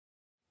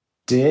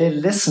Dear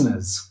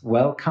listeners,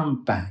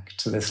 welcome back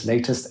to this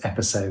latest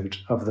episode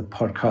of the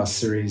podcast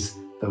series,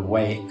 The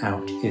Way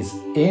Out is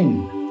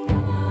In.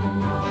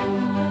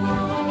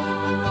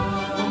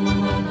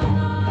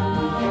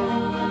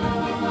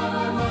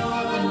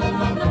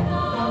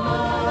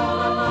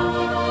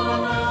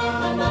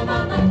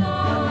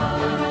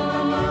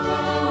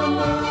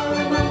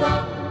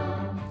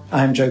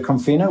 I'm Joe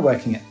Confino,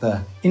 working at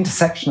the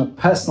intersection of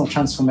personal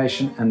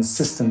transformation and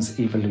systems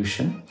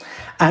evolution.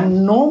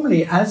 And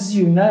normally, as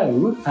you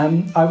know,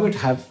 I would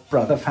have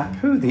Brother Phap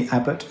Hu, the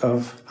abbot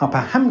of Upper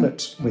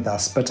Hamlet, with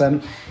us, but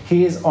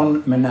he is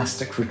on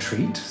monastic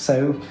retreat,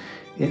 so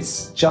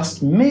it's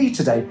just me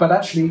today. But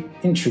actually,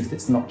 in truth,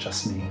 it's not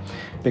just me,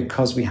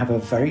 because we have a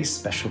very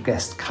special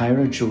guest,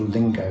 Kaira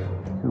Lingo,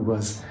 who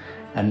was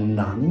a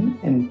nun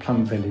in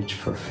Plum Village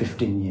for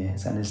 15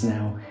 years and is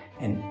now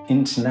an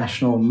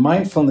international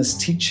mindfulness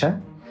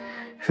teacher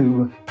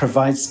who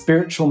provides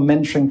spiritual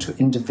mentoring to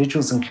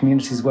individuals and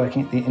communities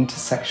working at the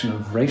intersection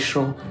of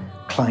racial,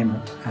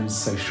 climate, and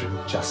social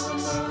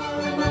justice.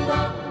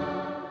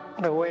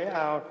 The way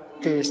out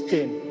is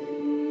in.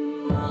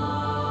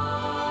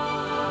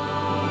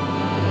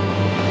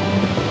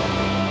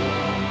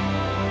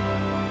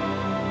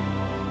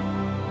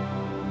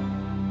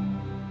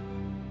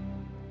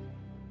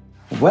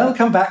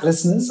 Welcome back,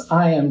 listeners.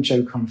 I am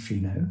Joe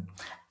Confino,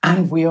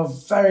 and we are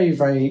very,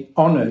 very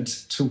honoured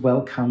to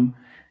welcome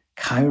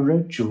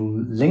Kaira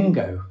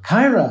Lingo.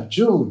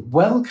 Kaira,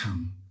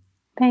 welcome.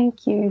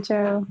 Thank you,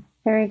 Joe.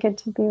 Very good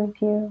to be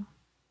with you.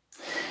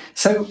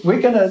 So we're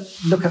going to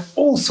look at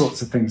all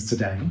sorts of things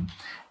today,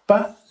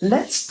 but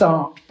let's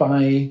start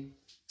by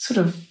sort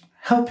of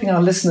helping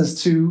our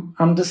listeners to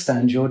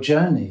understand your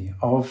journey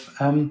of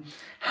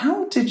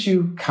how did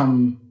you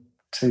come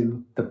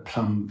to the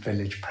Plum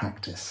Village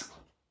practice?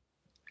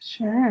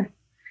 Sure.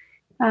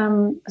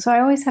 So I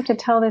always have to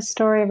tell this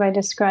story by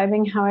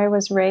describing how I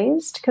was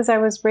raised, because I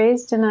was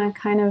raised in a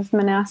kind of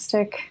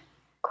monastic,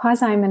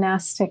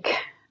 quasi-monastic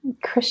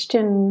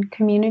Christian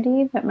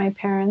community that my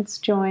parents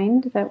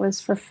joined that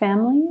was for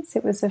families.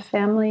 It was a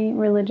family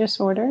religious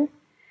order.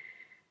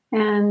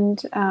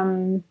 And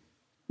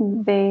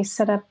they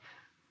set up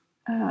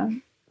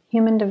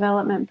human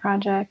development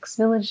projects,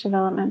 village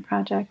development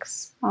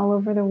projects all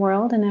over the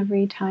world in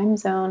every time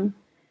zone,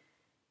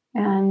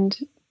 and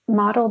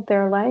modeled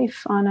their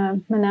life on a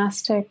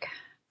monastic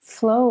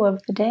flow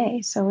of the day.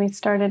 So we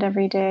started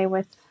every day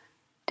with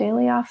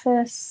daily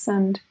office.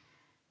 And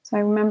so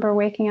I remember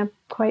waking up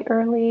quite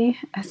early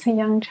as a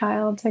young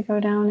child to go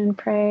down and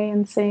pray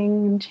and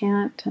sing and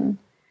chant and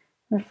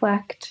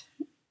reflect.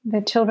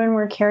 The children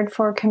were cared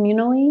for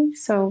communally.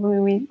 So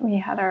we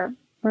had our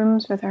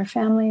rooms with our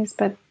families,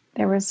 but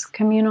there was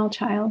communal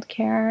child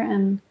care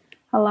and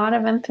a lot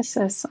of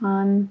emphasis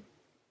on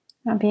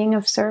being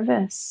of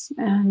service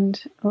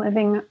and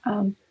living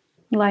a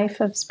life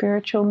of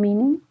spiritual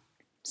meaning.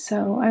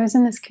 So I was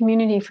in this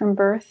community from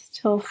birth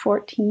till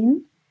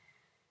 14.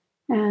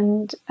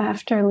 And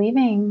after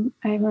leaving,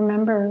 I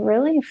remember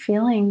really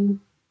feeling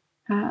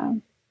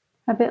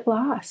a bit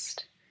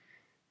lost.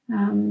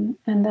 And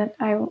that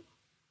I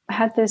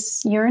had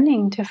this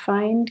yearning to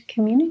find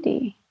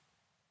community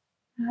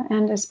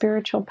and a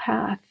spiritual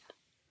path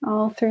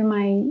all through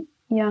my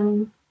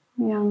young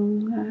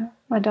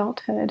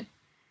adulthood.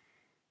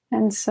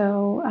 And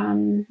so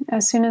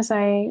as soon as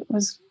I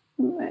was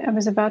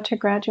about to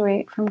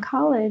graduate from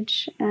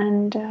college,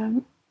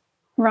 and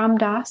Ram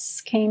Dass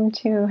came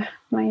to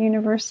my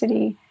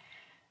university,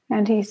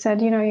 and he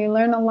said, you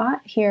learn a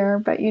lot here,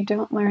 but you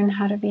don't learn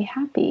how to be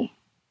happy.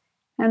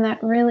 And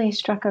that really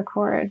struck a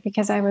chord,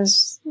 because I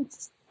was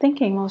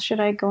thinking, well, should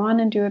I go on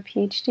and do a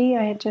PhD?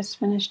 I had just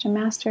finished a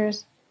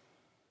master's.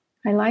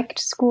 I liked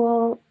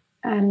school,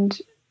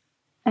 and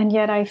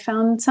yet I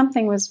found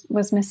something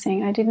was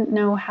missing. I didn't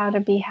know how to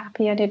be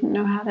happy. I didn't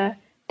know how to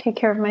take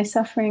care of my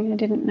suffering. I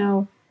didn't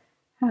know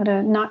how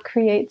to not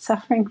create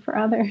suffering for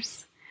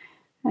others.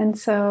 And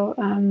so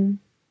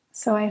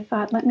I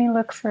thought, let me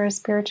look for a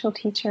spiritual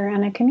teacher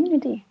and a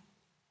community.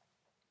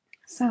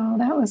 So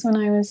that was when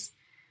I was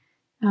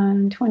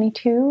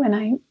 22, and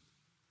I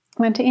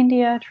went to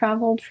India,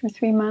 traveled for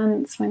 3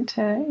 months, went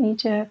to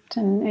Egypt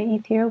and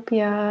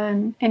Ethiopia.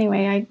 And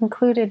anyway, I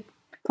included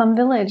Plum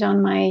Village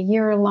on my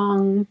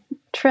year-long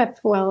trip.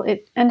 Well,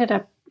 it ended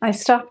up, I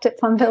stopped at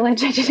Plum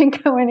Village. I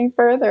didn't go any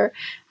further.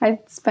 I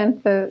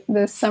spent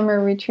the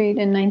summer retreat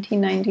in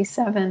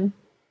 1997.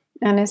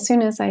 And as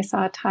soon as I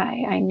saw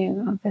Thai, I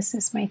knew, oh, this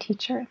is my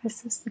teacher.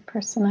 This is the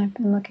person I've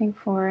been looking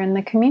for. And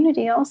the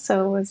community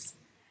also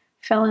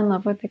fell in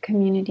love with the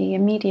community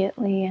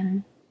immediately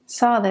and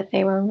saw that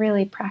they were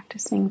really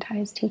practicing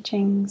Thai's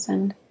teachings,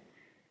 and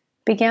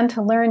began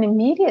to learn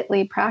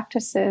immediately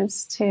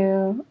practices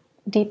to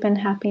deepen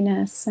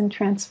happiness and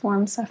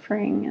transform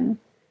suffering, and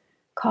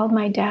called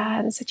my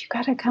dad and said, you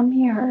got to come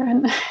here.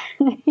 And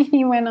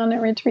he went on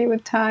a retreat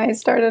with Thai,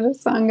 started a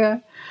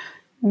Sangha,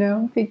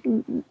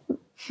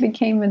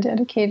 became a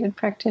dedicated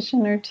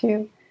practitioner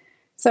too.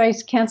 So I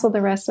canceled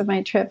the rest of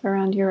my trip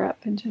around Europe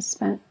and just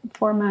spent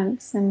 4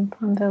 months in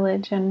Plum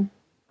Village. And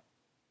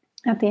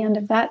at the end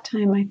of that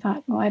time, I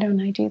thought, why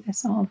don't I do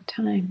this all the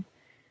time?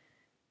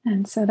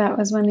 And so that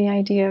was when the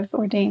idea of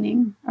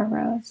ordaining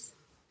arose.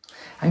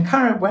 And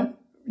Kaira, when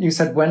you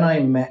said, when I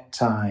met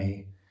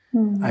Thai,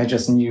 I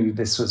just knew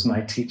this was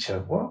my teacher.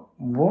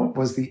 What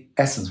was the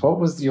essence? What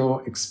was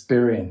your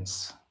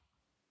experience?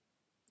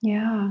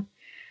 Yeah.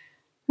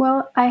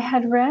 Well, I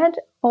had read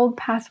Old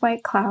Path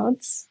White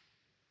Clouds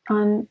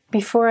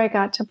before I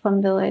got to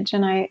Plum Village,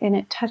 and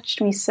it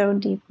touched me so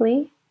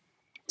deeply.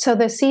 So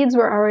the seeds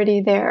were already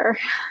there.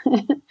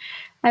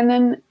 And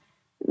then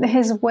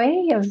his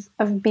way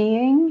of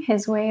being,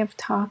 his way of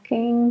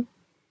talking,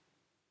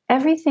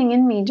 everything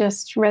in me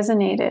just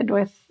resonated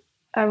with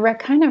a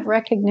kind of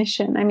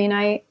recognition. I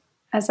mean,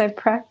 as I've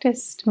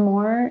practiced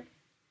more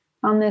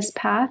on this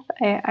path,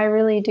 I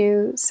really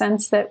do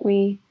sense that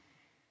we,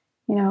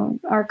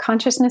 our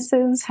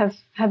consciousnesses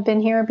have been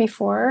here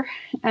before.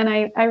 And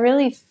I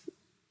really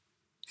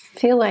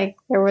feel like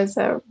there was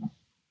a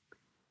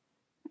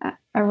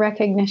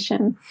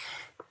recognition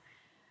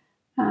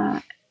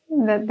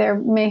that there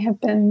may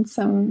have been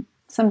some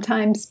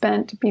time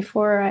spent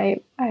before I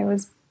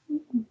was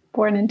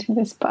born into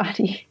this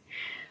body.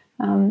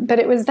 But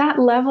it was that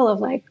level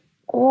of like,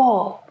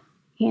 oh,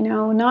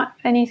 not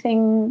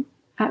anything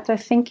at the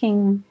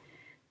thinking,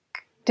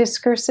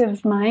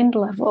 discursive mind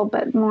level,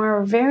 but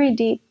more very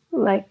deep,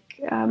 like,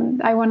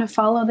 I want to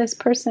follow this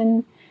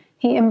person.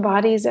 He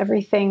embodies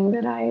everything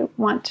that I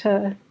want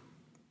to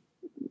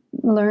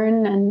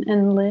learn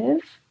and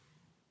live.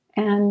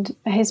 And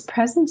his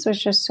presence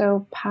was just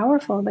so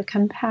powerful, the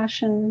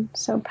compassion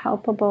so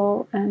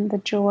palpable, and the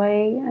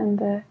joy and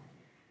the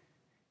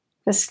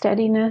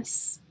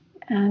steadiness.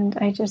 And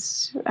it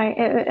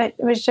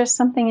was just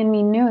something in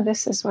me knew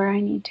this is where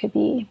I need to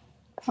be,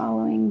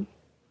 following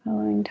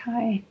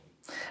Thai.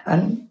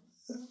 And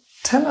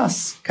tell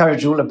us, Kaira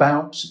Jewel,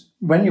 about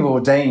when you were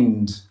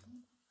ordained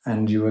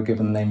and you were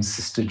given the name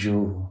Sister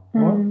Jewel.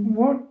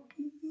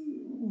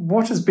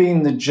 What has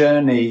been the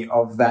journey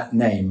of that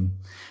name?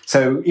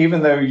 So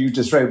even though you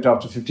disrobed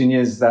after 15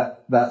 years,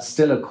 that's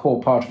still a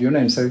core part of your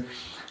name. So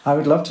I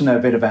would love to know a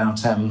bit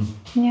about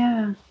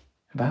about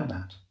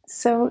that.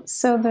 So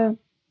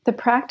the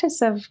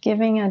practice of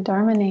giving a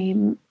Dharma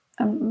name,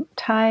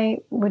 Thai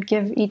would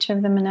give each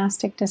of the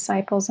monastic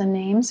disciples a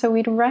name. So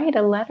we'd write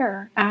a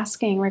letter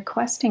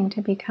requesting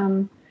to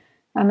become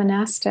a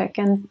monastic.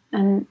 And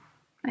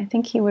I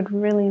think he would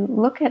really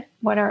look at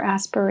what our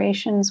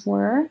aspirations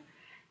were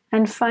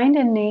and find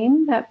a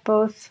name that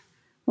both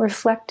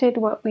reflected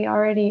what we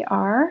already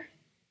are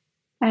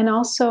and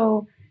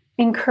also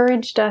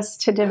encouraged us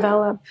to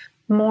develop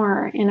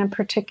more in a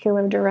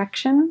particular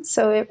direction.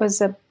 So it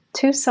was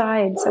two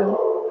sides of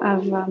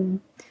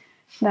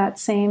that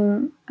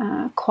same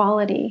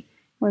quality.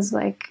 Was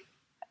like,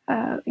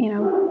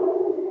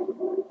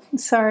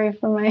 sorry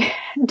for my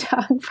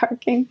dog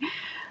barking.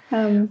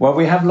 Well,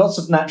 we have lots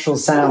of natural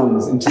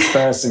sounds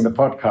interspersing the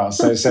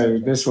podcast, so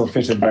this will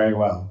fit in very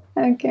well.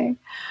 Okay.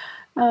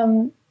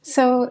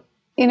 So,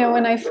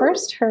 when I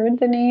first heard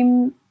the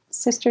name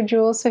Sister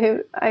Jewel,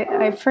 so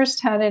I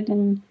first had it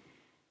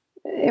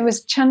it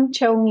was Chun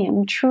Cho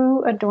Ngim,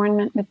 true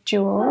adornment with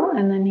jewel,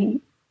 and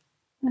then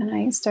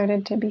I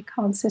started to be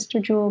called Sister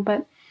Jewel.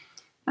 But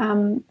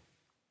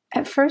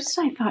at first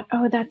I thought,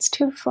 oh, that's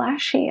too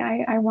flashy.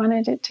 I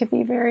wanted it to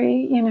be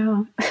very,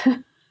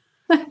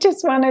 I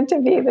just wanted to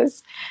be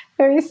this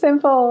very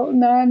simple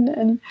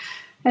nun.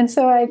 And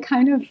so I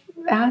kind of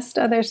asked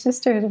other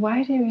sisters,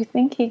 why do you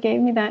think he gave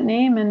me that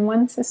name? And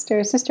one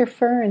sister, Sister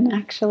Fern,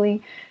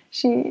 actually,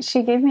 she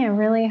gave me a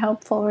really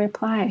helpful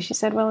reply. She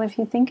said, well, if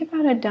you think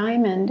about a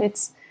diamond,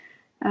 it's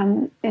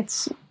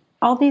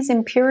all these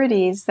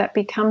impurities that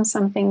become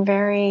something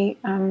very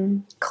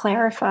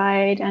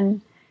clarified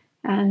and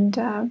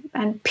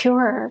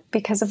pure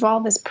because of all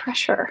this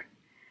pressure.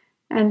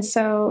 And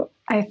so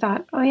I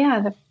thought, oh yeah,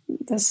 the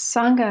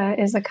Sangha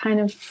is a kind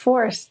of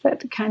force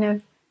that kind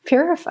of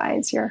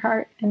purifies your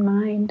heart and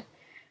mind.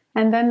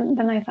 And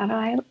then I thought,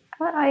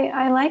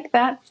 I like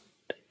that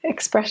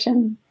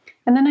expression.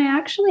 And then I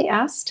actually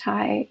asked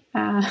Thai,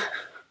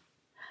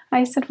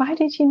 I said, why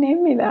did you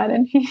name me that?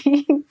 And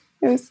he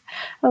was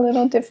a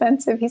little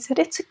defensive. He said,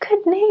 it's a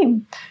good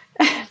name.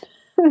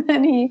 And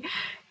then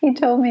he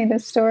told me the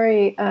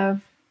story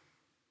of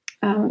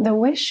the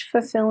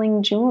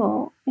wish-fulfilling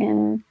jewel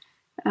in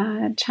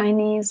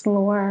Chinese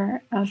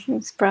lore of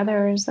these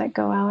brothers that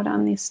go out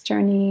on this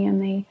journey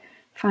and they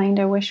find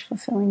a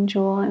wish-fulfilling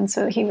jewel. And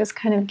so he was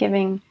kind of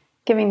giving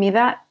me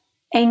that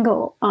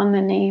angle on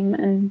the name.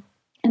 And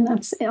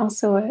that's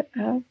also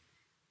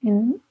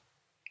in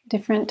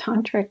different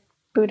tantric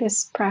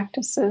Buddhist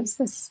practices,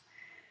 this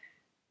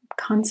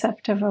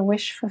concept of a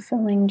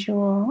wish-fulfilling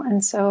jewel.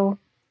 And so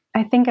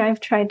I think I've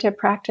tried to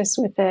practice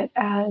with it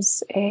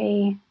as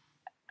an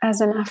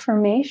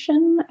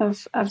affirmation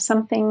of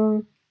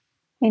something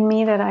in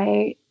me that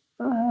I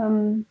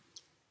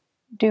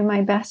do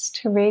my best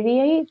to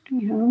radiate,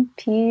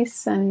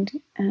 peace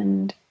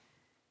and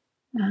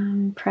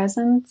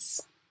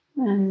presence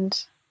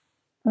and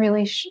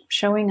really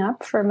showing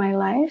up for my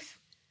life.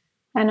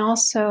 and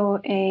also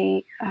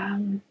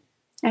an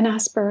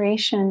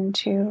aspiration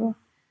to,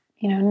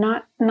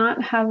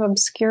 not have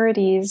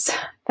obscurities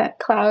that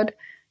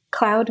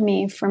cloud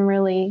me from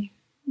really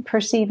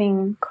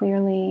perceiving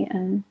clearly.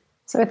 And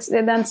so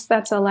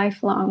that's a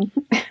lifelong,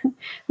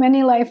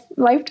 many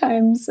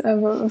lifetimes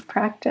of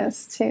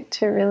practice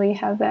to really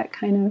have that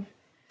kind of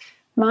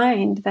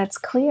mind that's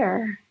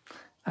clear.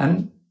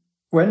 And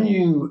when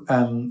you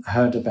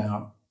heard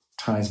about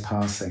Thai's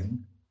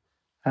passing,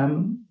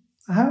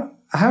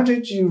 how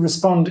did you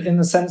respond in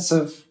the sense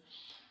of,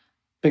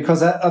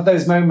 because at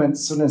those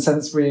moments, in a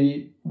sense,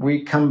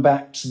 we come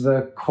back to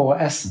the core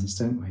essence,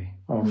 don't we,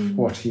 of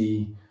what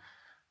he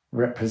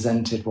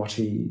represented, what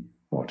he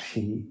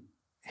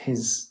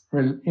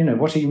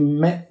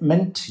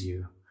meant to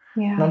you.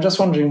 Yeah. And I'm just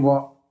wondering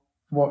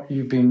what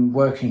you've been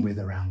working with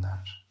around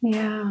that.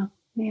 Yeah.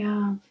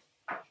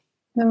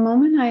 The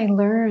moment I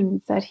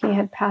learned that he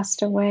had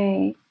passed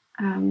away,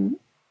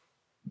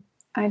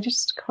 I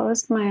just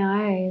closed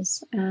my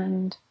eyes,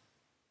 and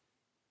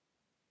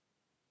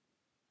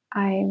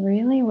I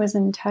really was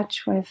in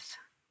touch with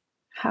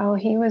how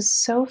he was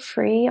so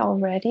free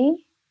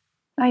already.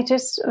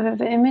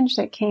 The image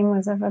that came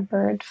was of a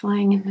bird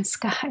flying in the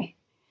sky.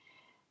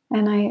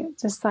 And I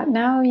just thought,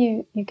 now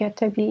you get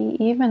to be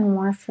even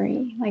more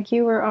free. Like,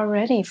 you were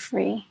already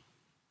free.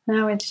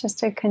 Now it's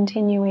just a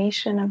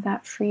continuation of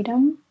that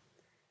freedom.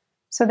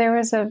 So there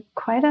was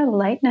quite a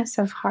lightness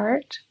of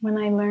heart when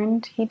I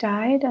learned he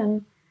died,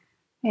 and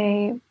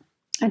a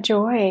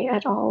joy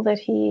at all that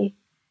he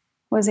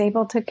was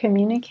able to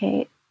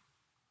communicate,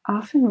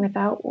 often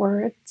without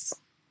words,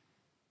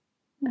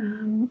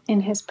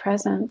 in his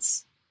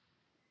presence.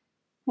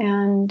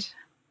 And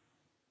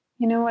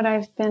what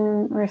I've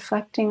been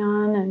reflecting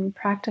on and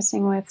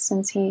practicing with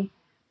since he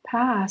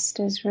passed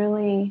is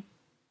really,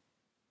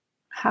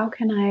 how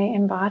can I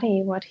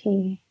embody what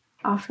he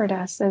offered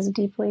us as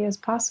deeply as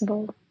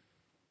possible,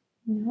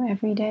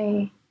 every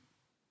day,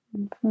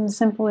 from the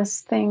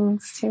simplest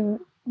things to,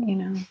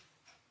 the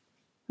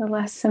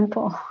less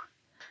simple.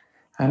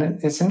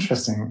 And it's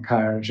interesting,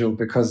 Kaira and Jill,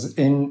 because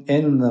in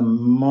the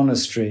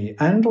monastery,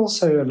 and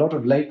also a lot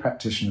of lay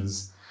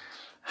practitioners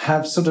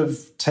have sort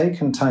of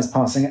taken Thai's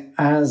passing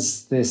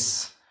as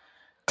this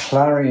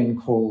clarion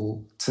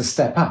call to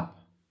step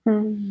up.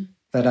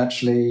 That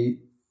actually,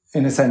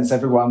 in a sense,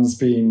 everyone's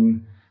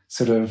been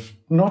sort of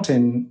not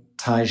in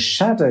Thai's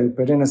shadow,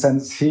 but in a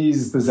sense,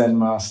 he's the Zen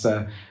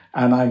master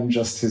and I'm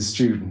just his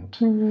student.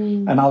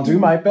 And I'll do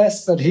my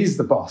best, but he's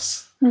the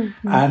boss.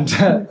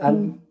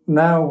 And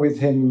now with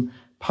him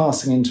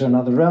passing into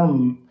another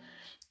realm,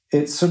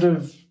 it's sort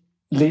of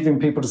leaving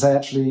people to say,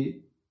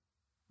 actually,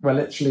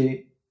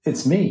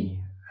 it's me.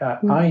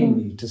 I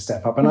need to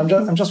step up. And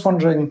I'm just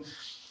wondering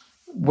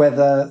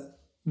whether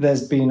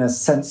there's been a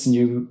sense in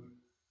you,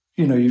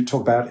 you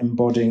talk about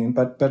embodying,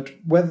 but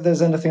whether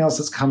there's anything else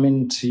that's come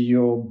into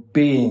your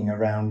being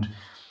around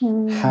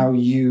how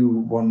you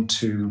want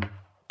to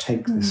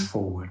take this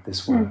forward,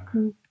 this work.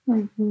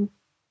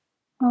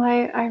 Well,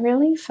 I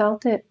really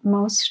felt it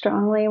most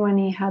strongly when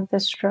he had the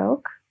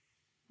stroke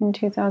in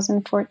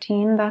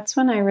 2014. That's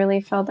when I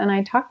really felt, and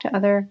I talked to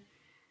other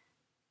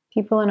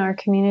people in our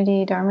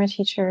community, Dharma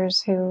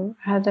teachers, who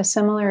had a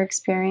similar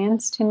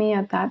experience to me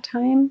at that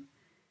time,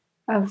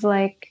 of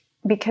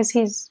because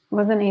he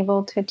wasn't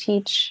able to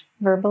teach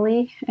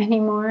verbally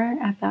anymore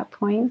at that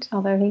point,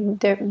 although he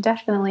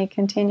definitely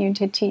continued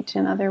to teach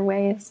in other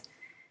ways.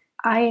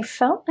 I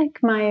felt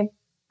like my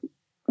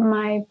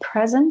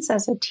presence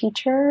as a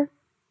teacher,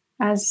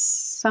 as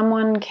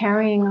someone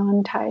carrying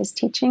on Thai's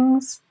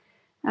teachings,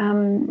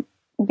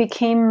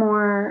 became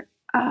more,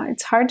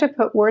 it's hard to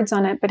put words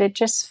on it, but it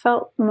just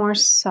felt more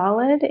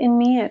solid in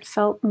me. It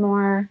felt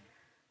more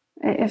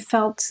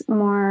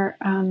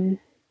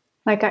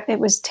like it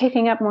was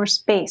taking up more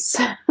space.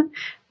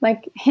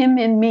 Like him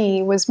in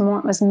me was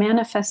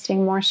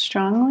manifesting more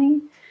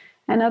strongly.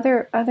 And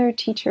other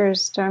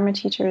teachers, Dharma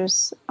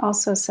teachers,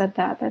 also said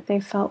that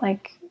they felt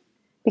like,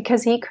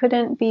 because he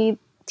couldn't be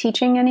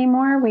teaching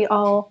anymore, we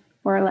all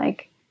were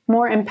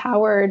more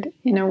empowered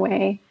in a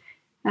way.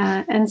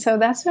 And so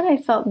that's what I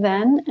felt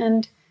then.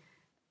 And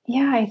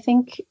yeah, I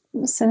think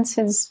since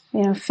his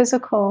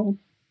physical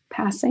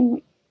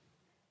passing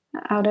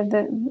out of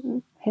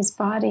his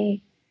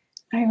body,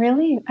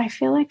 I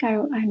feel like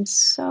I'm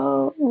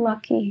so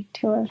lucky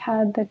to have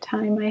had the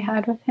time I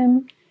had with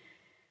him.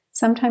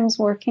 Sometimes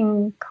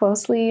working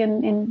closely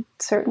in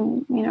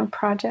certain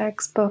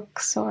projects,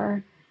 books,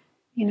 or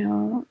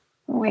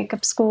wake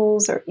up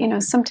schools, or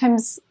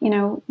sometimes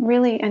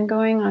really, and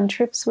going on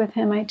trips with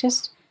him.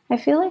 I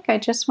feel like I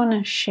just want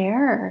to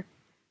share,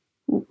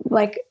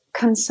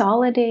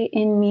 consolidate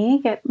in me,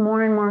 get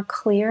more and more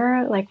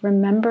clear,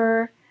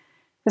 remember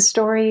the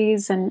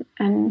stories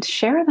and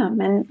share them.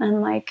 And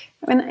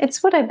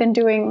it's what I've been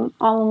doing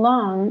all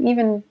along.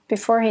 Even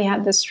before he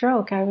had the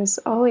stroke, I was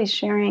always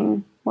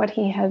sharing what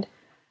he had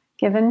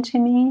given to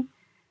me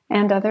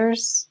and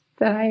others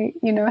that I,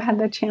 had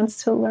the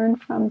chance to learn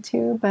from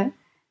too. But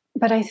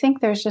I think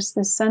there's just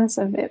this sense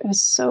of, it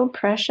was so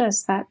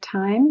precious, that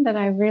time, that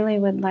I really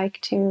would like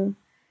to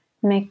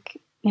make,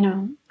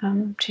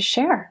 to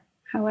share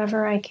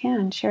however I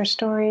can, share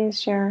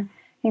stories, share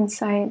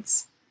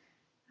insights,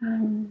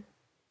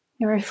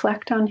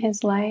 reflect on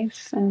his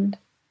life and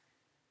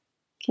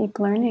keep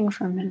learning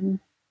from him.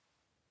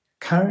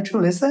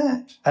 Kaira, is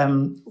there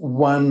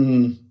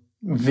one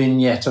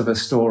vignette of a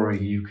story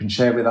you can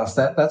share with us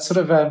that's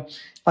sort of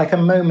like a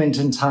moment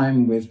in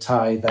time with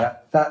Ty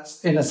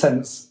that's in a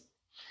sense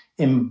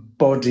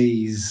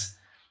embodies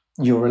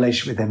your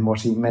relationship with him,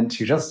 what he meant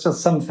to you, just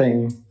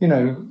something,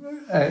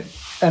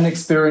 an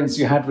experience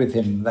you had with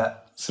him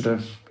that sort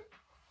of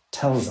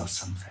tells us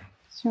something?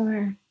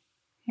 Sure.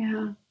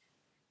 Yeah.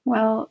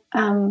 Well,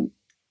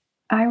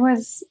 I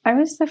was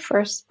the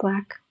first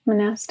Black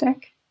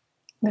monastic,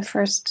 the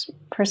first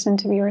person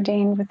to be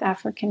ordained with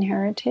African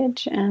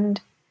heritage.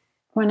 And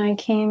when I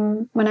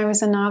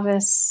was a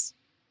novice,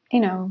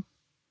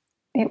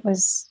 it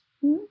was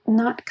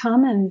not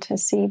common to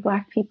see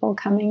Black people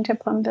coming to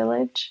Plum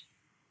Village.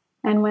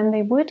 And when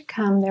they would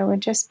come, there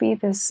would just be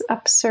this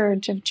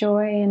upsurge of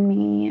joy in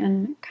me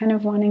and kind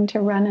of wanting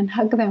to run and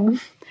hug them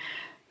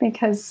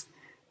because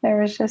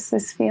there was just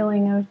this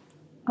feeling of,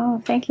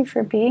 oh, thank you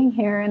for being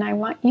here. And I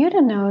want you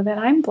to know that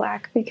I'm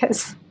Black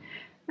because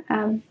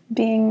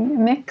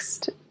being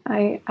mixed,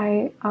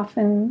 I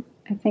often,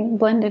 I think,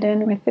 blended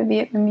in with the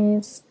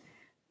Vietnamese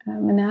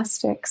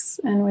monastics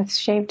and with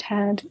shaved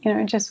head.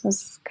 It just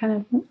was kind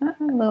of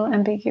a little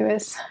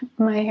ambiguous,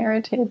 my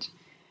heritage.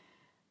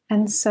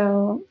 And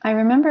so I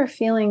remember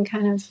feeling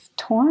kind of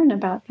torn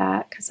about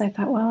that because I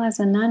thought, well, as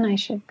a nun, I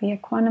should be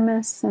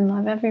equanimous and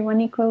love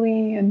everyone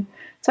equally. And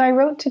so I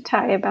wrote to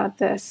Ty about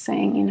this,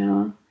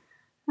 saying,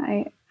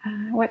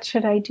 what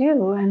should I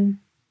do? And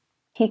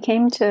he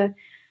came to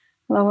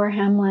Lower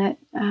Hamlet,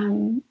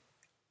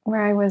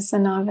 where I was a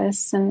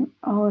novice, and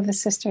all of the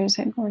sisters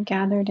were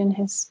gathered in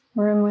his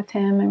room with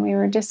him, and we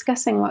were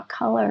discussing what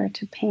color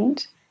to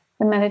paint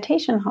the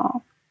meditation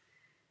hall.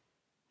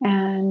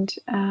 And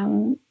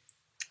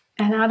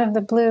out of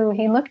the blue,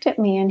 he looked at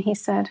me and he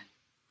said,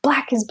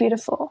 "Black is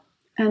beautiful,"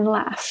 and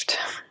laughed.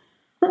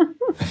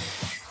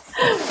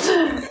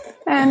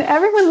 And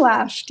everyone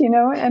laughed, and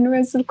it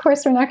was, of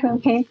course, we're not going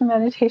to paint the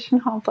meditation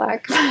hall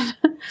black.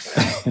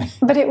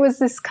 But it was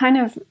this kind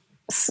of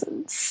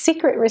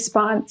secret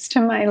response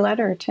to my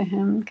letter to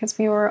him, because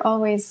we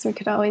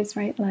could always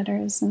write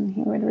letters, and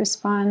he would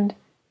respond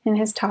in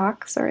his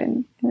talks or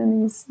in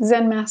these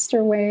Zen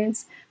master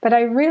ways. But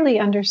I really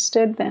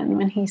understood then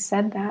when he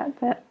said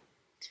that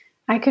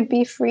I could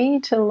be free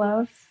to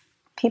love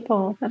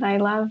people that I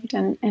loved,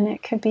 and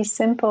it could be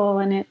simple,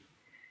 and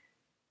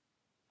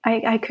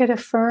I could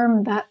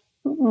affirm that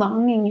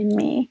longing in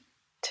me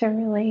to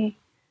really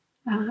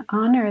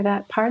honor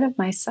that part of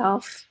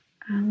myself.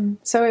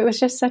 So it was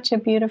just such a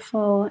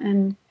beautiful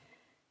and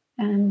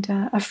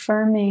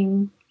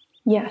affirming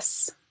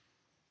yes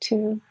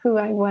to who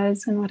I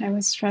was and what I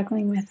was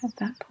struggling with at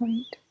that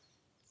point.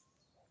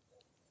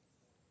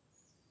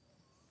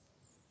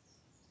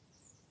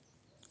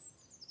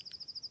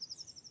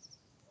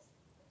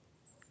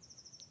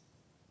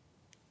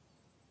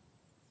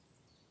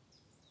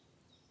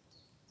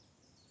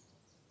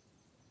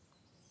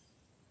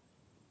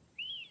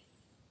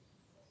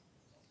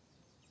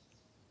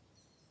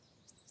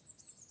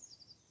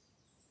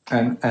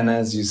 And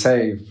as you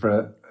say,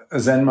 for a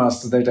Zen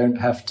master, they don't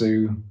have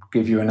to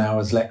give you an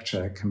hour's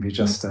lecture. It can be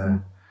just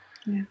a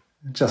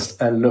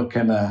look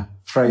and a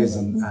phrase,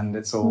 and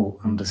it's all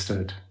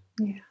understood.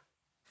 Yeah.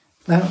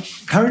 Now,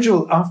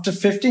 Kaira, after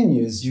 15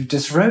 years, you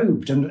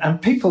disrobed,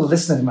 and people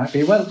listening might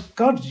be, well,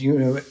 God, you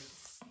were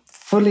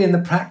fully in the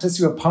practice,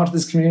 you were part of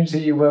this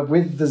community, you were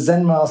with the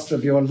Zen master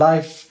of your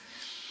life,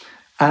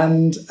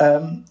 and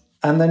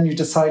then you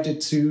decided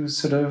to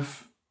sort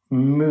of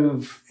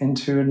move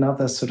into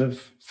another sort of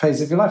phase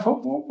of your life.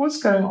 What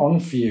was going on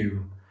for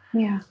you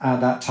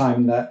at that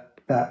time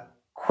that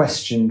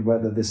questioned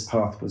whether this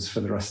path was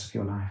for the rest of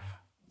your life?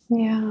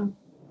 Yeah.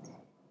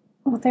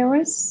 Well, there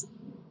was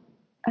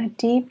a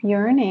deep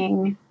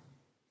yearning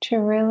to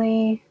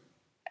really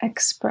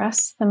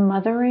express the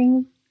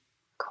mothering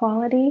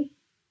quality.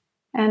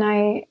 And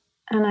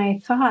I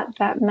thought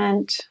that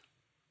meant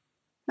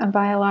a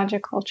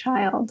biological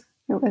child.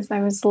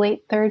 I was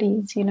late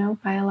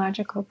 30s,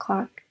 biological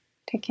clock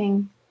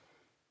ticking.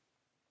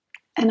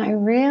 And I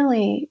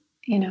really,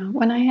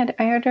 when I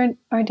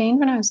ordained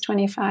when I was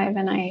 25,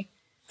 and I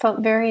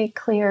felt very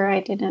clear I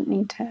didn't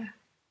need to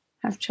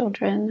have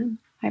children.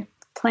 I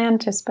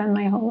planned to spend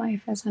my whole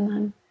life as a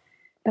nun.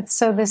 But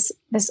so this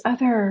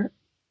other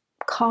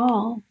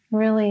call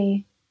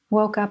really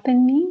woke up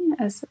in me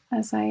as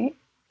I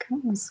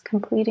was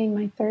completing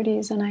my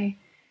 30s, and I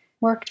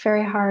worked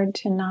very hard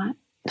to not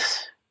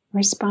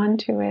respond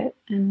to it,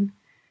 and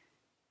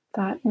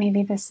thought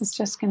maybe this is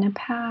just going to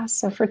pass.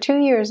 So for 2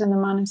 years in the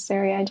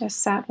monastery, I just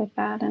sat with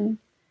that, and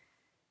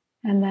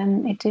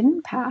then it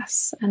didn't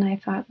pass. And I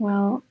thought,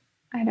 well,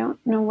 I don't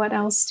know what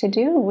else to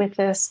do with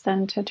this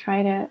than to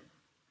try to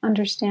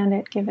understand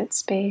it, give it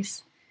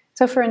space.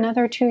 So for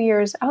another 2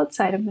 years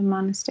outside of the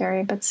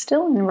monastery, but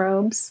still in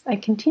robes, I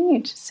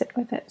continued to sit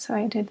with it. So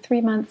I did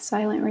 3-month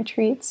silent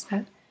retreats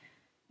that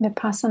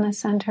Vipassana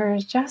center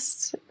is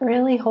just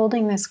really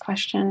holding this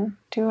question: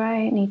 do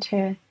I need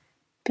to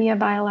be a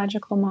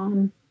biological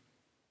mom?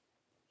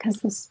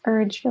 Because this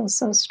urge feels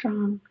so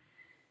strong.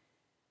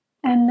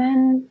 And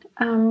then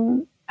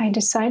I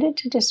decided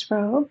to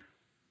disrobe.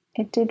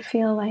 It did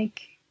feel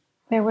like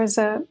there was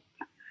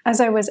as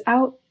I was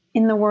out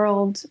in the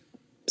world,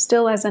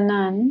 still as a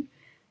nun,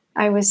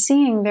 I was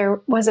seeing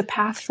there was a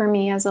path for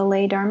me as a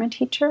lay Dharma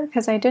teacher,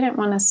 because I didn't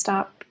want to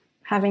stop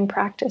having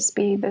practice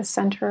be the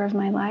center of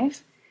my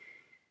life.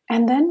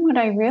 And then what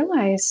I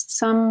realized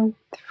some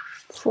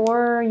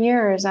 4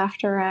 years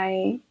after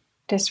I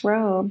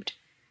disrobed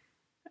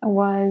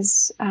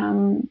was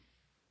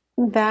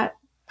that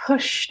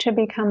push to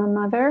become a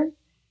mother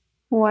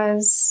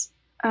was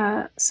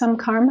some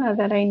karma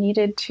that I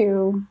needed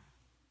to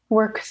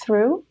work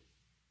through.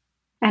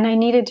 And I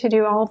needed to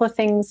do all the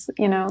things,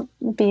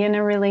 be in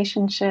a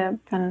relationship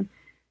and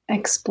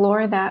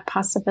explore that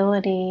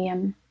possibility.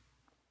 And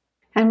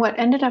what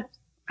ended up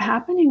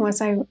happening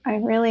was I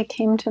really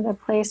came to the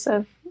place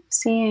of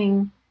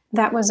seeing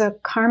that was a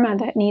karma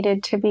that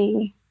needed to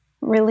be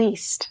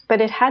released,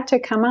 but it had to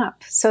come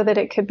up so that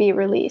it could be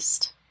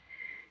released.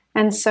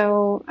 And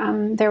so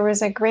there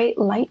was a great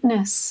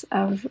lightness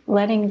of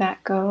letting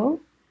that go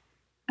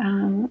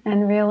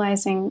and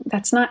realizing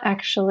that's not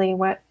actually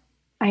what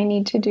I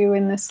need to do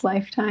in this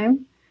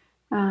lifetime.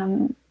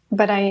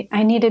 But I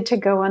needed to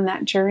go on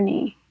that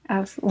journey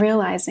of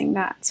realizing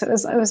that. So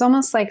it was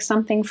almost like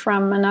something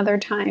from another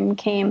time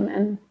came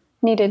and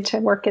needed to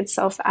work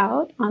itself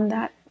out on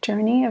that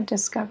journey of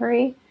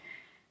discovery.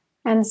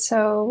 And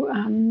so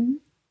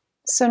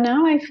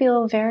now I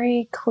feel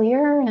very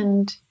clear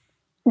and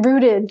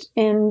rooted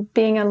in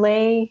being a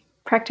lay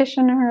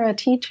practitioner, a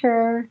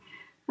teacher,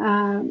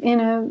 in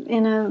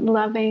a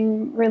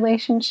loving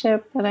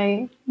relationship that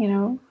I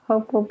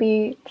hope will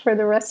be for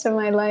the rest of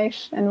my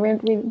life.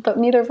 And but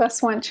neither of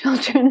us want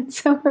children,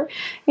 so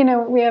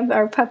we have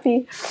our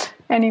puppy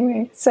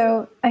anyway.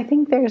 So I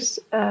think there's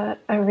a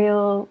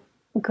real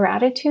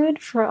gratitude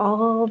for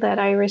all that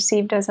I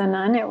received as a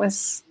nun. It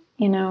was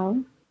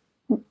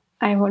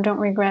I don't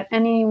regret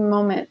any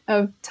moment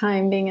of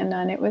time being a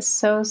nun. It was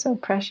so, so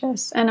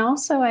precious. And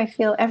also I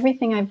feel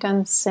everything I've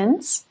done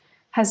since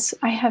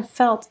I have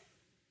felt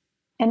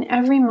in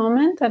every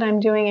moment that I'm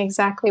doing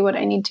exactly what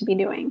I need to be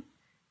doing.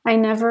 I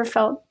never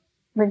felt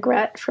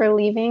regret for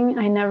leaving.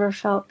 I never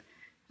felt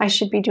I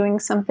should be doing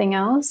something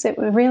else. It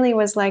really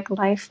was like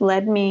life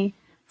led me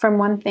from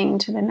one thing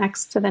to the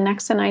next,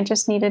 and I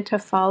just needed to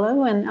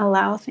follow and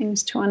allow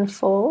things to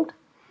unfold.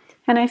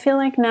 And I feel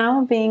like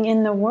now, being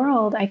in the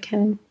world, I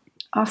can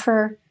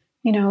offer,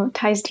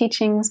 Thai's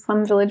teachings,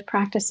 Plum Village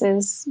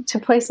practices to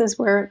places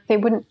where they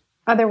wouldn't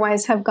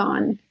otherwise have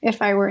gone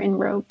if I were in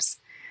robes.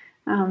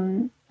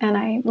 And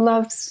I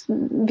love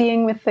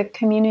being with the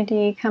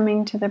community,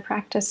 coming to the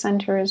practice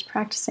centers,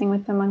 practicing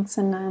with the monks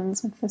and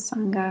nuns, with the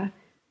Sangha,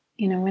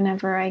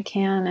 whenever I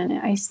can. And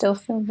I still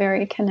feel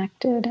very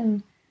connected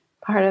and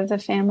part of the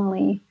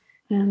family.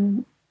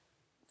 And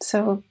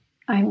so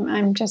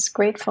I'm just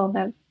grateful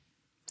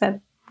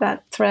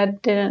that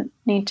thread didn't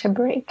need to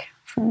break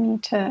for me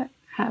to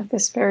have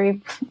this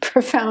very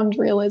profound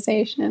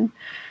realization.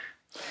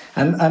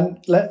 And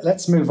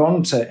let's move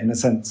on to, in a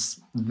sense,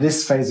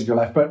 this phase of your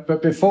life.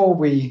 But before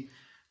we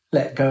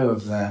let go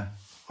of the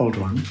old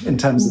one, in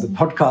terms of the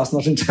podcast,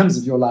 not in terms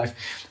of your life,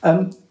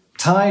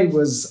 Thai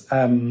was,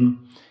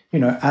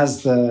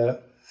 as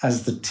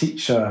the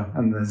teacher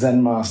and the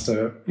Zen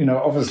master,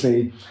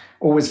 obviously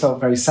always felt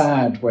very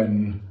sad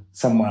when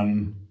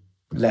someone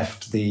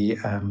left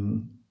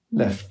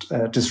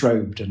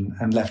disrobed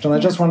and left. And I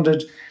just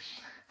wondered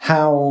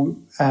how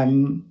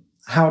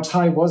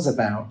Thai was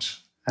about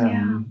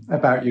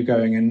you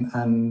going,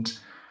 and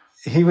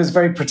he was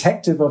very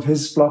protective of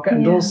his flock,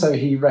 and also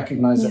he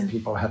recognized that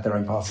people had their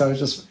own path. So I was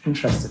just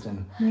interested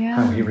in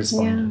how he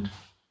responded.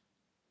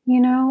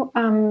 He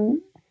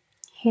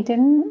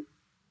didn't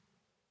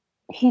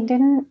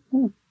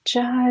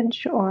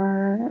judge,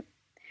 or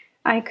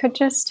I could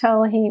just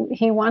tell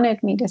he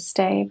wanted me to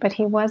stay, but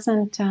he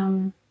wasn't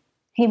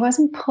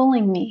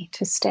pulling me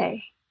to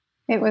stay.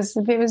 It was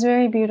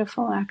very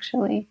beautiful,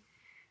 actually.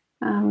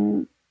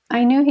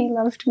 I knew he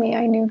loved me.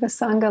 I knew the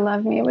Sangha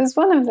loved me. It was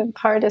one of the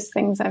hardest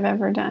things I've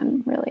ever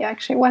done, really.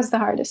 Actually, it was the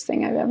hardest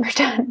thing I've ever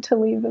done, to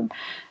leave the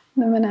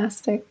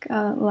monastic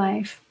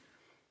life.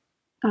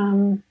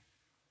 And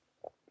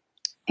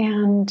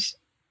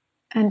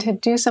to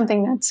do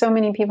something that so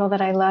many people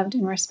that I loved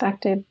and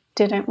respected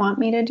didn't want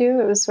me to do.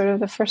 It was sort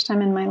of the first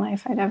time in my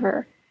life I'd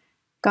ever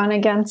gone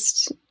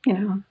against,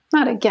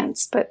 not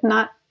against, but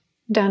not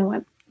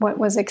done what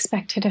was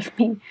expected of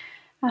me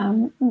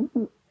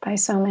by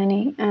so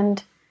many.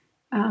 And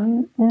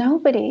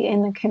nobody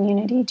in the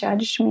community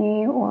judged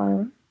me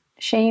or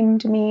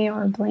shamed me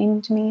or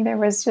blamed me. There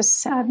was just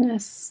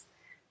sadness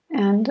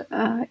and,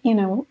 a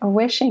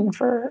wishing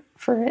for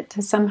it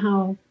to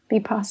somehow be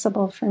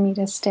possible for me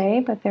to stay.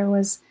 But there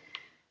was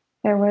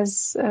a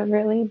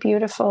really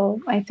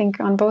beautiful, I think,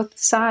 on both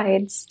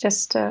sides,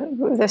 just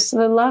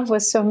the love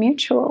was so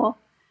mutual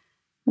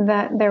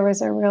that there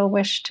was a real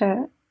wish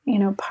to,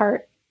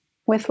 part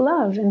with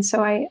love. And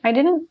so I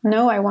didn't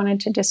know I wanted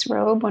to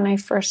disrobe when I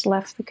first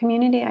left the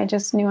community. I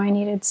just knew I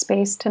needed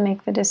space to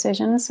make the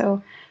decision.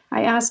 So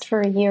I asked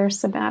for a year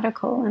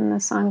sabbatical, and the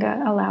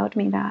Sangha allowed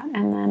me that.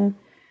 And then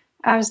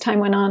as time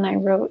went on, I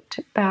wrote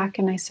back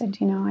and I said,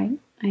 I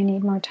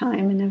need more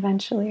time. And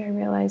eventually I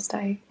realized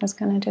I was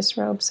going to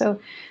disrobe.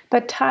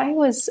 But Thai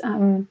was,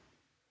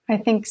 I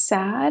think,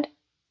 sad,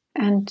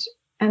 and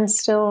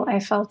still I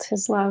felt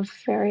his love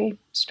very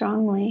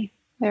strongly.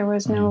 There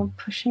was no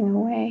pushing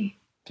away.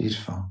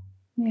 Beautiful.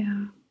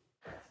 Yeah.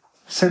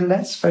 So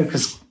let's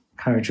focus,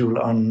 Kaira Jewel,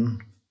 on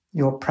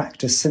your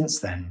practice since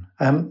then.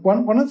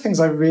 One of the things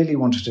I really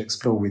wanted to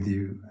explore with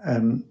you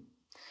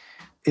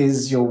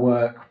is your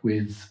work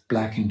with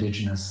Black,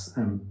 Indigenous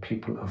and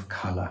people of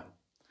colour.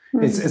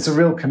 It's a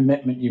real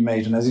commitment you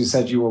made, and as you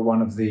said, you were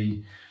one of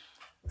the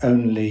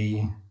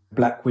only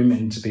Black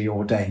women to be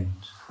ordained.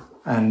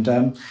 And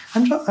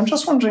I'm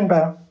just wondering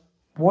about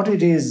what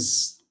it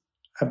is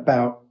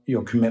about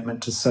your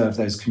commitment to serve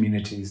those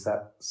communities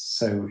that's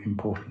so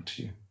important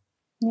to you.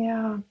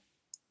 Yeah.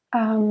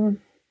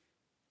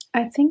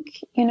 I think,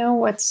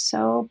 what's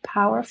so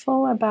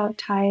powerful about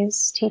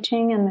Thai's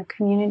teaching and the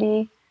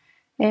community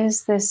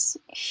is this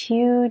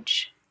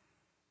huge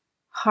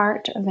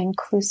heart of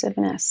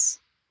inclusiveness.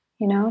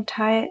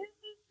 Thai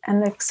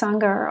and the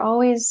Sangha are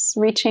always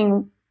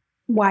reaching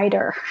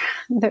wider.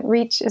 The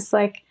reach is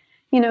like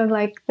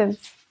the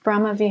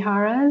Brahma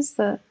Viharas,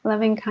 the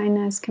loving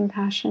kindness,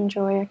 compassion,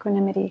 joy,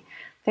 equanimity.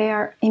 They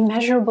are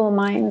immeasurable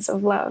minds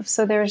of love.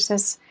 So there's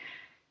this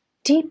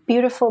deep,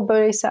 beautiful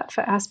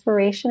bodhisattva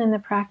aspiration in the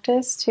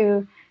practice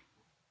to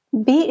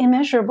be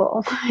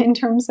immeasurable in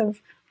terms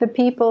of the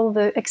people,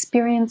 the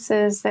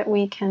experiences that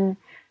we can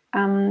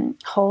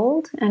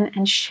hold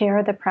and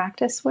share the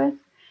practice with.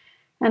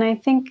 And I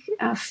think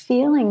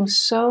feeling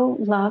so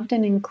loved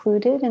and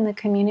included in the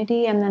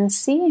community, and then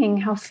seeing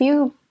how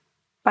few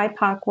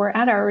BIPOC were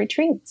at our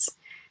retreats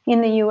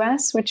in the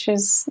US, which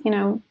is,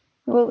 in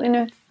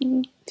a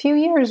few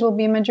years will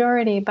be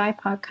majority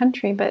BIPOC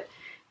country. But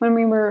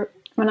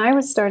when I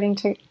was starting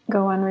to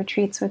go on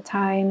retreats with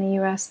Thai in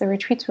the US, the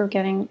retreats were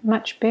getting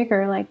much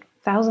bigger, like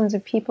thousands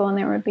of people, and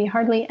there would be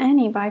hardly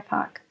any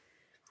BIPOC.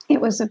 It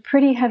was a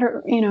pretty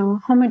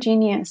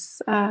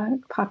homogeneous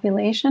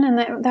population,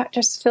 and that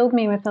just filled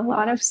me with a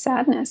lot of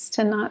sadness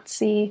to not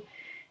see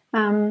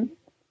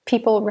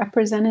people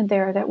represented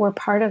there that were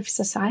part of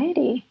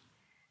society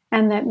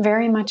and that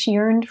very much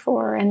yearned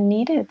for and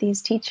needed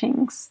these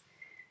teachings.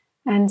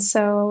 And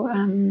so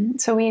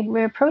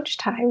we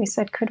approached Thai. We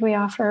said,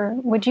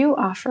 would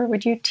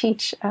you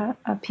teach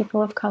a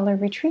people of color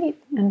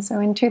retreat? And so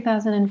in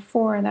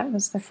 2004, that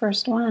was the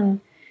first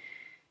one.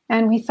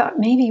 And we thought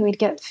maybe we'd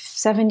get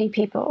 70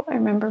 people. I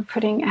remember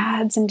putting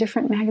ads in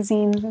different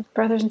magazines with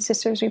brothers and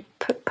sisters. We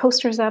put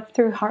posters up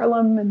through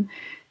Harlem, and,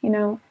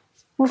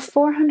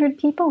 400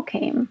 people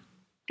came.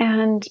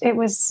 And it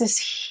was this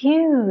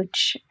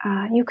huge,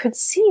 you could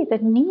see the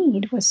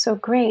need was so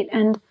great.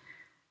 And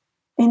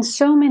in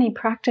so many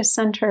practice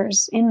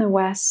centers in the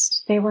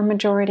West, they were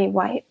majority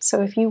white.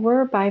 So if you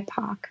were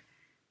BIPOC,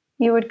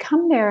 you would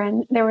come there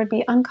and there would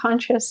be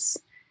unconscious,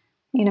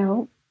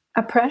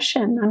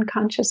 oppression,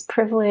 unconscious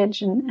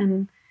privilege,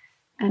 and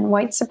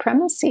white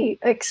supremacy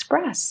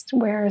expressed,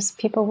 whereas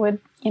people would,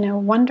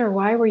 wonder,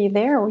 why were you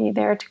there? Were you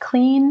there to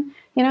clean?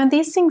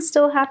 These things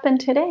still happen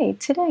today,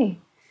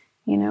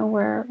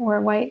 where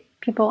white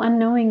people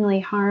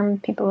unknowingly harm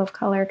people of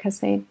color because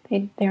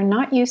they're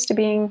not used to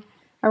being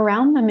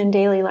around them in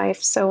daily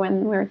life. So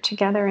when we're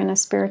together in a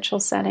spiritual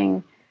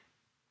setting,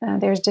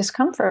 there's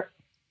discomfort.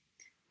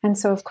 And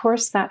so, of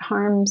course, that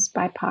harms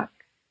BIPOC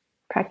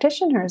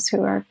practitioners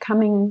who are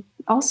coming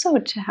also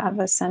to have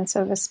a sense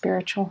of a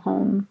spiritual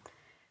home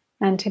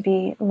and to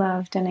be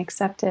loved and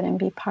accepted and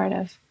be part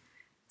of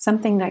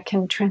something that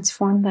can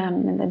transform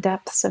them in the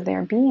depths of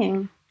their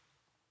being.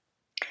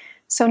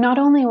 So not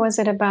only was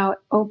it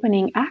about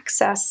opening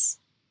access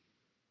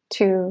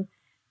to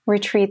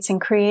retreats and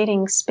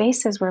creating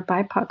spaces where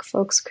BIPOC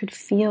folks could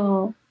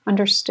feel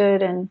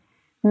understood and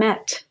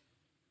met,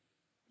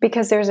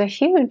 because there's a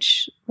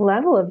huge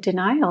level of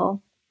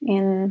denial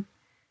in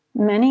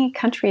many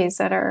countries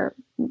that are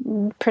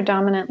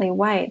predominantly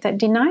white that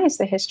denies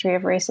the history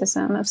of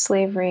racism, of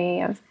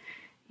slavery, of,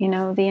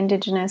 the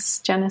indigenous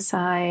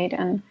genocide.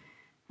 And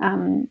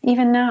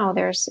even now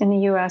in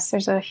the US,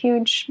 there's a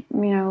huge,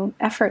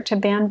 effort to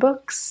ban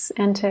books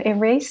and to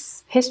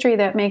erase history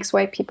that makes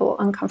white people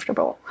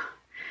uncomfortable.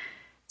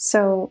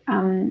 So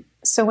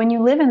when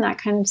you live in that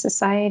kind of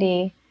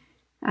society,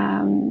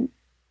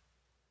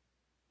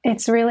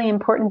 it's really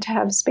important to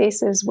have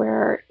spaces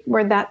where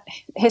that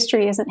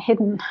history isn't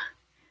hidden,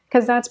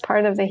 because that's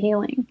part of the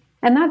healing.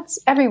 And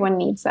everyone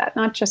needs that,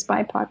 not just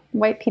BIPOC.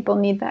 White people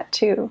need that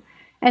too.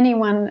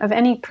 Anyone of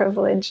any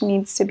privilege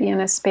needs to be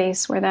in a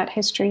space where that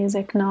history is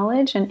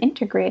acknowledged and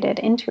integrated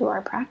into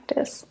our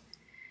practice.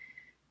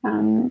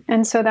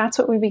 And so that's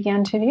what we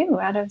began to do.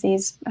 Out of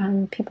these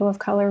people of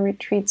color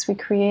retreats, we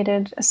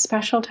created a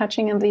special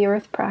touching of the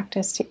earth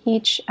practice to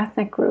each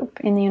ethnic group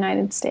in the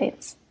United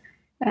States.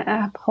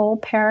 A whole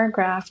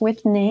paragraph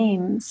with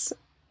names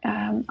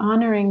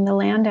honoring the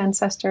land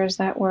ancestors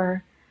that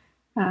were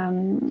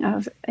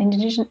of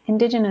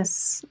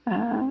indigenous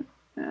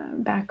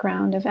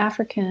background, of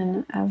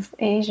African, of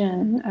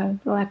Asian, of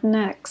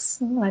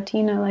Latinx,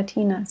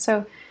 Latina.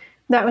 So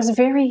that was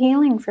very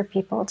healing for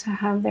people to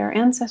have their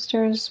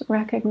ancestors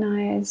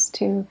recognized,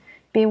 to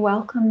be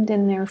welcomed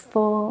in their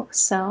full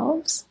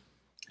selves,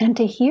 and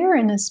to hear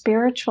in a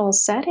spiritual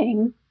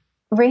setting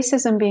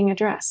racism being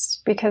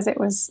addressed, because it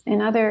was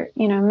in other,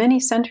 many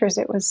centers,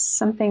 it was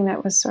something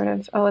that was sort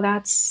of, oh,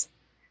 that's,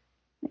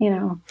 we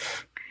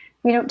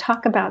don't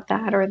talk about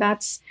that, or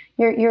that's,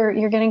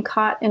 you're getting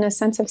caught in a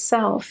sense of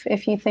self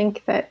if you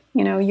think that,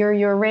 you're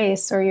your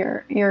race or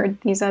you're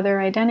these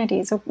other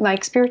identities,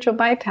 like spiritual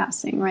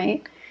bypassing,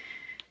 right?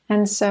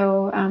 And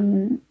so,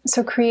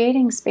 so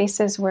creating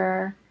spaces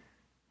where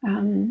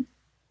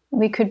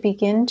we could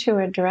begin to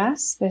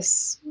address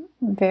this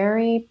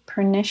very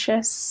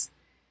pernicious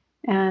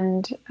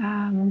and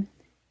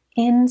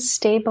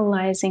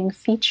instabilizing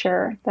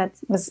feature that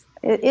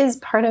is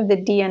part of the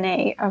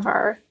DNA of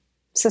our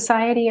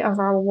society, of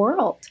our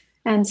world.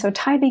 And so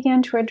Thai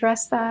began to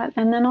address that.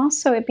 And then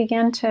also it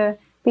began to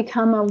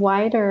become a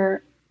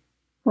wider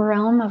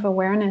realm of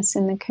awareness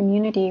in the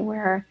community,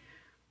 where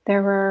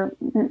there were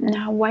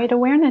now white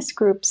awareness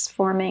groups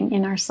forming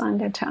in our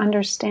Sangha to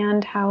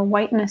understand how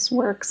whiteness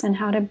works and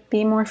how to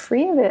be more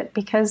free of it.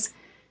 Because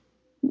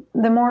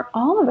the more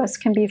all of us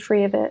can be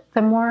free of it,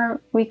 the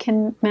more we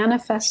can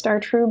manifest our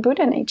true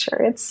Buddha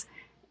nature.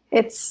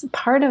 It's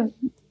part of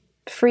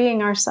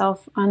freeing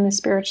ourselves on the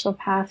spiritual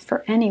path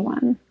for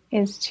anyone,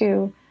 is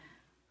to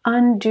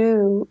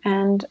undo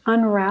and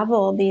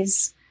unravel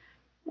these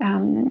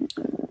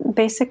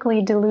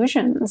basically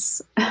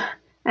delusions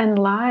and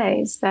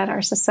lies that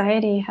our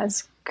society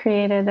has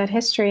created, that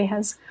history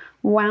has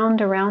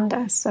wound around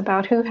us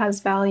about who has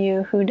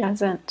value, who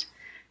doesn't,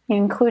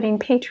 including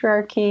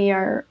patriarchy,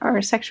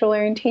 our sexual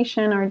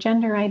orientation, our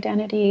gender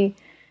identity,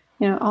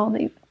 all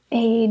the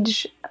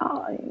age,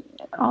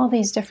 all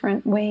these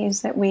different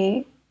ways that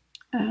we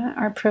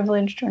are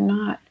privileged or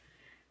not.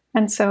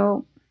 And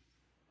so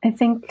I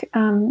think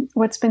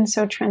what's been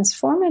so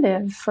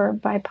transformative for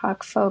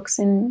BIPOC folks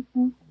in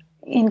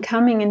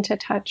coming into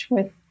touch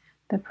with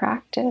the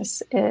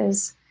practice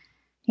is,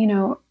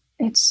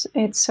 it's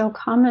so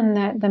common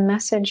that the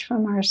message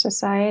from our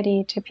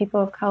society to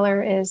people of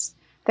color is,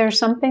 there's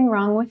something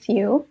wrong with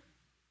you.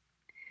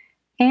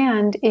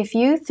 And if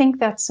you think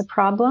that's a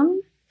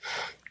problem,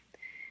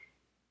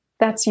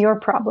 that's your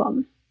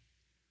problem,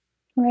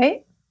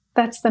 right?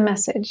 That's the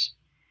message.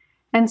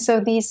 And so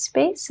these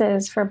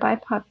spaces for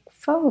BIPOC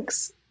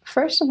folks,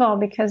 first of all,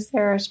 because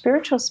there are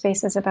spiritual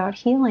spaces about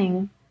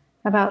healing,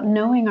 about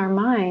knowing our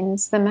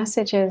minds, the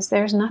message is,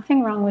 there's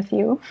nothing wrong with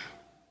you.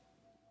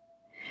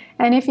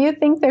 And if you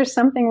think there's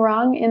something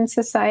wrong in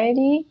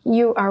society,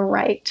 you are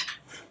right.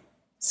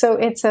 So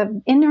it's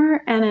an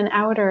inner and an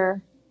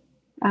outer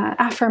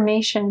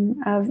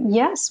affirmation of,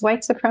 yes,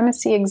 white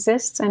supremacy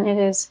exists and it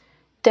is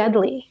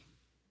deadly.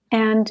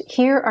 And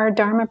here are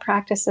Dharma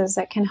practices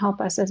that can help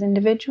us as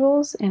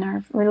individuals, in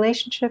our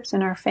relationships,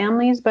 in our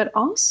families, but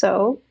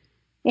also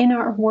in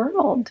our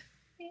world,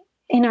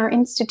 in our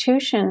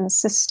institutions,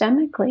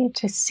 systemically,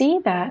 to see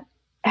that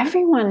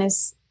everyone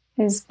is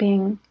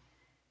being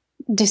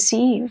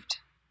deceived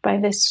by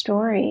this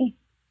story.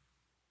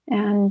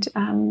 And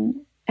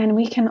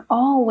we can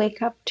all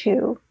wake up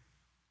to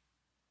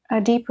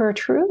a deeper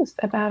truth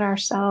about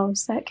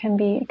ourselves that can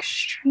be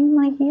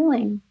extremely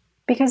healing,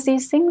 because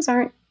these things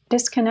aren't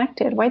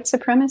disconnected. White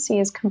supremacy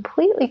is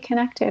completely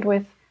connected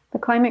with the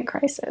climate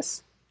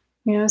crisis.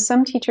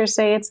 Some teachers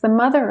say it's the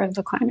mother of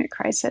the climate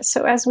crisis.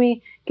 So as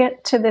we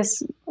get to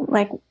this,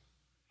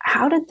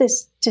 how did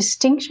this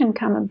distinction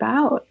come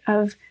about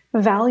of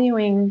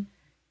valuing,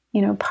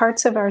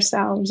 parts of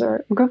ourselves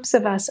or groups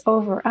of us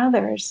over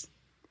others?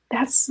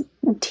 That's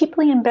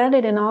deeply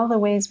embedded in all the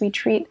ways we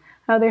treat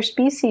other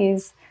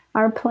species,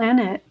 our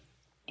planet,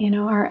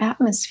 our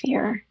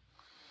atmosphere.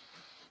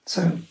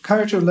 So,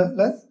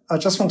 Kaira, I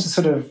just want to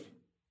sort of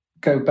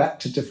go back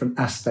to different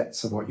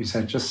aspects of what you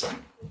said, just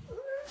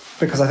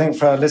because I think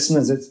for our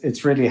listeners,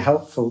 it's really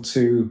helpful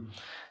to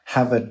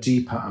have a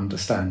deeper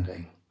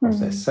understanding of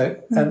this. So,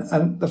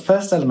 and the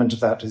first element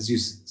of that, as you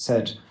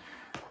said,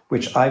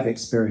 which I've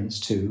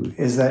experienced too,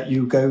 is that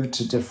you go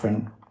to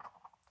different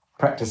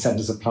practice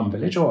centers of Plum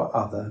Village or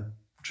other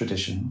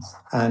traditions,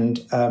 and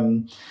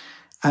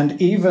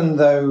even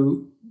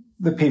though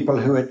the people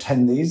who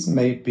attend these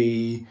may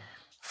be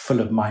full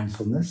of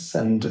mindfulness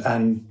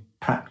and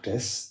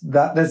practice,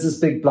 that there's this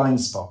big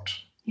blind spot.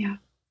 Yeah.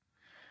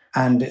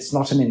 And it's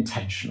not an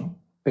intentional,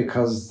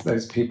 because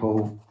those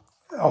people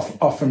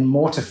often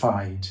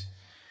mortified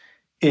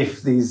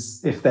if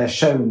they're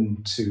shown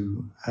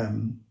to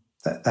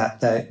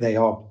that they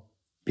are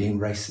being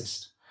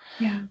racist.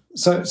 Yeah.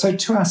 So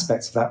two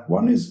aspects of that.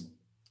 One is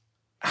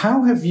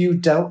how have you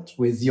dealt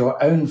with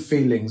your own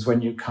feelings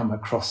when you come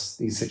across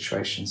these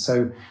situations?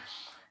 So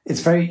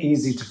it's very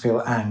easy to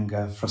feel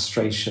anger,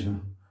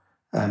 frustration,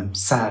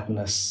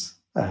 sadness,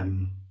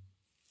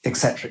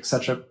 etc.,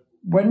 etc.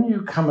 When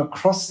you come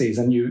across these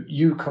and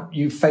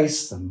you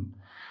face them,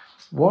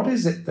 what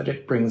is it that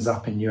it brings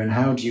up in you, and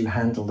how do you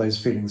handle those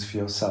feelings for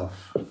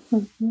yourself?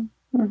 Mm-hmm.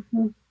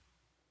 Mm-hmm.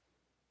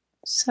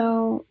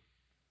 So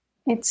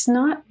it's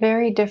not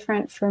very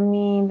different for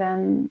me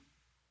than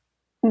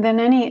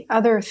any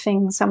other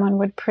thing someone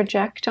would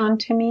project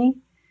onto me.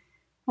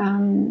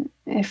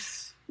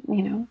 If,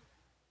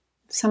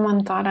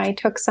 someone thought I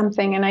took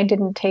something and I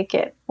didn't take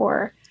it,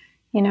 or,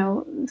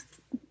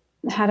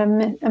 had a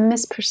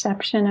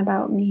misperception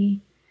about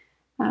me.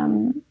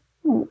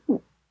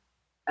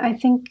 I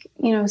think,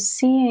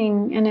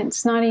 seeing, and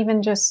it's not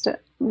even just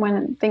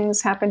when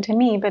things happen to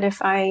me, but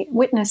if I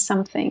witness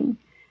something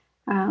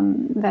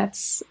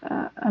that's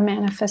a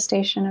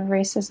manifestation of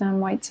racism,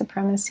 white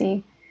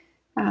supremacy,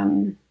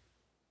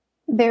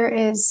 there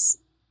is,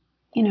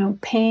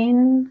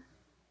 pain,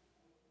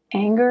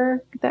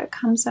 anger that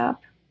comes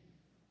up,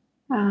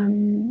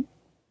 often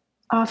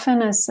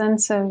a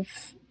sense of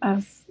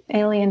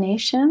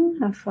alienation,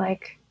 of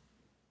like,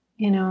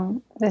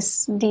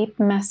 this deep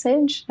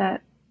message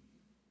that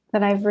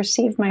I've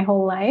received my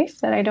whole life,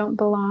 that I don't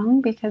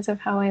belong because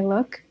of how I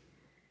look.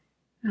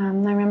 I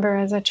remember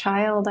as a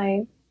child,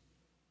 I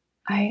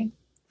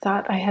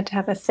thought I had to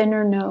have a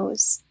thinner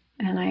nose,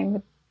 and I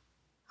would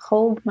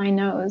hold my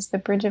nose, the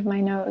bridge of my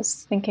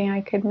nose, thinking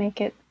I could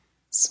make it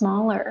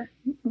smaller,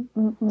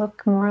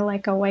 look more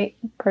like a white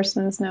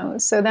person's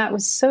nose. So that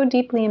was so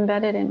deeply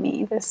embedded in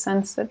me, this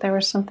sense that there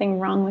was something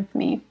wrong with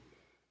me,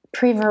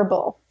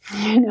 pre-verbal,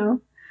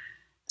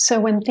 So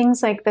when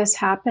things like this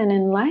happen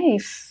in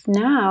life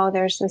now,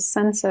 there's this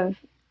sense of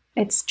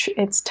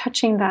it's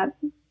touching that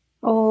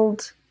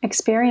old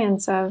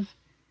experience of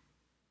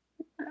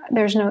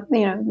there's no,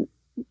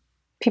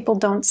 people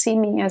don't see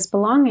me as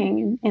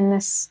belonging in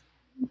this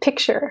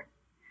picture,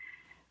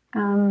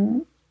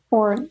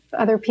 or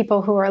other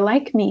people who are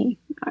like me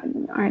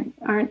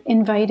aren't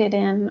invited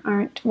in,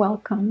 aren't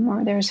welcome,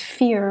 or there's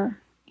fear,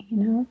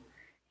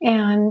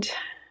 and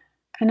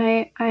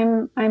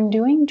I'm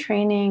doing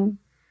training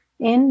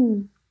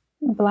in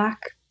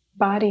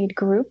Black-bodied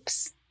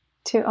groups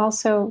to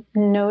also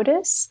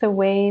notice the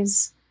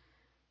ways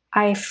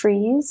I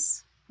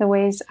freeze, the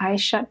ways I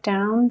shut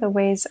down, the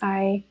ways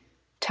I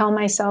tell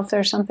myself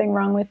there's something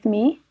wrong with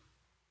me,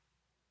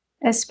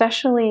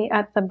 especially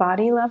at the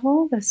body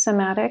level, the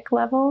somatic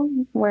level,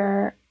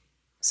 where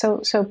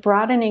so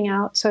broadening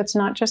out, so it's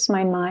not just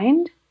my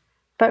mind,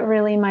 but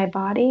really my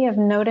body, of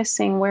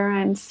noticing where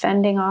I'm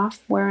fending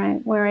off,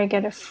 where I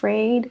get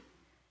afraid,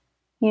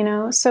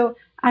 So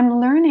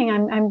I'm learning,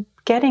 I'm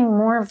getting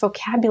more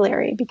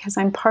vocabulary because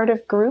I'm part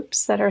of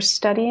groups that are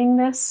studying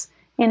this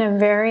in a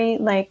very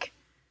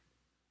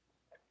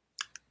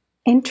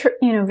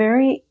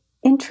very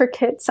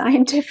intricate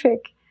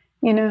scientific,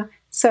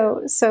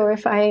 So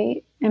if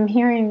I am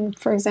hearing,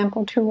 for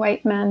example, two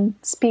white men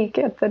speak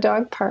at the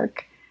dog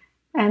park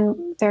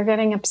and they're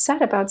getting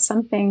upset about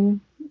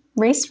something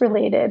race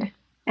related,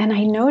 and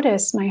I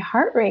notice my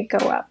heart rate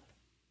go up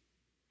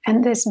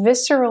and this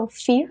visceral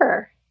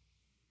fear,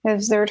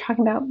 as they were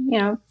talking about,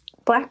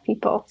 Black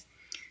people.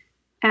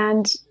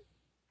 And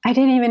I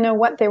didn't even know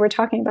what they were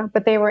talking about,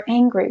 but they were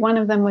angry. One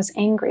of them was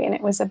angry, and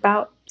it was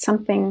about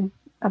something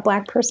a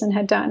Black person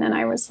had done. And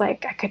I was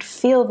like, I could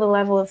feel the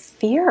level of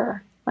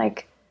fear,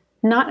 like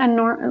not an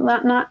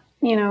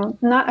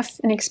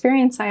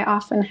experience I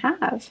often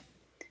have.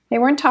 They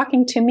weren't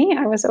talking to me.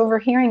 I was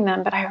overhearing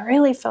them, but I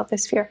really felt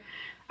this fear.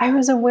 I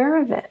was aware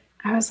of it.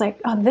 I was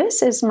like, oh,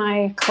 this is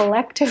my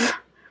collective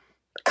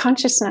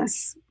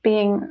consciousness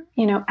being,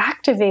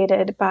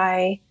 activated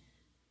by,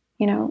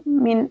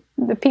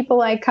 the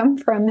people I come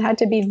from had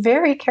to be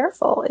very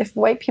careful if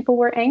white people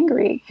were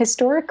angry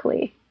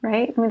historically,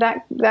 right?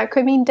 That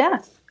could mean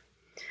death.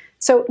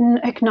 So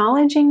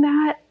acknowledging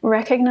that,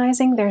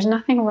 recognizing there's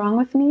nothing wrong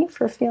with me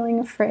for feeling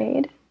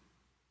afraid,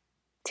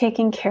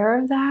 taking care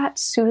of that,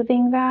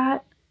 soothing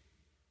that,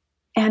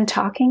 and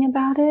talking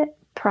about it,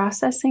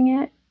 processing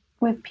it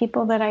with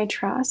people that I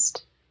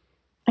trust,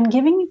 and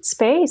giving it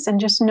space and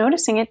just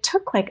noticing. It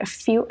took like a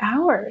few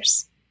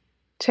hours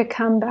to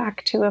come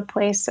back to a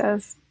place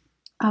of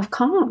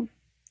calm.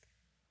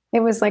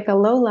 It was like a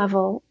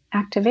low-level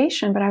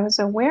activation, but I was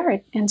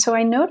aware. And so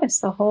I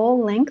noticed the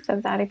whole length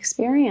of that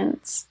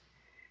experience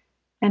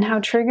and how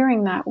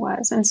triggering that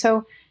was. And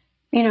so,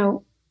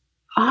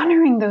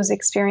 honoring those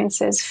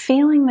experiences,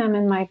 feeling them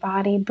in my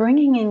body,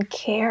 bringing in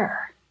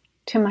care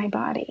to my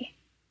body,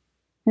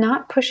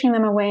 not pushing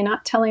them away,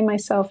 not telling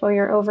myself, oh,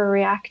 you're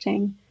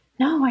overreacting.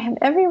 No, I have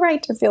every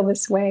right to feel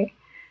this way.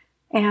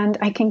 And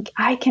I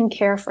can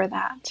care for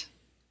that,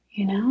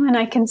 and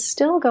I can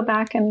still go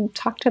back and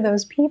talk to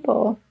those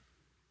people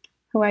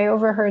who I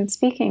overheard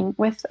speaking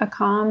with a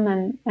calm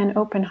and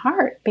open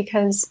heart,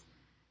 because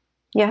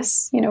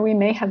yes, we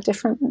may have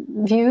different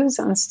views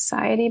on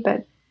society,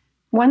 but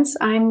once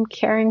I'm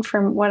caring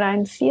for what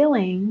I'm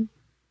feeling,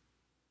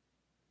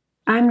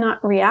 I'm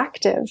not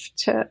reactive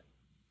to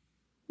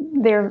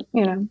their,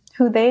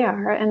 who they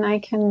are, and I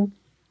can,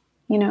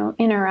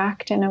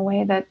 interact in a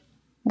way that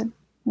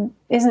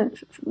isn't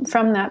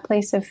from that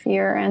place of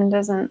fear and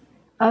doesn't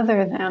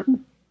other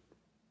them.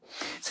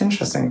 It's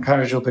interesting,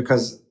 Kaira,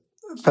 because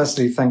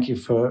firstly, thank you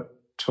for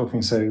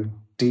talking so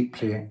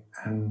deeply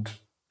and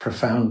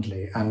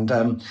profoundly. And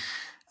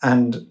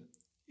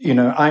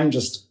I'm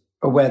just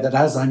aware that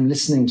as I'm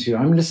listening to you,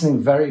 I'm listening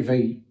very,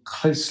 very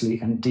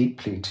closely and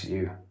deeply to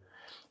you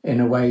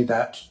in a way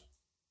that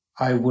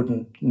I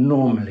wouldn't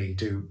normally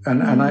do.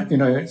 And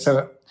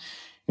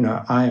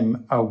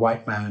I'm a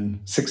white man,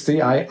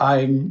 60.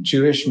 I'm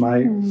Jewish.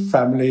 My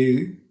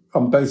family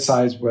on both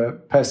sides were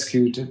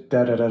persecuted,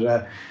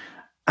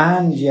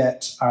 and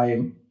yet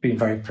I've been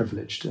very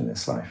privileged in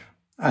this life.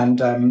 And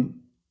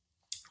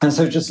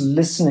so just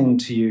listening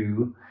to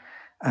you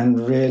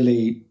and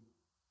really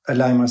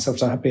allowing myself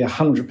to be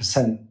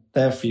 100%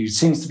 there for you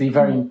seems to be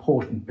very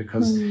important,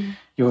 because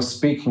you're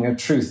speaking a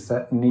truth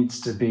that needs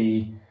to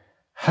be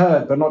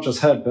heard, but not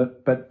just heard,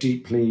 but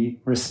deeply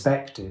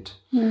respected.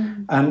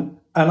 And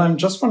I'm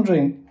just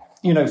wondering,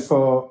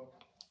 for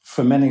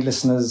many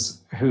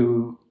listeners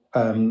who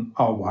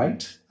are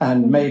white,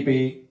 and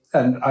maybe,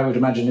 and I would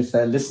imagine if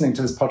they're listening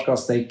to this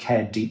podcast, they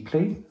care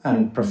deeply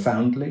and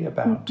profoundly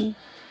about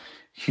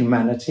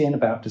humanity and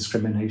about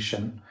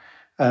discrimination,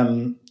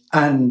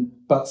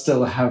 but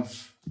still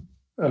have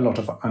a lot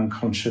of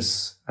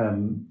unconscious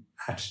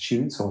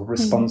attitudes or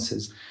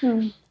responses.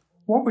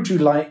 What would you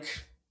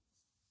like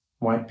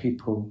white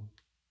people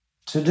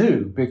to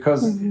do?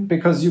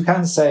 Because you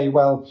can say,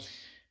 well,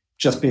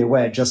 just be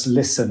aware, just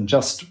listen,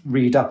 just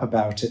read up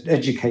about it,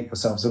 educate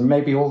yourselves, and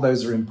maybe all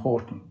those are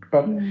important.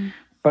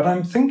 But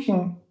I'm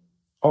thinking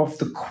of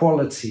the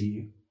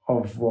quality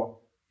of what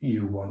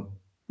you want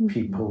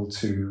people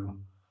to,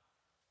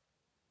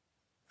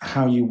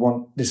 how you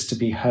want this to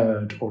be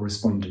heard or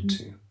responded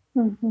to.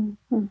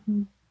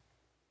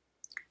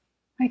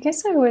 I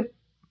guess I would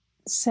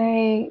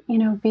say,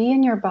 be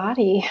in your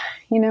body,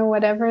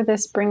 whatever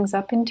this brings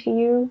up into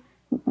you,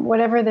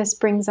 whatever this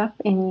brings up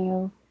in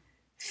you,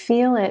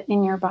 feel it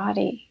in your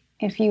body.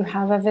 If you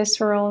have a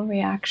visceral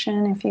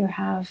reaction, if you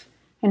have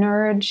an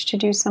urge to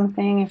do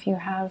something, if you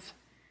have,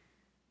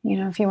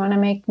 if you want to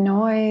make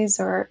noise,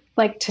 or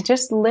like to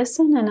just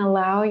listen and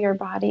allow your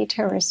body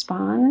to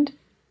respond.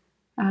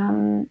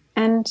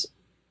 And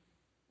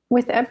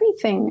with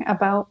everything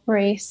about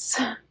race,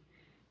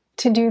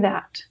 to do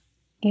that,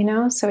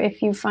 so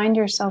if you find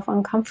yourself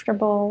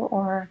uncomfortable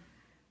or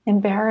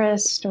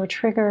embarrassed or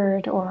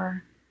triggered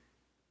or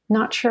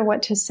not sure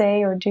what to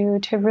say or do,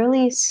 to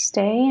really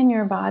stay in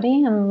your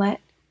body and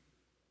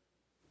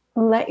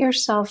let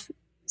yourself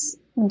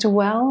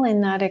dwell in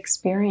that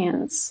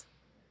experience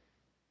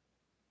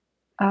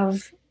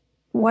of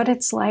what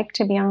it's like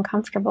to be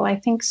uncomfortable. I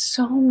think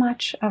so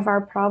much of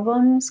our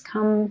problems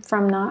come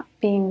from not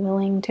being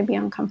willing to be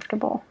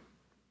uncomfortable.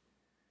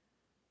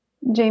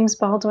 James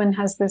Baldwin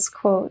has this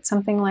quote,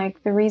 something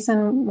like, the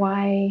reason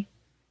why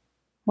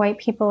white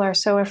people are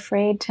so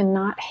afraid to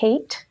not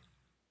hate,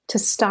 to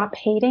stop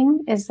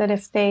hating, is that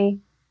if they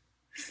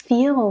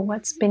feel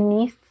what's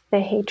beneath the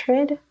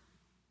hatred,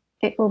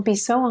 it will be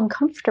so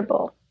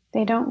uncomfortable.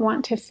 They don't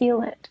want to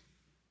feel it.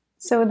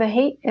 So the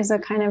hate is a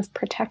kind of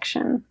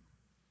protection.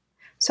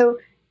 So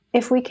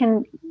if we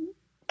can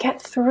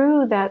get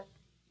through that,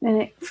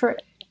 and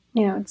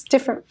it's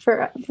different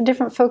for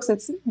different folks,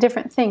 it's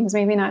different things.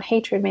 Maybe not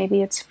hatred,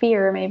 maybe it's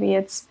fear, maybe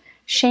it's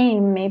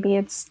shame, maybe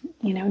it's,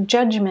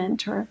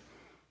 judgment or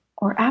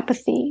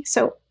apathy.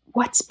 So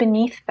what's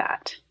beneath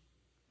that?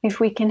 If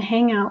we can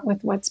hang out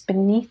with what's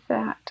beneath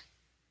that,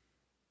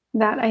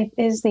 that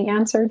is the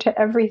answer to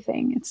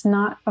everything. It's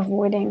not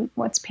avoiding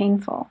what's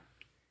painful.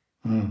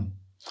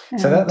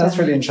 So that's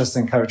really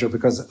interesting, Kaira,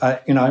 because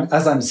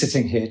as I'm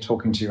sitting here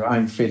talking to you,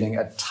 I'm feeling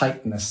a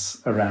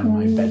tightness around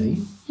my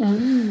belly.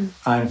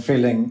 I'm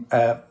feeling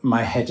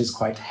my head is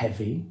quite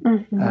heavy.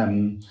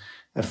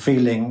 A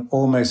feeling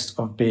almost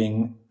of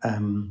being,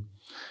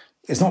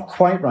 it's not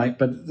quite right,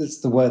 but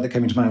it's the word that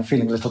came into mind. I'm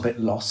feeling a little bit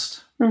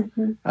lost.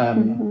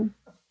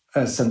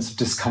 A sense of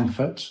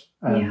discomfort,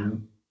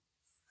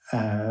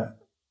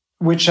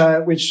 which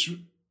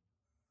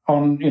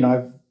on,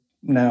 I've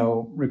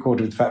now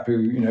recorded with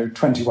Fatbu,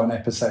 21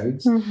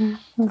 episodes,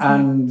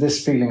 and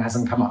this feeling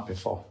hasn't come up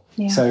before.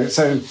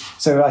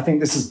 So I think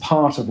this is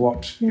part of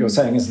what you're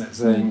saying, isn't it?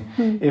 Saying,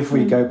 if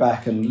we go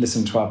back and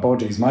listen to our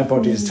bodies, my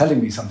body is telling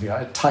me something,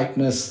 like a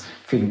tightness,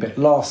 feeling a bit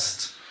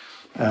lost,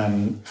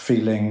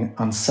 feeling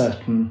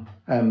uncertain,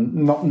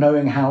 not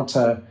knowing how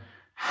to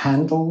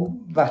handle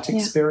that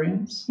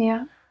experience.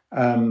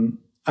 And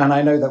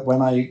I know that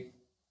when I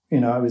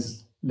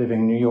was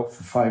living in New York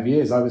for 5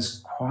 years, I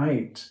was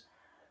quite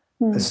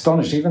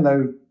astonished, even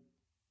though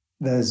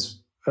there's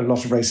a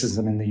lot of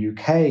racism in the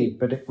UK,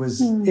 but it was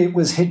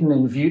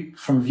hidden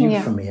from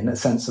view for me in a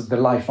sense of the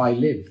life I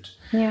lived.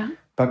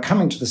 But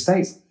coming to the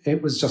States,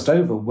 it was just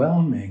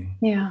overwhelming.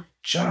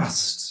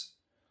 Just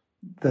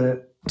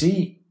the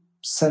deep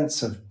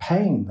sense of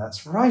pain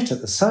that's right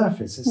at the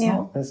surface. It's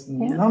not. There's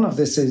none of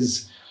this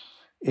is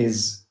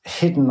is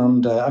hidden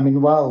under, I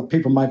mean, while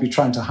people might be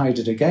trying to hide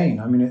it again,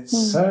 I mean,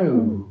 it's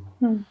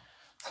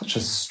such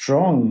a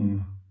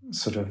strong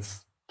sort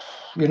of,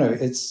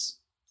 it's,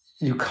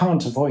 you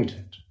can't avoid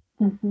it.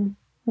 Mm-hmm.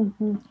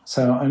 Mm-hmm.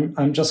 So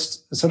I'm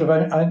just sort of,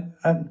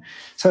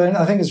 so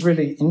I think it's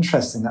really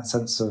interesting, that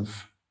sense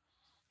of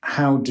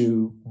how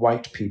do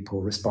white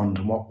people respond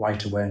and what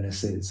white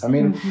awareness is. I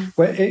mean,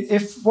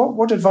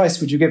 what advice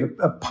would you give,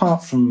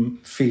 apart from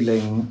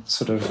feeling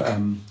sort of,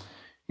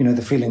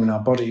 the feeling in our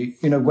body,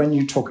 when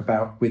you talk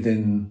about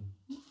within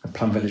a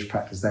Plum Village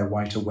practice, their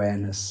white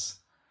awareness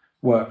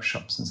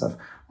workshops and stuff,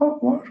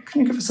 what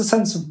can you give us a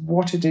sense of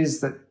what it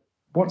is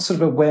what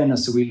sort of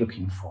awareness are we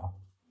looking for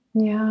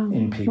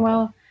in people?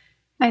 Well,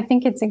 I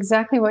think it's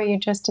exactly what you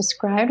just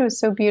described. It was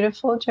so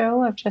beautiful,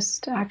 Joe, of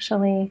just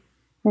actually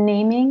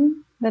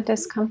naming the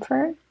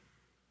discomfort,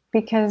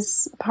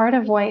 because part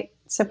of white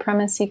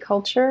supremacy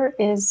culture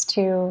is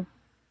to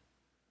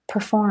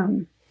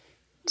perform,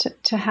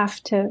 to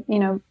have to,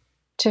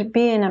 to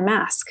be in a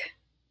mask,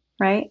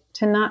 right?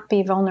 To not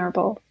be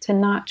vulnerable, to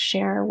not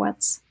share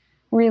what's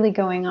really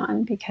going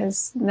on,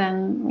 because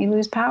then we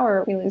lose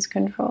power, we lose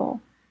control.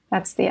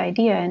 That's the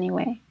idea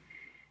anyway.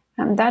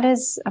 That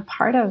is a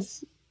part of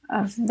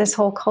this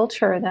whole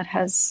culture that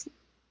has,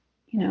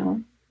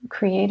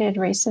 created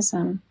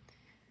racism.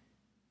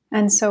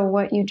 And so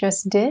what you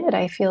just did,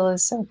 I feel,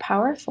 is so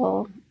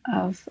powerful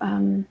of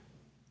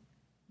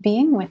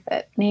being with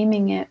it,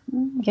 naming it,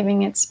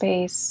 giving it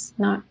space,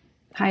 not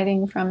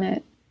hiding from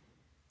it.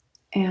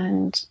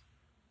 And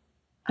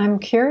I'm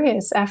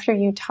curious, after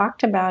you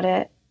talked about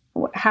it,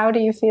 how do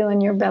you feel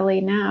in your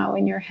belly now,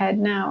 in your head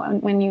now,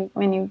 and when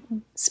you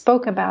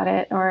spoke about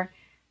it, or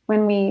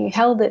when we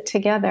held it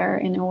together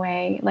in a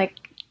way, like,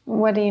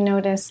 what do you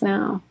notice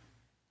now?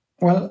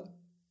 Well,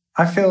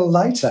 I feel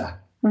lighter.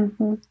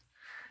 Mm-hmm.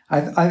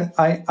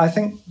 I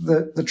think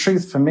the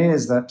truth for me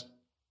is that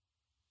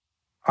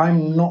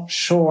I'm not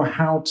sure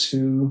how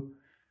to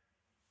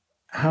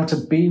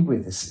be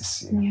with this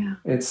issue. Yeah.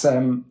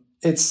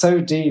 It's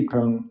so deep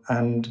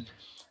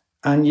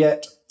and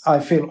yet I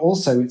feel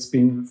also it's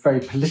been very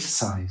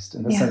politicized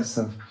in the sense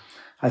of,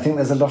 I think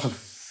there's a lot of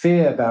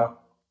fear about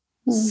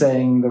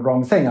saying the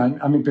wrong thing.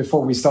 I mean,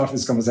 before we started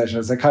this conversation,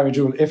 I said, Kaira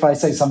Jewel, if I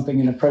say something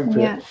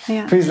inappropriate,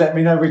 please let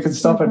me know. We can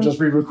stop and just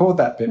re-record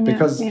that bit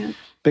because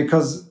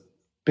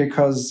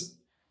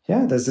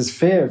there's this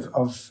fear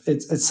of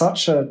it's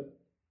such a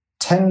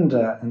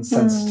tender and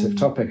sensitive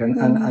topic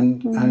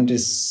and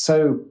is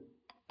so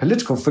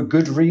political for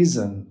good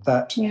reason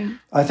that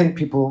I think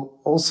people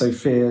also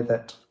fear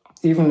that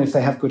even if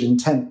they have good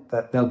intent,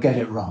 that they'll get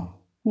it wrong.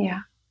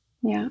 Yeah.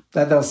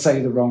 That they'll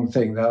say the wrong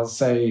thing. They'll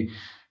say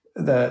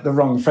the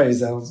wrong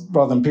phrase.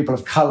 Rather than people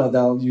of colour,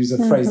 they'll use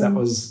a phrase that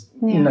was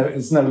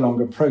it's no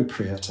longer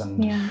appropriate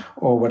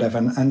or whatever.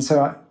 And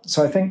so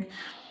I think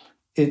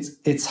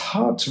it's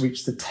hard to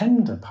reach the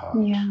tender part.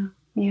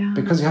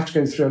 Because you have to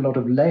go through a lot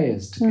of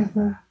layers to get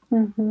there.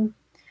 And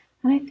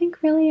I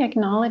think really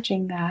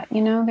acknowledging that,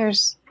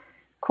 there's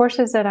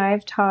courses that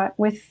I've taught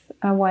with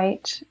a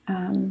white,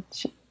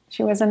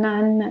 she was a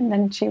nun, and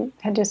then she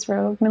had just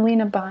wrote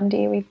Melina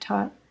Bondi. We've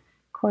taught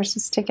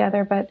courses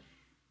together, but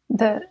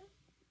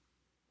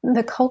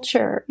the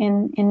culture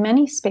in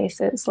many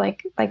spaces,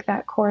 like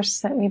that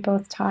course that we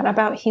both taught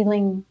about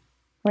healing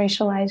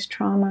racialized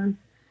trauma,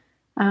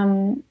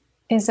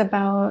 is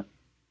about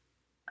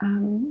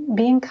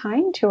being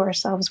kind to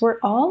ourselves. We're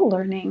all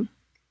learning,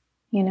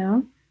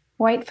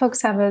 White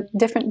folks have a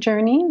different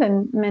journey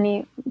than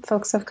many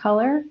folks of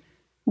color,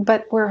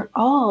 but we're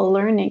all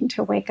learning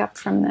to wake up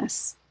from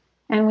this.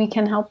 And we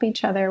can help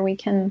each other. We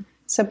can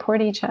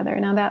support each other.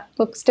 Now that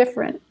looks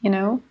different,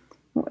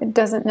 It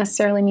doesn't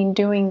necessarily mean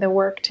doing the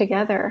work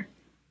together,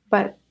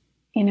 but,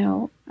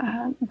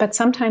 but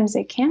sometimes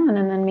it can.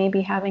 And then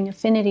maybe having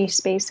affinity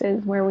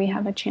spaces where we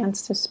have a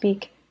chance to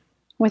speak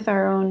with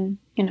our own,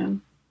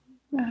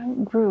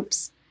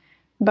 groups.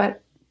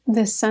 But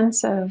this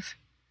sense of,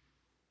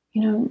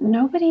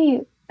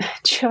 nobody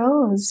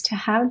chose to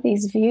have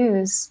these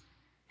views,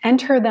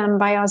 enter them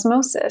by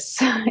osmosis.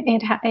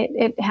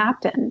 It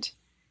happened,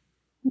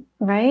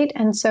 right?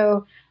 And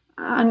so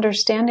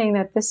understanding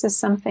that this is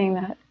something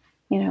that,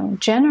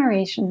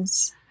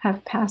 generations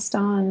have passed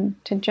on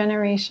to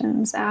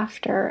generations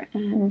after,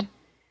 and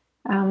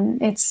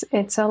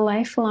it's a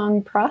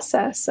lifelong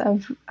process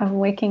of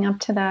waking up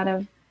to that,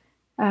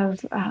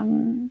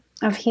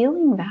 of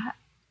healing that.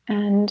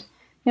 And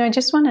I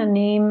just want to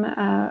name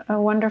a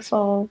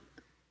wonderful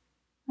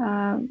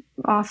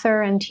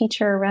author and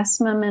teacher,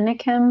 Resmaa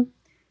Menakem,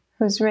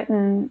 who's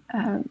written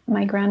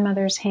My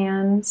Grandmother's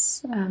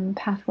Hands,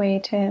 Pathway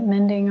to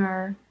Mending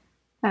Our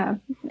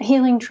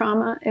Healing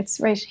Trauma. It's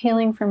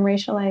healing from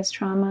racialized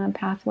trauma, a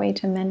pathway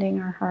to mending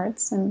our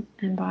hearts and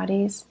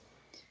bodies.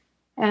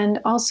 And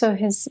also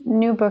his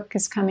new book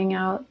is coming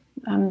out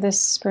this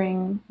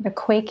spring, The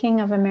Quaking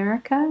of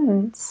America.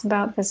 And it's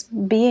about this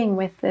being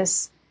with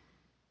this,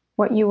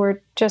 what you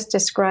were just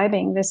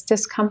describing, this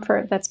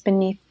discomfort that's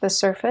beneath the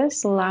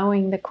surface,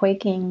 allowing the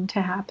quaking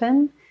to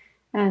happen.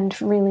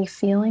 and really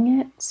feeling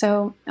it.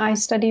 So I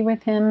study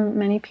with him,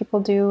 many people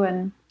do,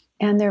 and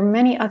there are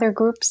many other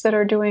groups that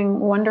are doing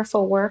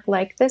wonderful work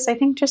like this. I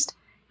think just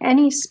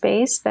any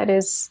space that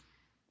is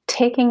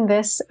taking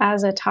this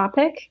as a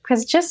topic,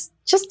 because just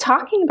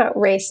talking about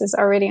race is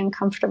already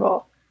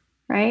uncomfortable,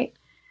 right?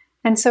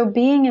 And so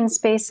being in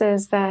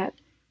spaces that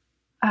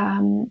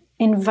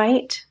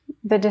invite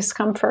the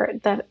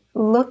discomfort, that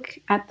look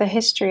at the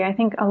history, I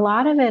think a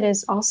lot of it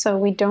is also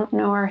we don't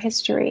know our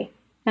history,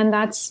 and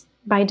that's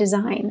by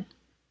design.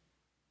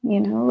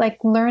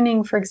 Like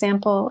learning, for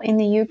example, in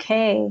the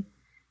UK,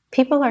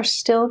 people are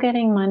still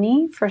getting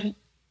money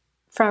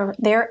for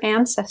their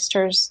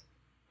ancestors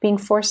being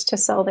forced to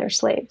sell their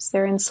slaves.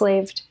 They're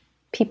enslaved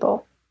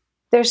people.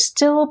 There's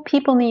still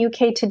people in the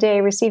UK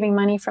today receiving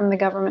money from the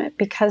government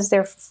because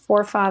their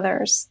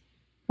forefathers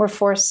were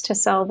forced to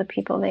sell the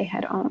people they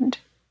had owned.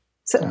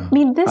 So, Yeah. I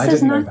mean, this I is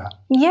didn't not... know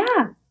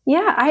that.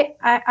 Yeah.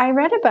 I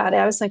read about it.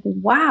 I was like,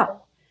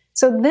 wow.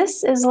 So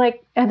this is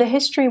like the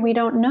history we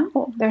don't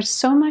know. There's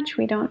so much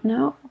we don't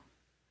know.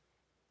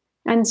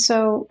 And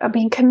so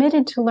being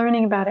committed to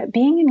learning about it,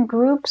 being in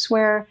groups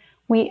where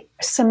we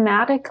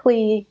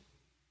somatically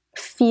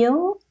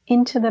feel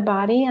into the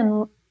body,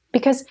 and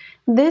because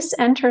this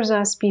enters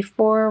us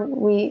before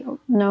we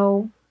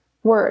know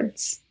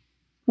words.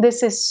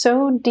 This is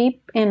so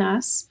deep in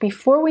us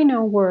before we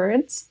know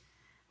words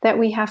that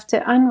we have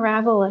to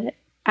unravel it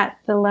at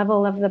the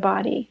level of the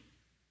body,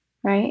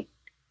 right?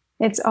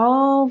 It's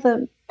all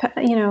the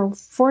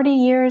 40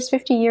 years,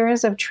 50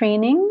 years of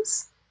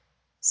trainings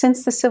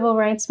since the civil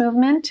rights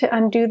movement to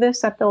undo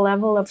this at the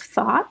level of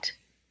thought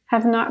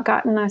have not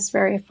gotten us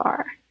very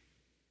far,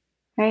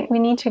 right? We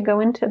need to go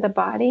into the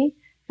body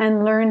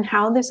and learn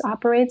how this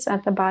operates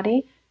at the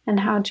body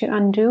and how to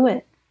undo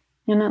it.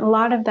 And a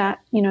lot of that,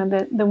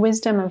 the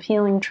wisdom of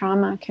healing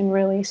trauma can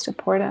really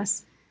support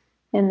us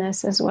in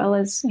this, as well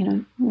as,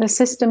 the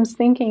systems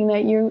thinking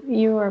that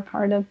you are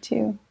part of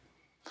too.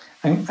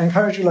 I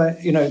encourage you,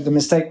 the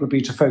mistake would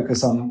be to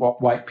focus on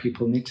what white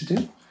people need to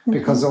do,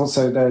 because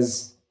also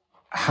there's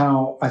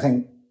how, I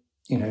think,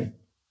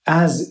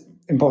 as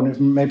important,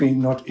 if maybe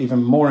not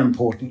even more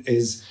important,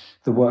 is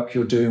the work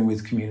you're doing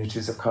with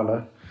communities of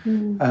color.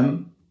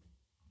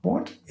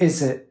 What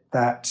is it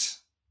that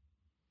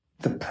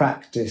the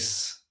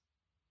practice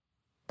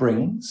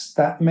brings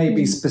that may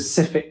be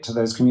specific to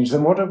those communities?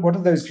 And what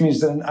are those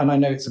communities? And I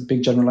know it's a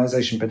big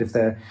generalization, but if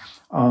there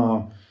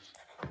are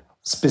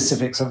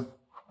specifics of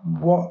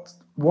what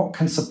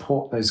can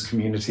support those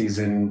communities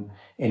in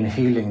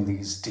healing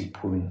these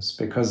deep wounds,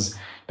 because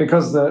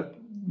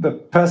the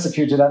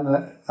persecuted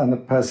and the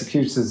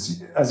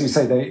persecutors, as you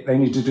say, they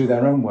need to do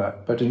their own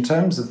work. But in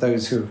terms of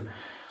those who've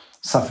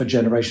suffered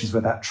generations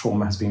where that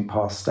trauma has been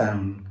passed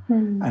down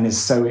and is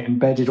so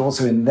embedded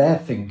also in their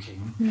thinking,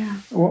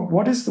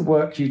 what is the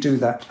work you do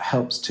that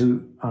helps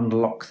to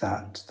unlock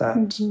that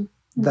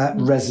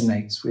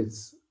resonates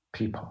with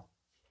people?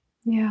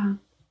 Yeah.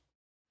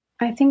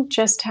 I think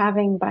just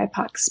having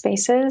BIPOC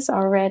spaces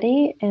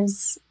already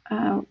is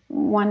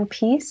one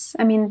piece.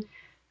 I mean,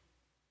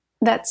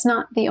 that's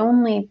not the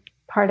only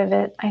part of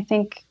it. I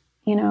think,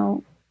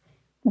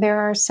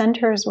 there are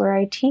centers where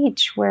I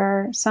teach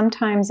where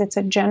sometimes it's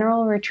a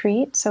general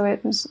retreat, so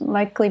it was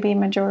likely be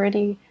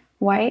majority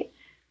white,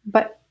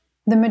 but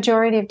the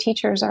majority of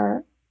teachers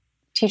are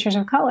teachers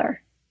of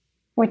color,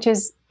 which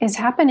is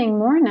happening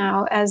more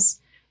now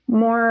as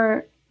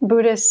more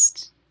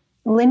Buddhist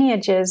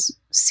lineages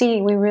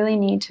see we really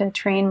need to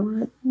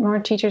train more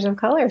teachers of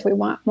color. If we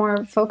want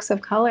more folks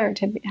of color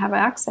to have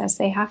access,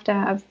 they have to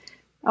have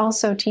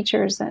also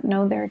teachers that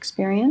know their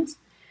experience.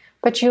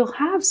 But you'll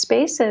have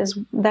spaces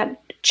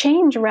that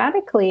change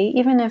radically,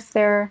 even if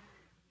they're,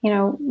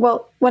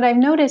 what I've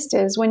noticed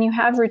is when you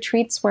have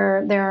retreats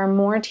where there are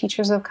more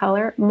teachers of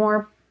color,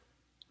 more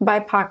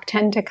BIPOC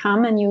tend to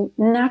come, and you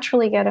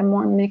naturally get a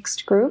more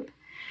mixed group.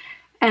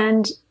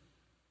 And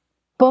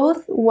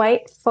both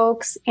white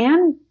folks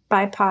and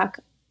BIPOC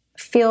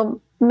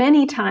feel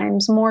many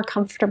times more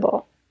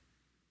comfortable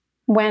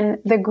when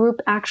the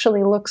group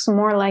actually looks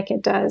more like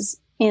it does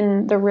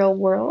in the real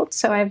world.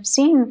 So I've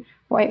seen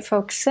white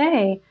folks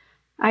say,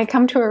 I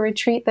come to a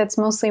retreat that's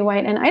mostly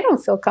white and I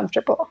don't feel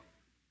comfortable.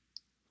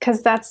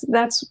 Because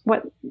that's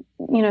what,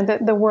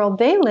 the world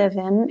they live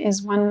in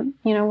is one,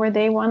 where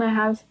they want to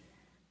have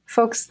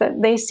folks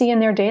that they see in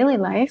their daily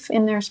life,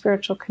 in their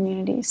spiritual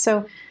community.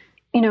 So,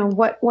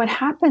 what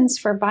happens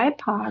for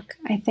BIPOC,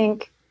 I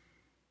think,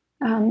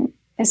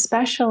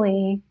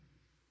 especially,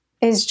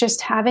 is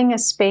just having a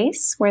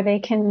space where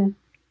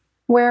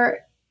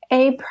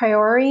a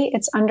priori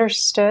it's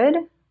understood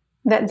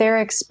that their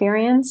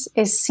experience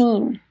is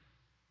seen.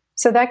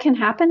 So that can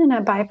happen in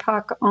a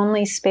BIPOC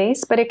only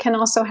space, but it can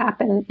also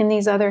happen in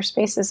these other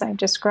spaces I've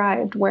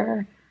described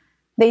where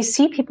they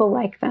see people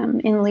like them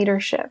in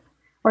leadership,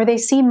 or they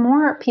see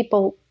more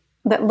people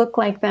that look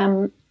like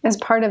them as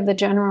part of the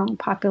general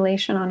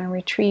population on a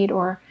retreat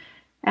or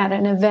at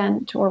an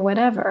event or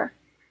whatever.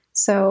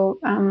 So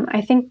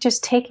I think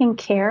just taking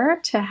care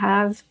to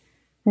have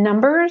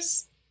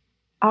numbers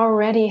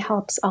already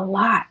helps a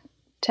lot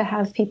to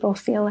have people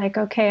feel like,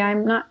 okay,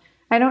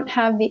 I don't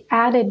have the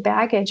added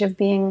baggage of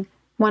being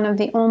one of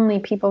the only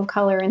people of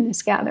color in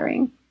this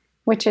gathering,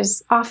 which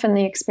is often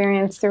the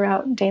experience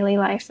throughout daily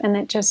life. And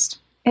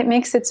it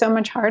makes it so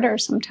much harder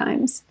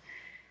sometimes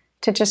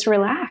to just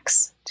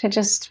relax, to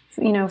just,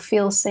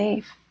 feel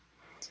safe.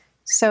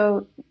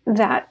 So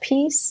that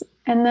piece.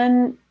 And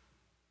then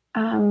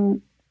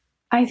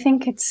I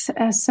think it's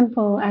as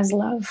simple as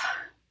love.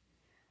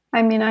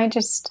 I mean, I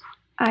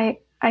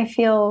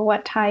feel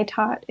what Thai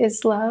taught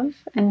is love,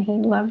 and he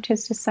loved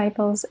his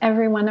disciples,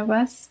 every one of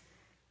us,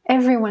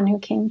 everyone who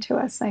came to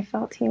us. I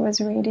felt he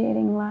was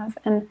radiating love,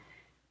 and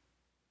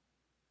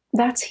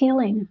that's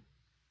healing.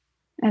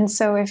 And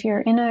so if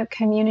you're in a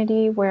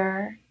community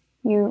where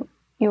you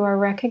are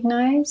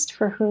recognized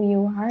for who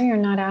you are, you're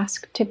not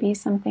asked to be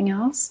something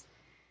else,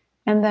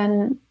 and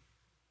then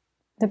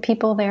the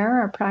people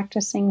there are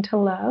practicing to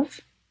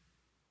love,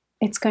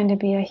 it's going to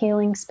be a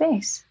healing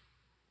space.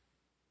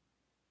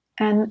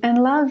 And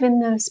love in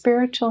the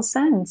spiritual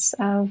sense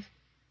of,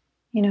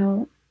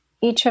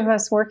 each of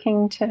us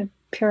working to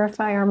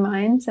purify our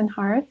minds and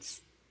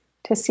hearts,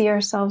 to see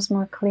ourselves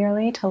more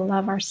clearly, to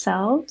love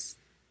ourselves,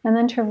 and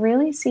then to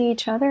really see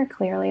each other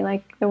clearly.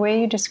 Like the way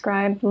you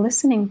described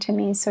listening to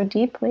me so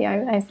deeply,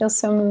 I feel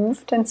so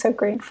moved and so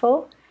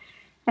grateful.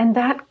 And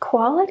that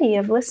quality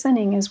of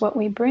listening is what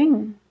we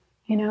bring,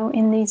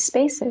 in these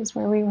spaces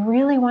where we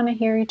really want to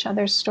hear each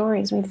other's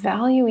stories. We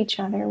value each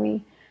other.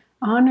 We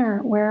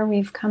honor where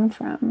we've come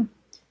from.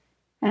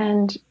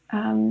 And,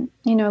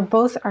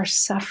 both our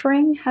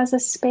suffering has a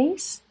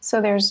space.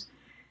 So there's,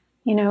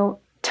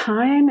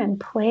 time and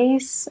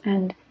place,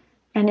 and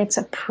it's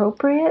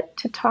appropriate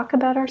to talk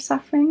about our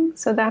suffering.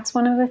 So that's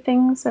one of the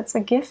things that's a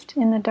gift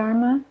in the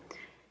Dharma.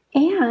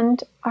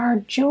 And our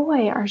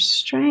joy, our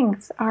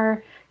strength,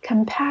 our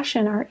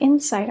compassion, our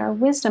insight, our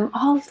wisdom,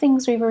 all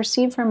things we've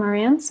received from our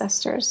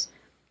ancestors,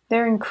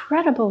 their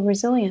incredible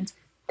resilience,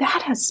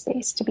 that has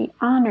space to be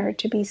honored,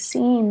 to be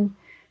seen,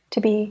 to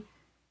be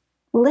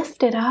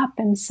lifted up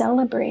and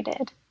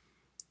celebrated.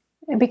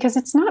 Because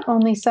it's not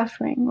only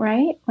suffering,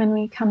 right? When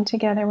we come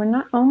together, we're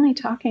not only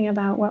talking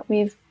about what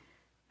we've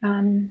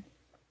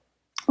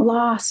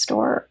lost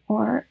or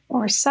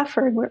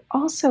suffered. We're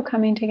also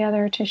coming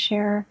together to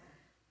share,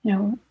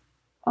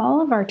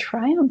 all of our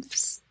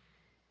triumphs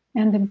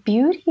and the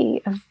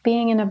beauty of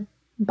being in a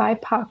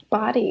BIPOC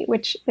body,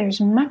 which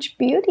there's much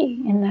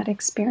beauty in that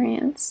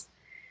experience.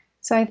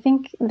 So I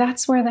think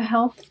that's where the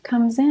health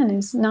comes in,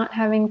 is not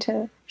having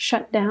to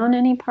shut down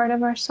any part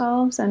of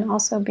ourselves, and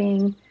also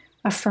being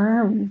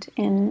affirmed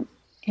in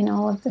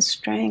all of the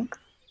strength.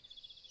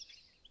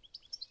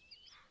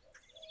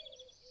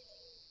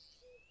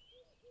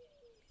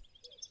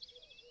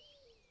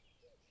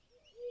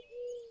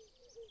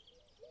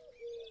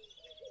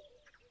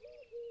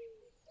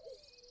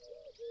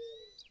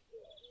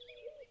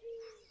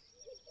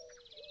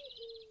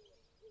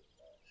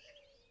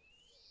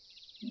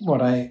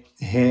 What I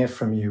hear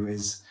from you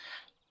is,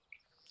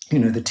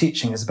 the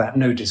teaching is about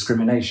no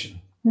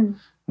discrimination,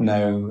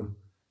 no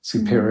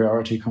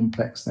superiority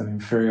complex, no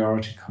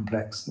inferiority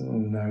complex,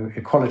 no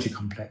equality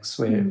complex.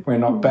 We're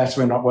not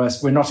better, we're not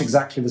worse, we're not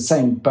exactly the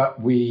same,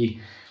 but we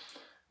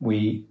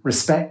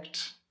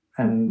respect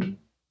and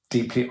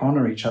deeply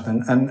honor each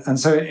other. And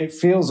so it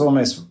feels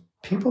almost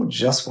people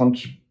just want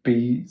to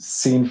be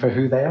seen for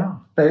who they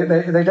are.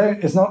 They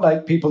don't, it's not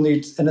like people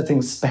need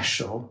anything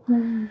special.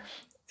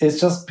 It's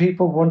just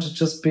people want to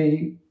just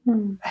be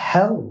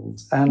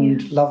held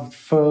and loved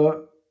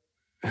for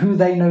who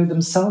they know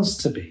themselves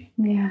to be.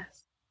 Yes.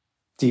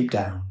 Deep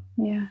down.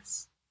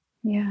 Yes.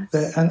 Yes.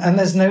 And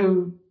there's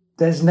no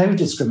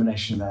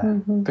discrimination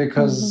there,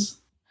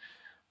 because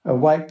a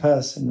white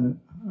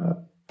person, a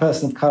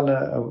person of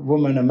color, a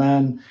woman, a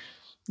man,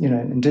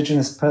 an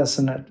indigenous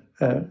person,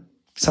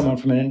 someone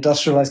from an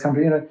industrialized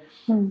country,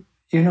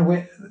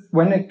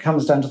 when it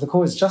comes down to the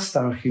core, it's just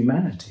our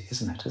humanity,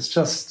 isn't it? It's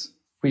just,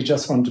 we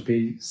just want to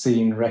be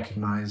seen,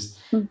 recognized,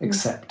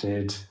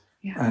 accepted,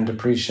 and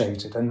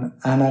appreciated. And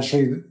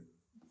actually,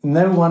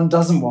 no one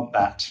doesn't want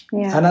that.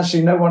 Yeah. And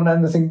actually, no one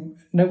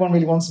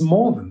really wants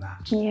more than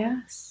that.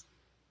 Yes.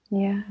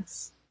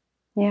 Yes.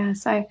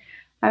 Yes. I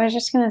was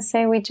just going to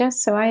say,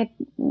 so I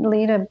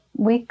lead a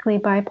weekly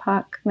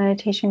BIPOC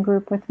meditation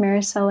group with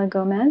Maricela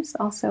Gomez,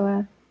 also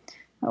a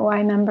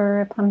Y member,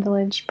 a Plum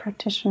Village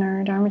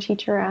practitioner, Dharma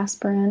teacher,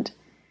 aspirant.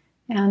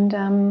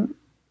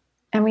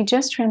 And we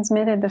just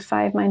transmitted the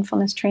 5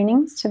 mindfulness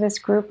trainings to this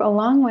group,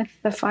 along with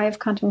the 5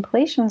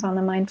 contemplations on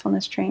the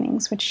mindfulness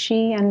trainings, which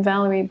she and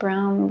Valerie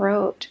Brown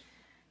wrote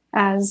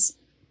as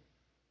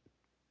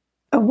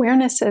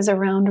awarenesses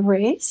around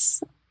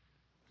race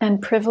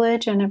and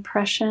privilege and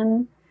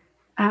oppression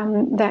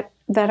that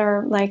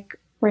are like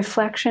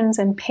reflections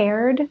and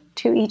paired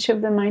to each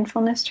of the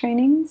mindfulness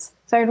trainings.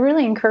 So I'd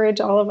really encourage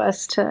all of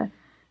us to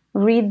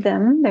read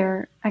them.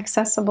 They're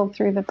accessible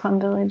through the Plum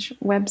Village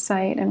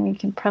website, and we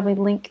can probably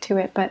link to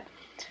it. But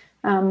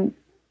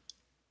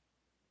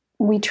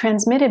we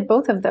transmitted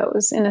both of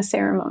those in a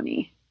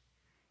ceremony.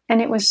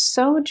 And it was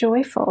so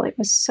joyful. It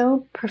was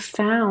so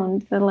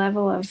profound, the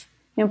level of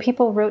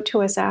People wrote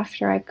to us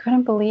after. I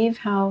couldn't believe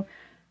how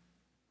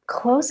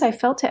close I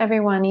felt to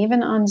everyone,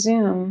 even on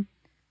Zoom,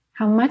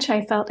 how much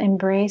I felt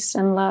embraced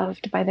and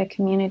loved by the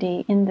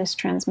community in this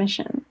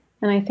transmission.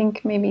 And I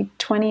think maybe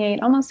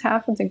 28, almost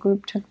half of the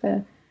group took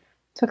the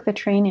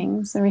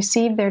trainings. They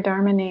received their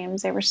Dharma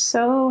names. They were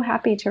so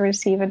happy to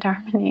receive a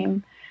Dharma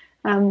name,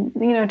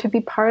 to be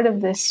part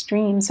of this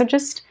stream. So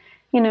just,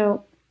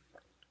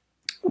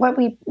 what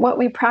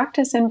we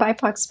practice in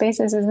BIPOC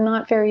spaces is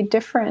not very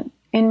different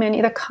in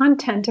many. The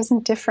content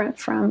isn't different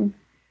from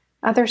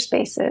other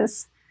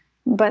spaces,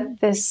 but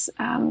this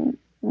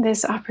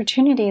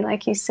opportunity,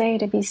 like you say,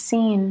 to be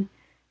seen,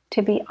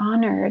 to be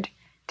honored,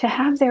 to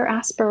have their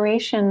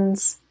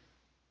aspirations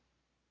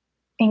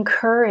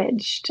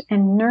encouraged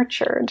and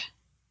nurtured,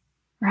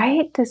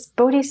 right? This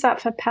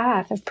bodhisattva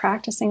path of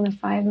practicing the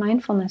 5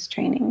 mindfulness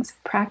trainings,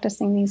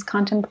 practicing these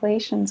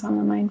contemplations on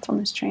the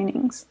mindfulness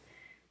trainings.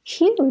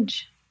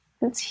 Huge.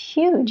 It's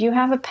huge. You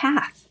have a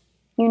path.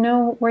 You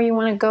know where you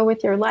want to go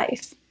with your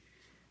life,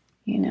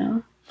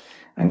 And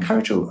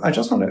Kaira, I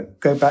just want to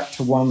go back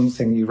to one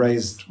thing you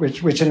raised,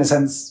 which in a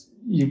sense,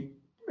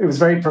 it was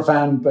very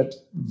profound, but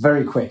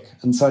very quick.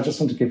 And so I just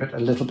want to give it a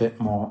little bit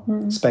more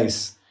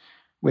space,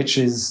 which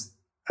is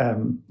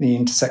the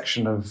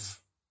intersection of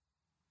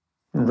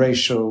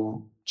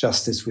racial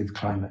justice with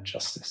climate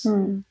justice.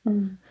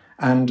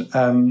 And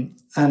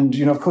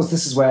of course,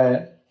 this is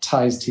where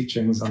Thay's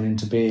teachings on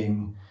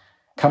interbeing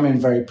come in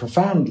very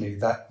profoundly,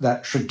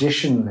 that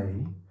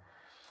traditionally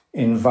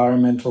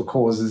environmental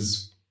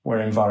causes were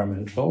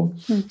environmental,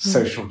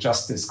 social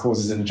justice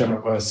causes in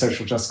general were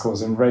social justice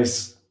causes, and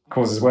race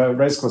causes were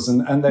race causes,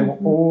 and they were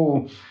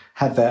all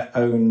had their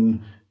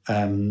own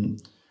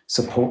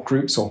support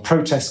groups or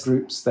protest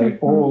groups. They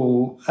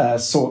all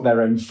sought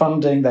their own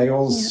funding. They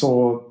all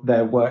saw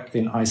their work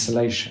in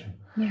isolation.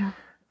 Yeah.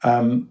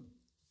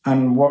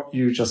 And what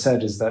you just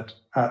said is that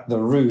at the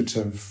root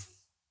of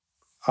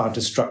our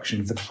destruction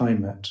of the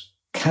climate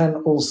can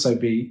also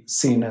be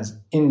seen as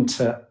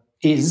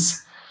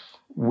is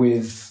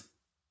with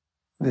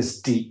this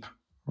deep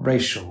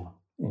racial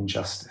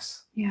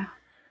injustice. Yeah.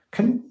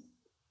 Can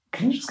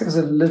you just give us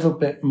a little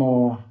bit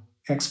more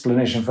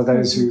explanation for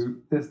those who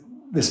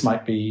this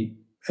might be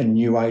a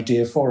new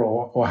idea for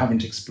or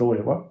haven't explored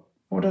it?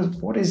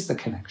 What is the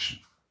connection?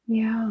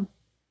 Yeah.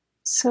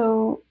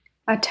 So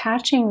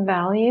attaching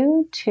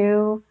value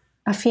to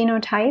a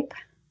phenotype,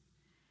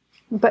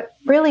 but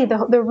really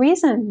the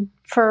reason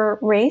for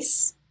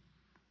race,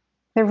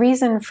 the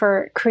reason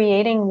for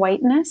creating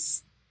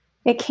whiteness,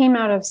 it came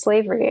out of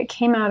slavery. It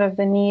came out of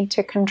the need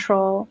to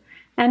control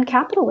and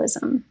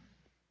capitalism.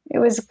 It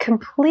was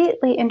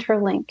completely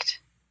interlinked,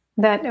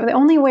 that the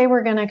only way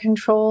we're going to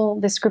control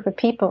this group of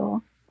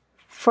people,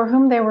 for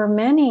whom there were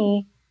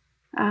many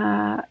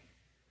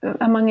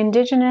among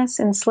indigenous,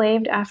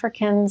 enslaved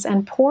Africans,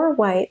 and poor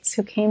whites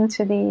who came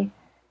to the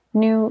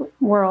New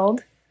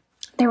World,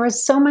 there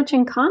was so much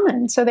in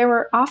common. So there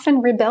were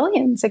often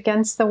rebellions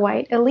against the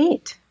white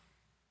elite.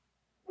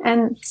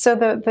 And so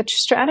the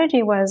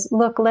strategy was,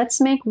 look,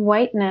 let's make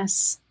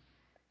whiteness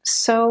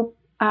so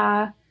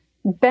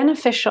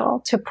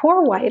beneficial to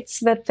poor whites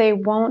that they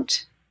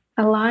won't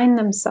align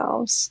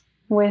themselves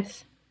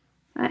with,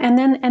 and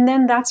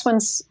then that's when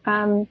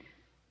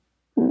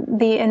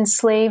the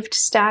enslaved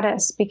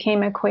status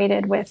became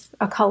equated with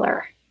a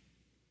color,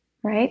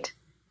 right?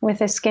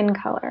 With a skin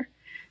color.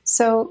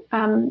 So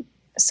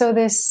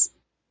this,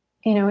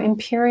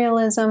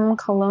 imperialism,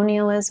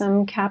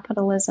 colonialism,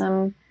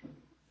 capitalism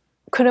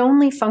could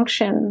only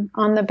function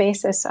on the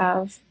basis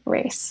of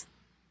race.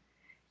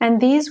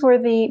 And these were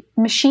the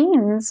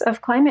machines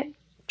of climate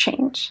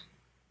change,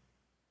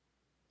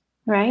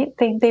 right?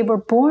 They were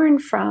born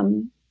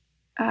from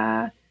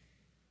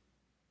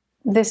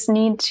this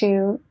need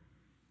to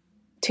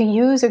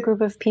use a group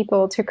of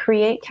people to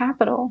create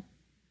capital.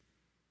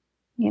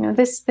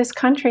 This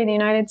country, the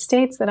United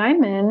States that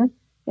I'm in,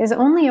 is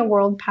only a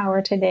world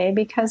power today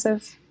because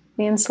of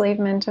the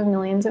enslavement of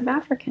millions of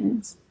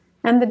Africans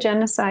and the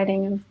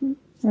genociding of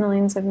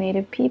millions of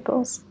native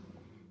peoples.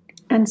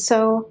 And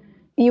so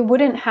you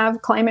wouldn't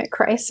have climate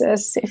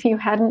crisis if you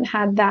hadn't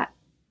had that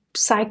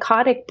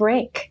psychotic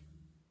break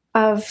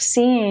of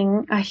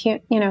seeing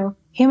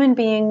human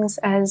beings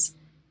as,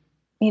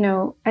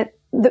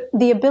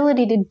 the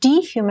ability to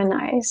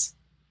dehumanize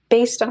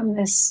based on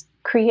this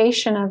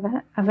creation of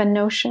a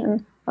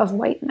notion of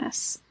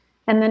whiteness.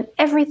 And then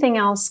everything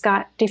else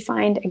got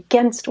defined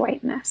against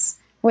whiteness,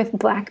 with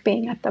black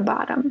being at the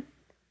bottom,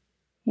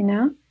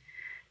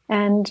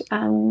 And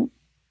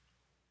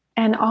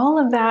all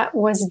of that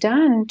was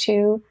done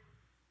to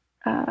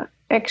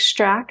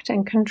extract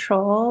and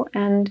control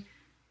and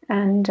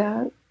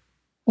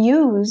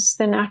use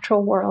the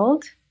natural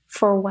world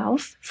for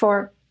wealth,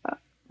 for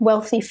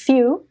wealthy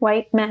few,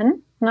 white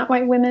men, not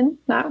white women,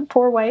 not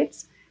poor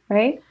whites,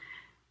 right?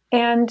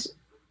 And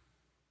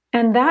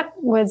that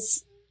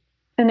was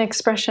an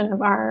expression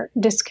of our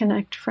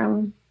disconnect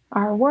from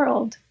our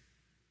world.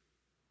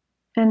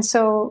 And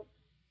so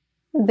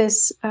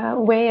this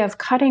way of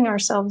cutting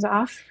ourselves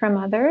off from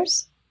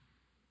others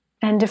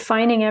and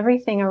defining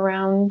everything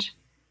around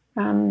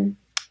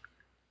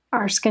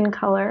our skin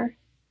color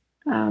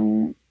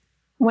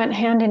went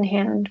hand in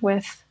hand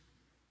with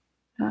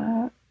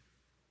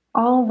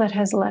all that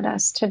has led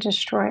us to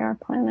destroy our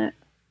planet.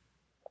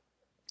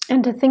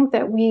 And to think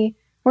that we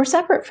were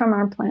separate from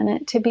our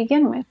planet to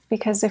begin with,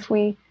 because if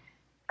we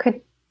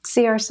could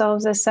see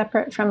ourselves as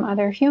separate from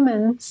other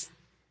humans,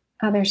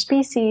 other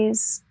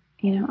species,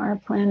 our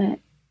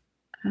planet.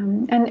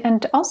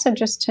 And also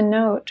just to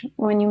note,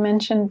 when you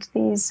mentioned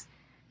these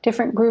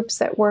different groups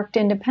that worked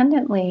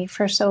independently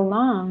for so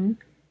long,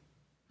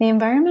 the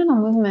environmental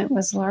movement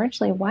was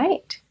largely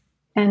white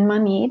and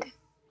moneyed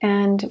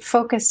and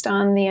focused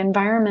on the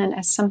environment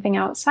as something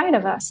outside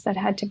of us that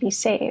had to be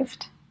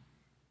saved.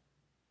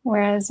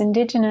 Whereas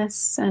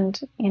indigenous and,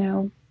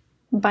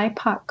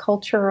 BIPOC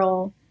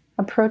cultural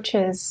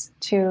approaches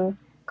to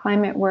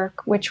climate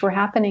work, which were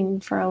happening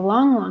for a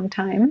long, long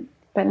time,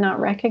 but not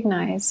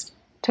recognized,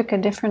 took a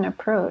different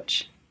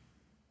approach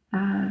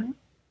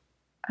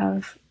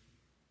of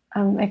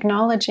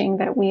acknowledging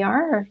that we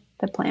are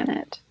the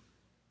planet.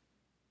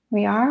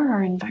 We are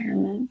our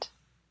environment.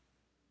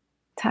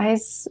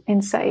 Thai's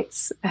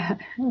insights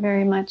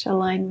very much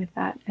align with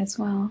that as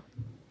well.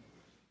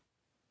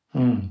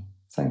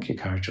 Thank you,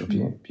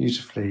 Kaira.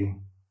 Beautifully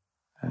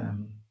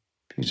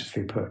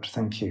put.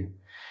 Thank you.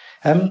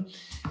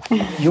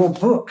 Your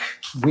book,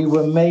 We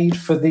Were Made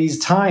for These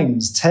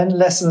Times, 10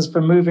 Lessons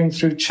for Moving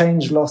Through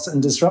Change, Loss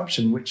and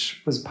Disruption,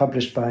 which was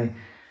published by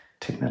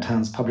Thich Nhat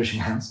Hanh's publishing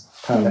house,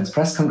 Parallax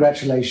Press.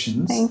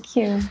 Congratulations. Thank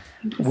you.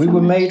 Thank you we so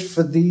were much. made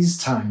for these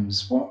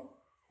times.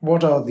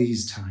 What are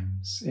these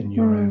times in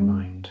your own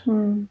mind?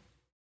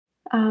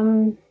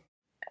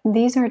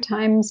 These are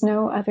times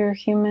no other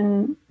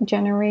human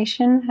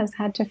generation has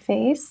had to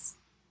face.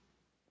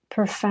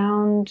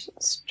 Profound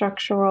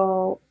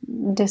structural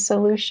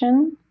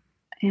dissolution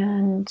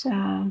and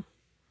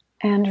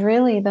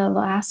really the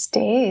last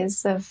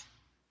days of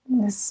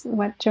this,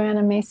 what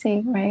Joanna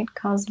Macy,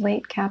 calls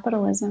late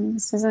capitalism.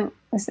 This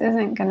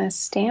isn't going to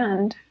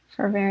stand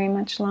for very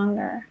much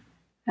longer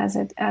as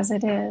it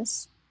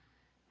is.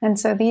 And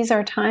so these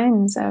are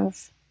times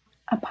of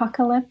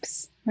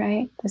apocalypse,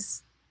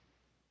 this,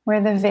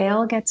 where the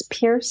veil gets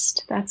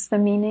pierced. That's the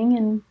meaning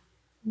in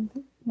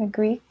the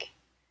Greek.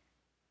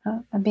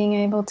 Being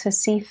able to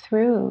see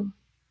through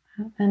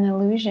an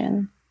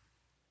illusion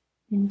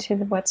into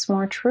what's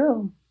more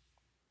true.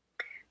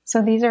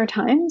 So these are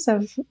times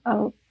of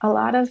a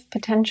lot of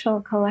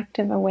potential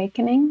collective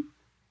awakening.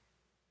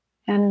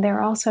 And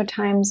they're also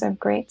times of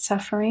great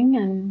suffering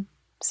and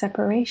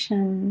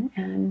separation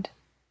and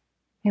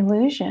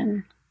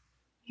illusion.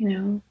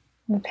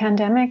 The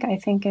pandemic, I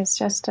think, is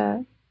just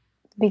a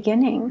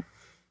beginning.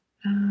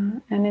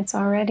 And it's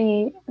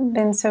already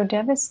been so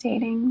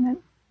devastating that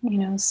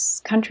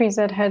countries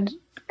that had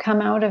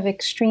come out of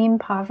extreme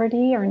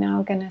poverty are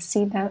now going to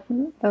see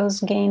those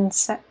gains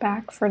set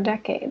back for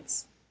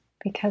decades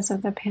because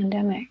of the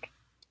pandemic.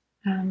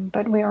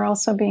 But we are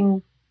also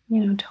being,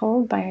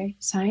 told by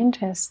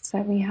scientists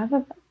that we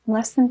have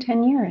less than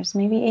 10 years,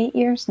 maybe 8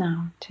 years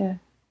now to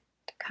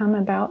come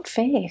about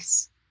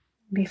face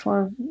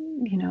before,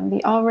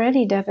 the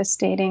already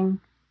devastating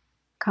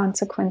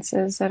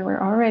consequences that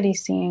we're already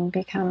seeing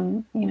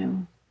become,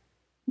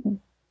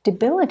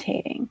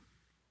 debilitating.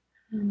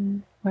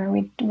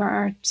 Where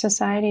our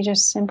society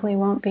just simply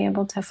won't be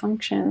able to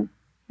function.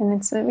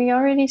 And we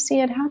already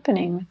see it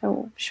happening with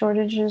the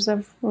shortages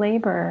of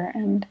labor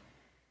and,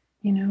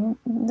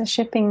 the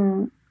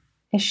shipping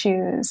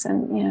issues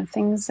and,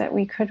 things that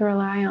we could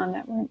rely on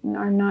that we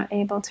are not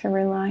able to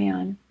rely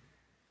on.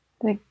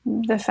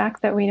 The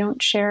fact that we don't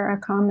share a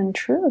common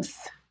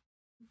truth.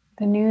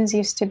 The news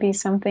used to be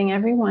something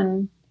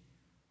everyone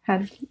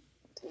had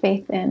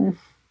faith in.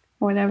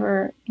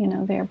 Whatever,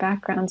 their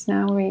backgrounds.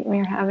 Now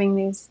we're having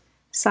these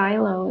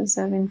silos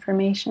of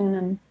information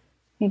and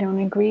we don't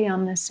agree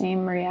on the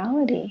same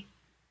reality.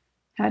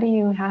 How do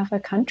you have a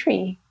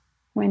country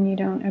when you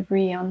don't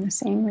agree on the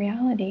same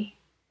reality?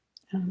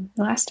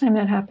 Last time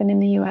that happened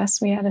in the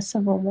US, we had a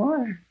civil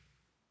war.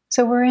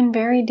 So we're in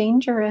very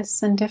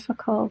dangerous and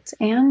difficult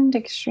and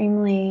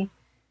extremely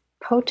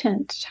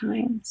potent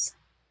times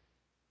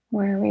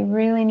where we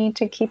really need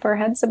to keep our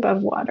heads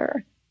above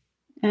water.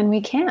 And we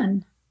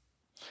can.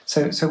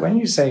 So when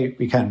you say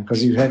we can,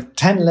 because you have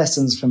 10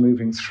 lessons for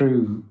moving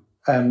through,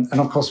 and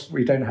of course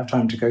we don't have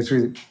time to go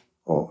through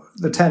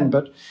the 10,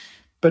 but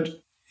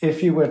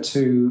if you were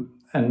to,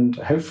 and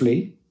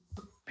hopefully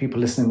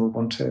people listening will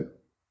want to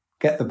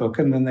get the book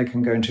and then they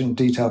can go into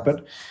detail,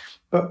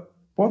 but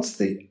what's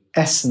the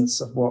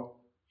essence of what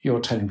you're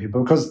telling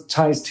people? Because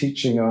Thai's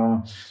teaching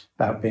are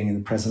about being in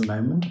the present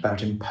moment,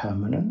 about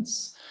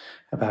impermanence,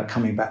 about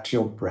coming back to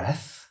your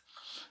breath,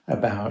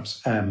 about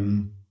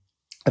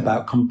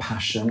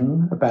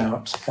compassion,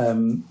 about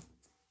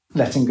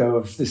letting go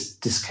of this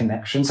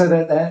disconnection. So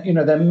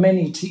there are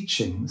many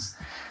teachings,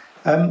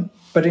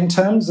 but in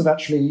terms of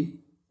actually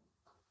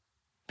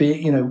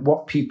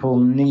what people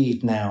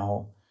need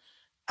now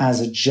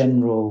as a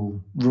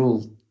general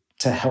rule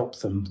to help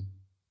them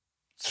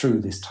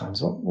through these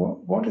times?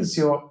 What is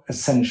your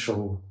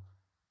essential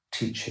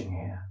teaching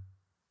here?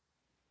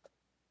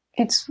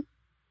 It's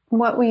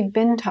what we've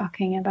been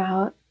talking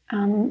about,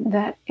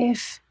 that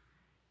if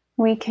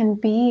we can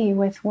be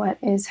with what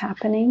is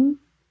happening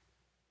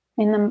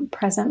in the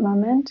present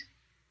moment,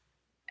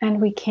 and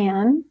we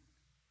can,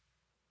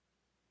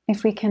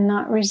 if we can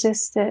not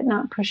resist it,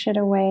 not push it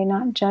away,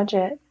 not judge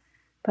it,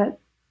 but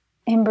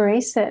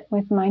embrace it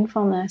with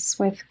mindfulness,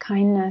 with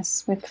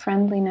kindness, with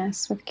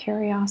friendliness, with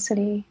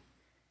curiosity,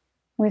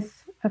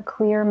 with a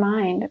clear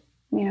mind,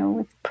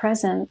 with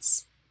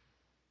presence,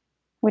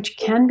 which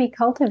can be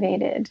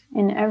cultivated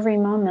in every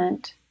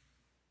moment,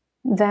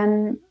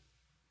 then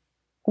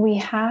we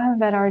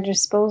have at our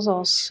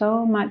disposal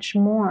so much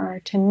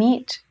more to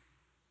meet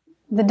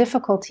the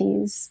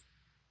difficulties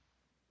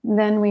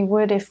than we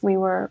would if we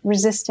were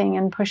resisting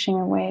and pushing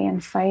away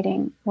and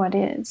fighting what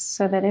is.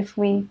 So that if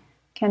we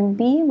can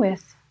be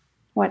with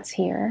what's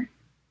here,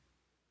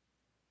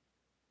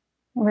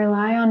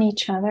 rely on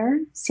each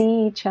other,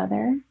 see each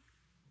other,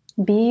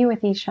 be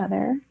with each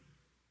other,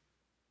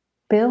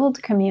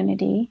 build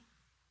community,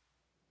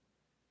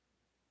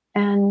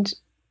 and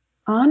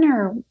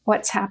honor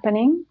what's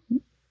happening.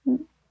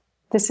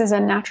 This is a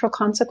natural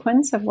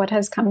consequence of what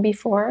has come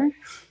before.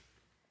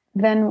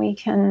 Then we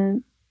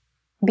can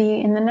be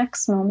in the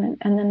next moment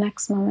and the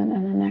next moment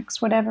and the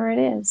next, whatever it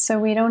is. So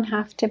we don't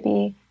have to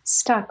be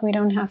stuck. We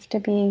don't have to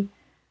be,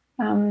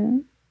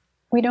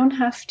 we don't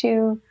have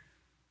to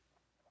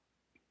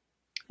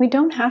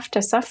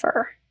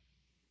suffer,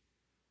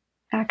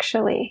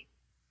 actually.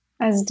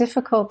 As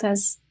difficult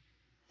as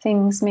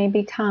things may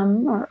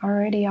become or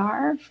already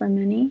are for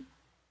many,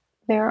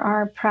 there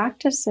are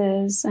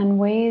practices and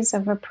ways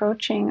of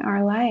approaching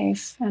our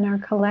life and our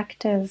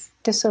collective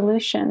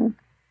dissolution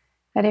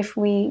that if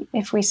we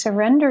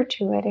surrender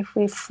to it, if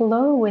we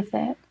flow with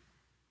it,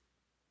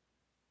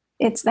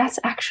 that's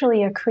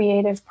actually a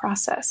creative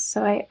process.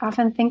 So I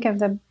often think of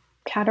the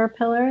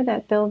caterpillar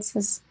that builds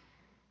this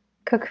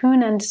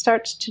cocoon and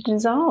starts to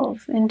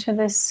dissolve into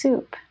this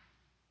soup.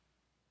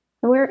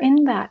 We're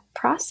in that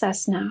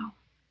process now.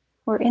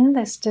 We're in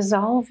this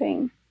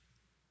dissolving.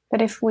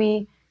 But if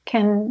we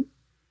can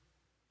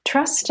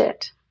trust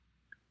it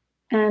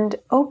and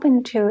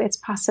open to its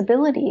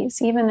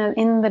possibilities, even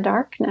in the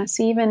darkness,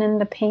 even in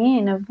the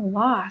pain of the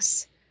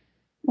loss,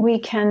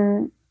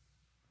 we're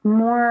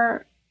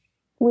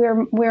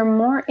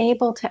more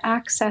able to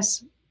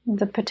access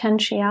the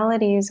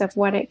potentialities of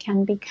what it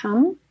can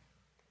become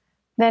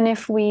than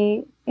if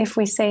we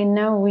say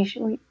no, we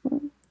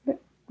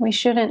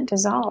shouldn't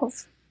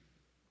dissolve.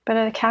 But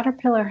a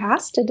caterpillar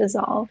has to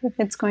dissolve if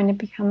it's going to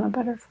become a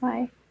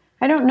butterfly.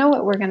 I don't know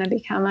what we're going to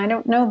become. I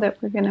don't know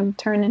that we're going to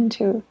turn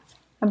into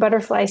a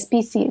butterfly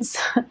species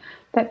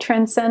that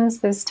transcends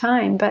this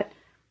time. But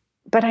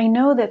I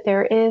know that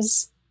there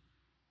is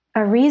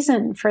a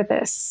reason for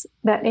this,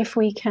 that if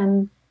we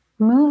can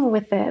move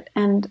with it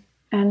and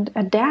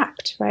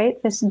adapt,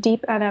 right? This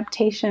deep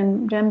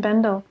adaptation, Jen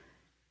Bendel,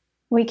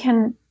 we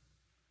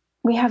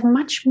have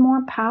much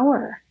more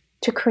power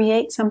to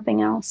create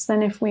something else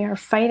than if we are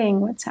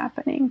fighting what's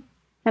happening.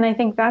 And I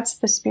think that's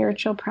the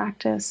spiritual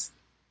practice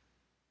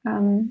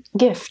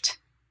gift,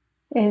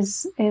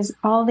 is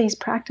all these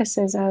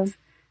practices of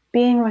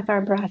being with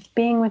our breath,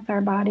 being with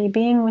our body,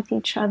 being with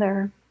each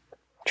other,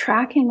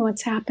 tracking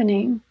what's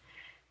happening.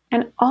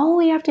 And all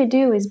we have to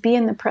do is be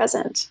in the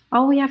present.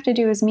 All we have to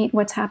do is meet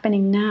what's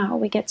happening now.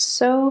 We get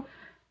so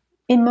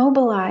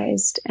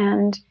immobilized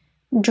and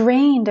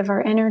drained of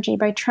our energy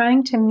by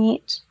trying to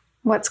meet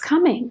what's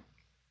coming.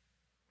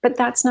 But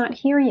that's not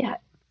here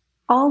yet.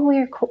 All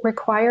we're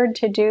required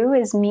to do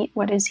is meet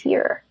what is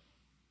here.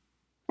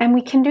 And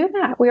we can do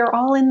that. We are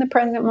all in the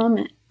present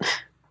moment.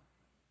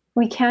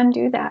 We can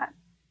do that.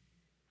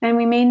 And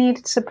we may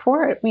need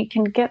support. We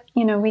can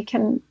we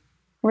can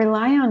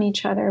rely on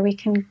each other. We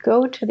can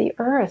go to the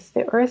earth.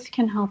 The earth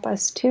can help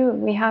us too.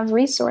 We have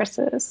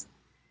resources.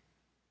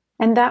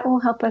 And that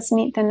will help us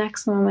meet the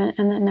next moment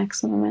and the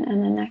next moment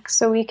and the next.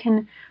 So we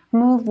can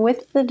move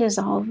with the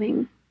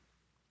dissolving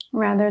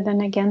rather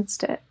than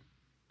against it.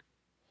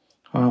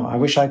 Well, I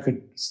wish I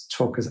could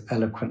talk as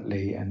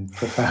eloquently and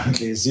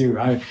profoundly as you.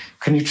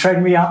 Can you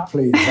train me up,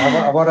 please?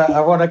 I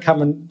want to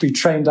come and be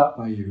trained up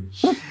by you.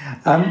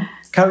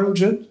 Carol,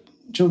 Jill,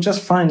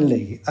 just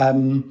finally,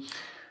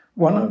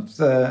 one of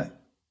the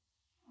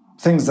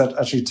things that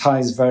actually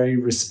Ty's very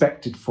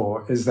respected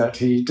for is that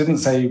he didn't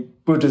say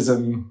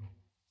Buddhism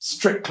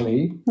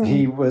strictly. Mm.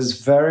 He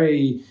was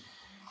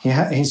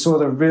he saw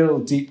the real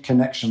deep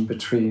connection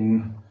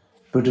between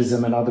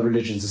Buddhism and other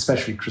religions,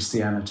 especially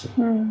Christianity,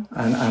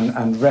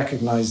 and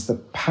recognize the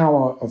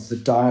power of the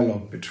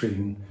dialogue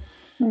between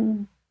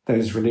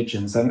those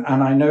religions. And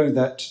I know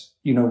that,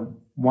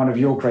 one of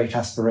your great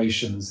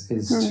aspirations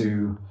is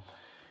to,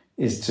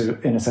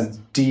 in a sense,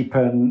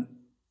 deepen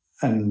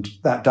and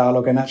that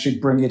dialogue and actually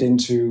bring it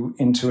into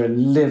a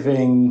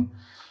living,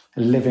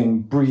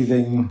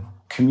 breathing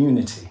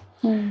community.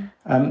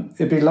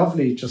 It'd be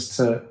lovely just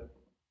to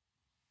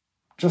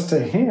just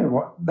to hear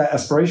what that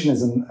aspiration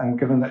is, and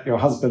given that your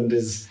husband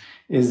is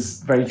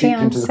very deep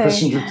into the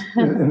Christian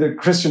in the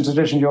Christian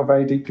tradition, you're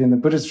very deeply in the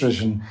Buddhist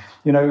tradition.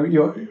 You know,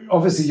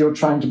 you're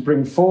trying to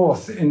bring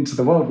forth into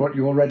the world what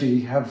you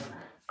already have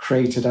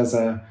created as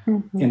a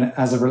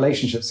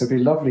relationship. So it'd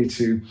be lovely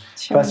to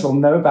first of all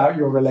know about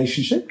your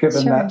relationship,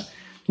 given that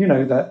you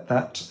know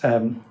that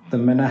the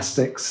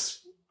monastics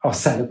are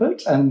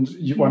celibate, and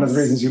one of the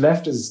reasons you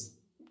left is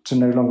to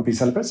no longer be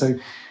celibate. So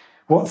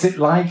what's it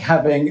like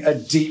having a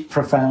deep,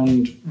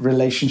 profound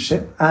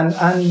relationship, and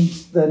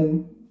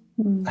then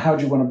how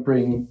do you want to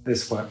bring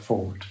this work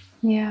forward?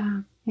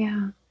 Yeah.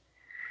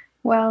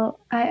 Well,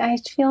 I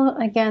feel,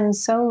 again,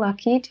 so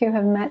lucky to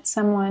have met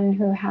someone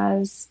who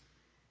has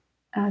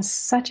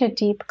such a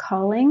deep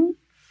calling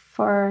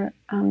for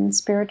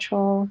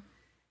spiritual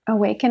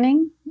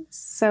awakening.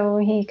 So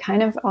he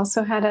kind of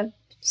also had a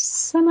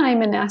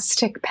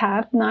semi-monastic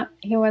path.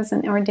 He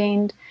wasn't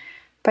ordained,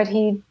 but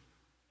he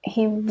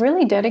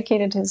really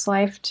dedicated his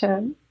life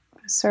to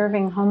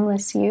serving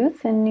homeless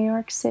youth in New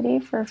York City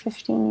for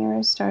 15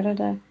 years,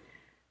 started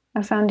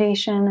a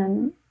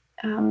foundation,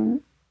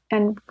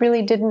 and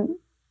really didn't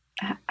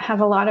have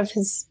a lot of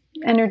his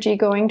energy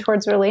going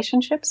towards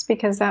relationships,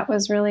 because that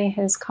was really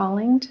his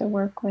calling, to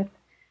work with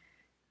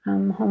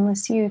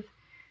homeless youth.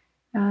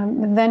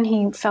 Then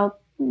he felt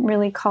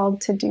really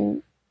called to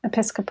do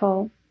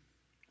Episcopal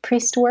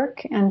priest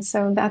work, and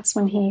so that's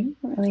when he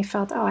really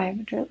felt,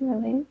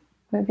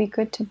 would be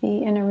good to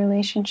be in a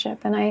relationship.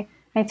 And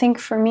I think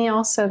for me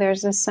also,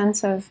 there's a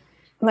sense of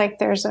like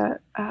there's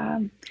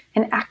an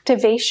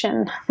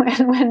activation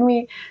when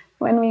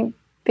we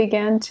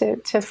began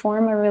to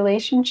form a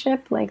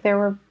relationship. Like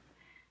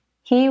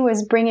he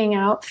was bringing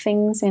out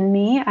things in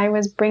me, I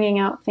was bringing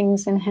out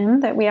things in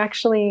him, that we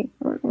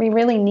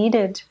really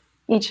needed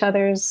each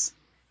other's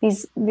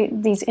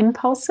these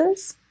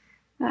impulses.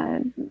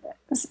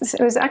 It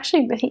was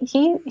actually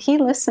he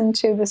listened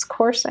to this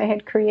course I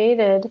had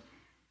created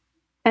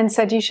and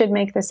said, you should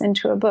make this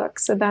into a book.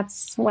 So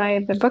that's why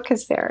the book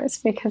is there, is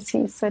because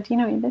he said, you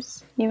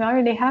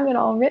already have it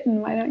all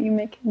written. Why don't you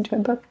make it into a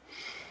book?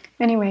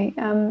 Anyway,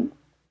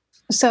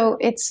 so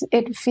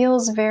it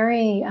feels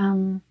very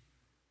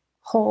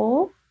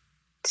whole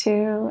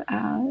to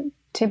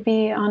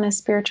be on a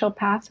spiritual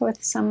path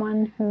with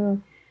someone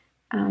who,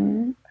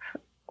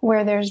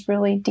 where there's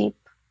really deep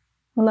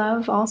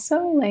love,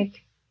 also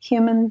like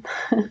human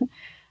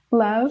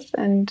love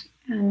and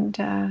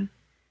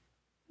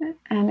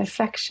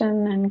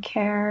affection and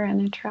care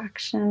and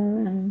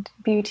attraction and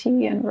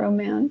beauty and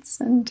romance,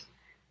 and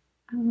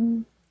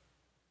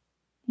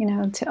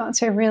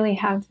to really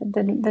have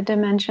the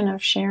dimension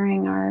of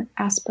sharing our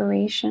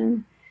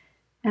aspiration,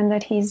 and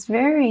that he's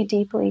very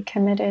deeply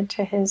committed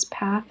to his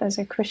path as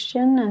a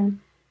Christian and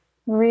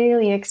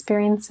really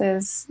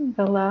experiences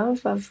the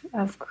love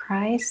of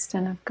Christ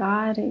and of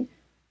God. He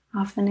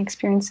often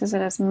experiences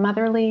it as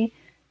motherly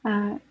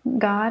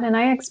God, and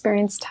I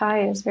experience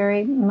Thai as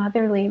very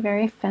motherly,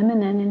 very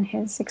feminine in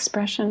his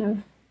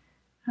expression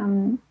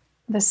of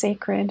the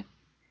sacred.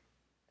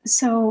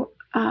 So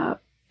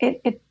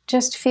it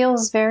just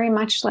feels very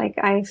much like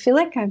I feel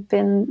like I've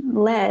been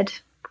led.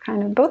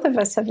 Kind of, both of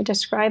us have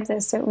described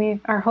this, that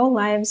our whole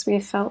lives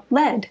we've felt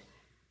led.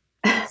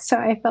 So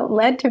I felt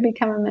led to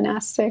become a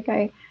monastic.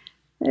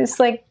 It's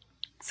like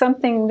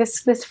something.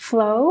 This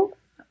flow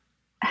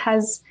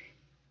has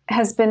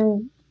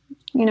been,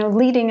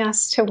 leading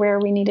us to where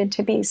we needed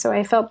to be. So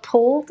I felt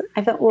pulled,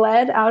 I felt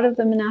led out of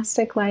the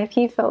monastic life.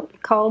 He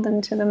felt called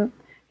into the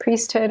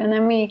priesthood. And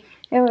then it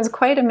was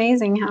quite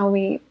amazing how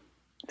we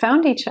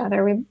found each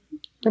other. We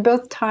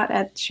both taught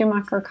at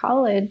Schumacher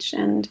College,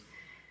 and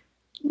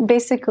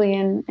basically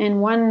in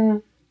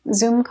one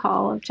Zoom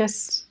call of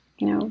just,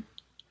 it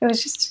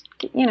was just,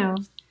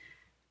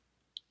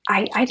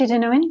 I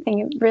didn't know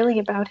anything really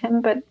about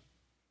him, but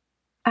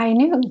I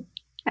knew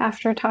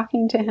after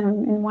talking to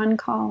him in one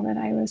call that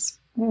he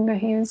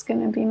was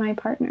going to be my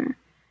partner.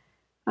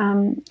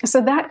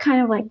 So that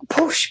kind of like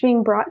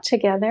being brought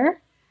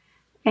together.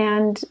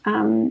 And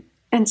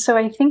so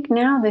I think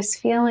now this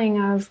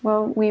feeling of,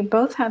 we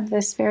both have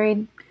this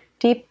very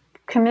deep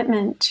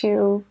commitment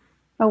to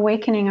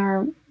awakening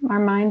our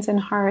minds and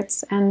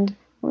hearts, and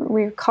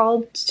we're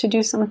called to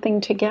do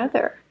something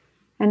together.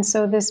 And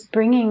so this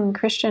bringing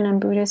Christian and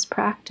Buddhist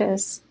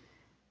practice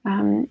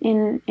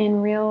in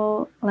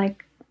real,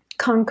 like,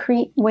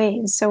 concrete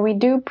ways. So we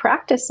do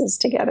practices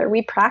together.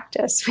 We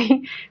practice.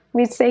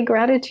 We say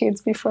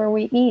gratitudes before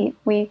we eat.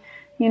 We,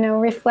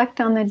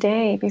 reflect on the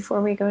day before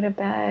we go to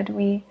bed.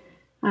 We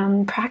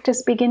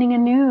practice beginning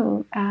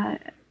anew.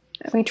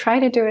 We try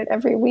to do it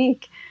every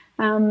week,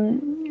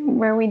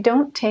 where we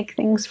don't take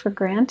things for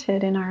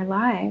granted in our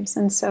lives.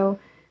 And so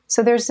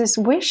there's this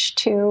wish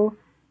to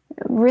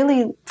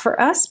really,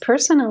 for us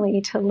personally,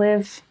 to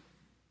live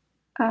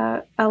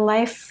a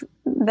life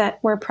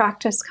where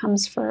practice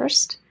comes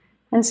first.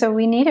 And so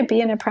we need to be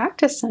in a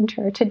practice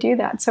center to do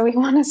that. So we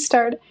want to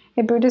start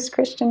a Buddhist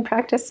Christian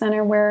practice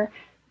center where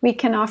we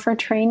can offer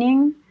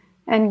training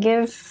and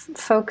give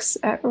folks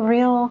a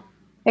real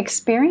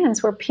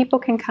experience where people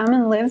can come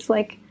and live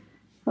like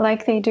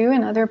they do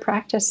in other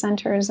practice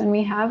centers. And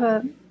we have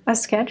a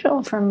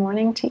schedule from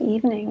morning to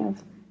evening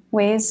of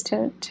ways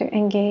to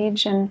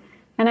engage. And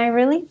I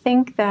really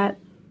think that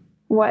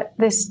what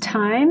this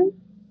time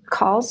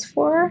calls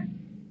for,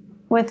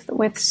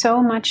 with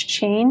so much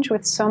change,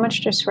 with so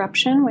much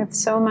disruption, with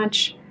so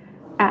much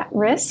at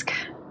risk,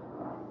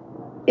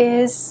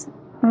 is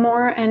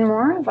more and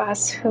more of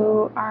us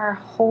who are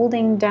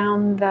holding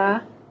down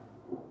the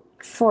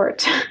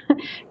fort,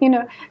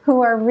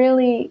 who are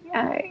really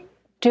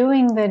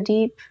doing the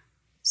deep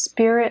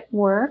spirit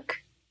work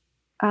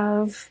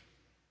of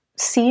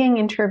seeing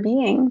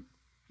interbeing.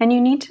 And you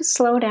need to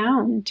slow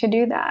down to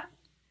do that.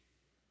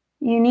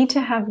 You need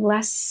to have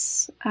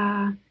less,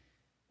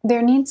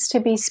 there needs to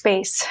be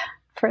space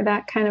for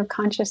that kind of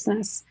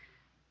consciousness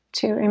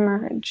to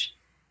emerge.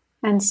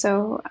 And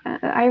so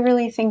I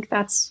really think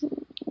that's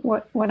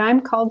what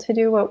I'm called to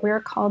do, what we're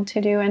called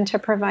to do, and to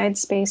provide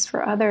space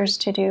for others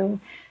to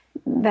do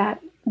that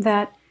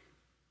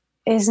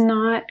is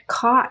not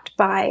caught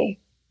by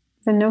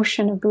the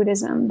notion of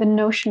Buddhism, the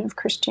notion of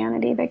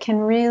Christianity, that can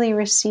really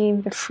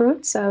receive the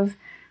fruits of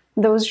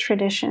those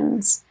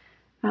traditions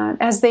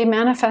as they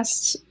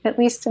manifest, at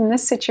least in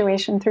this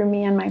situation, through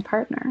me and my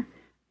partner.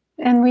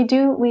 And we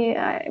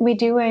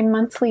do a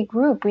monthly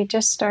group. We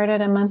just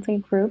started a monthly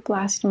group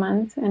last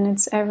month, and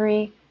it's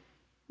every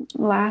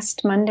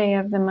last Monday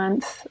of the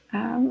month,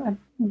 a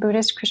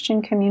Buddhist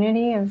Christian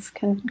community of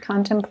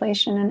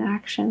contemplation and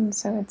action.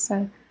 So it's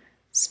a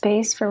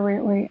space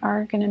where we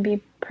are going to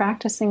be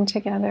practicing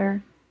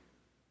together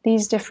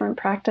these different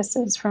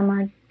practices from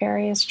our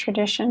various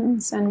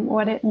traditions and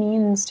what it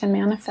means to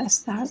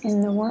manifest that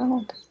in the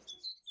world.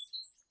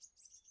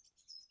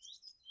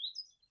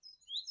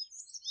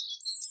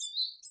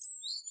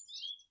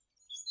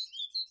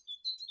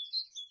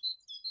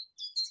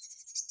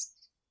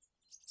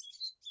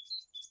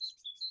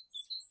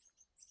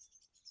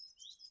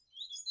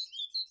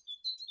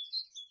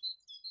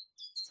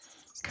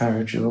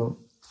 Kaira Jewel,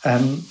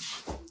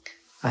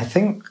 I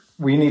think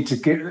we need to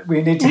give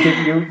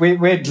you.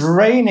 We're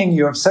draining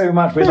you of so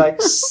much. We're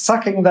like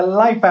sucking the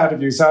life out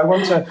of you. So I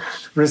want to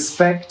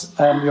respect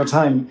your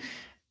time.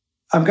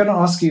 I'm going to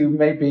ask you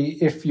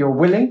maybe if you're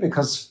willing,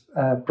 because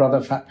Brother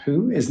Fat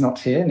Poo is not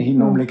here, and he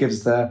normally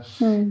gives the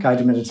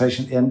guided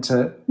meditation at the end,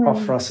 to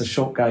offer us a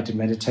short guided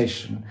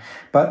meditation.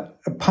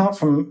 But apart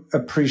from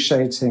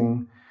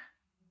appreciating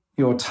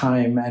your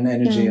time and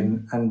energy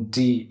and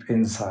deep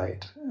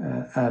insight,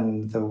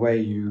 and the way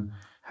you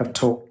have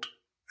talked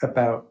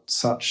about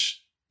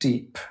such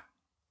deep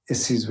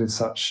issues with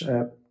such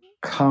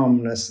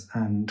calmness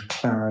and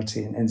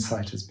clarity and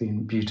insight, has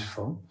been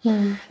beautiful.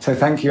 So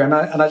thank you. And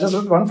I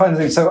just, one final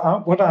thing. So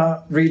what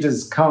our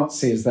readers can't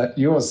see is that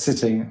you're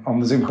sitting on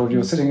the Zoom call,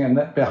 you're sitting,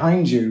 and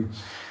behind you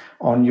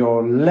on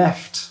your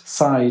left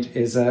side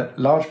is a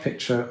large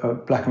picture, a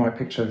black and white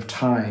picture of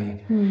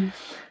Thai.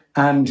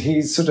 And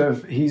he's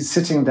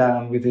sitting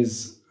down with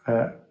his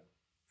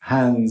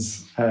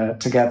hands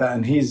together,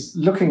 and he's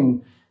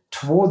looking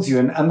towards you.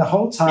 And the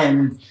whole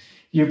time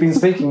you've been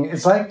speaking,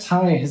 it's like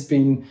Thai has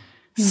been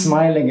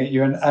smiling at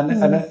you,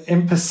 and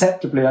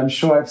imperceptibly, I'm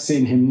sure I've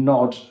seen him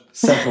nod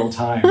several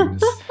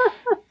times,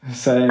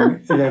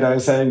 saying,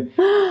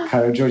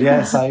 Kaira Jewel,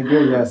 yes, I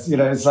agree, yes.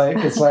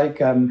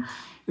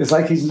 It's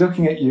like he's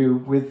looking at you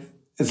with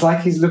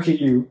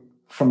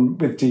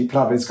deep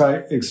love. It's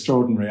quite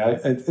extraordinary.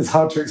 It's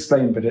hard to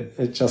explain, but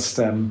it just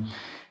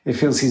it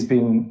feels he's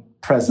been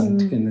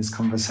present in this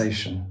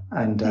conversation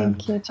and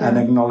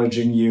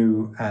acknowledging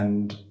you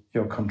and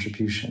your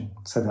contribution.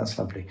 So that's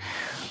lovely.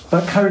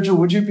 But Kaira Jewel,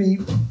 would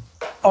you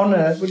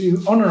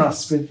honour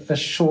us with a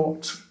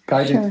short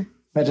guided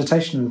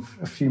meditation of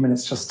a few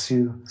minutes, just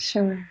to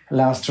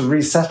allow us to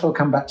resettle,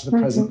 come back to the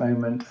present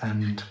moment,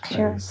 and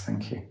close.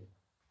 Thank you.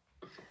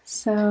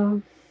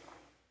 So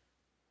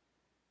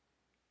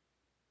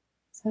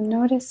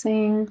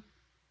noticing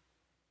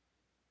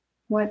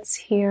what's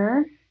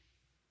here.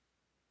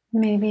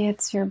 Maybe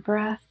it's your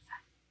breath.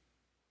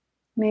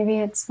 Maybe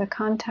it's the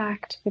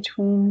contact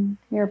between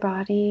your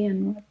body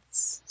and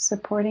what's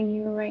supporting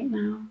you right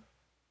now.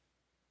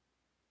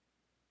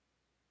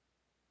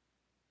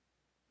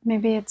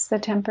 Maybe it's the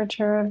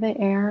temperature of the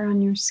air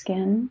on your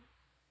skin.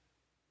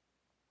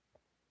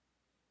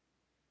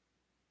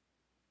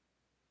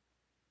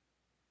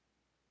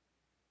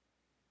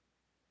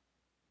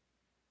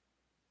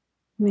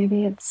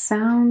 Maybe it's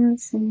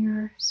sounds in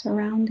your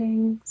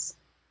surroundings.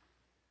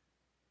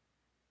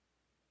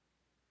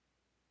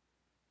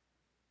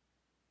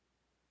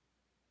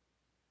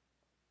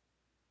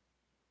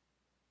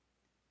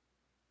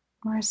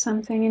 Or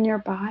something in your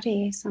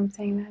body,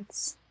 something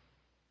that's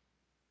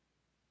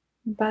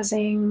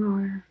buzzing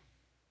or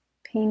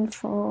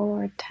painful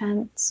or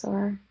tense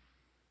or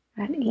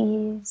at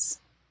ease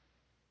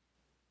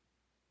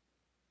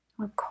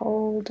or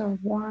cold or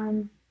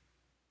warm.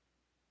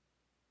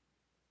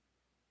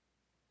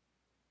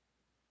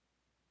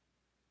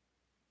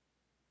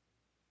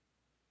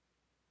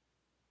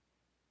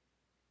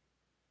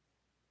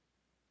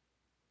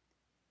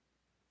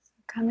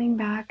 coming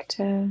back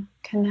to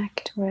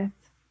connect with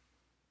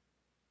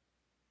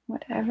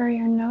whatever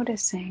you're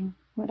noticing,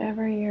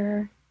 whatever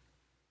you're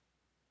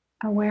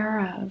aware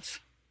of.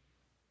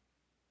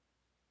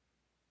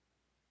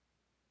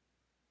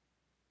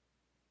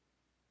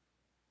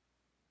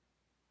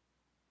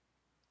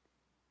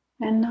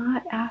 And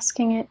not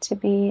asking it to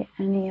be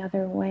any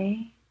other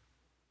way.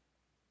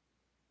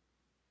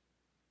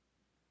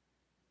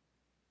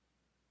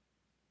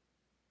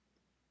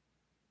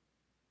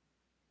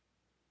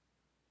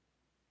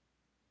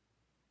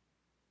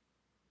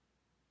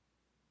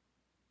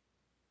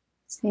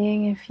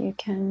 Seeing if you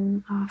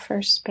can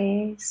offer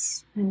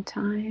space and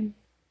time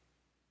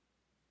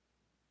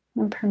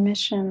and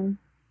permission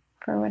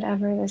for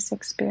whatever this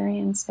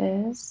experience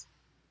is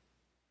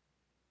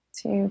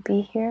to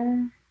be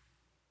here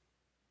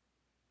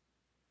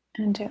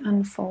and to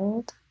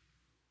unfold.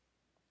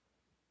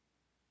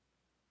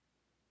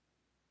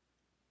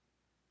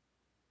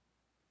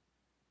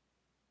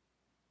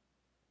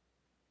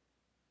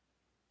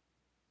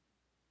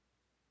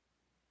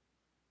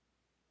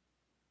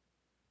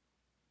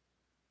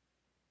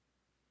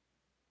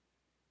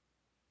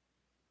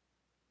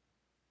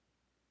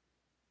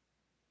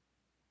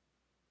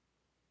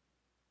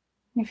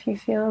 If you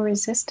feel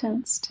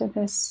resistance to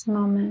this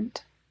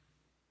moment,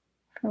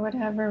 for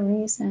whatever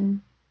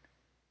reason,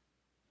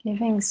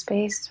 giving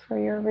space for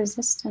your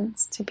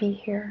resistance to be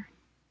here.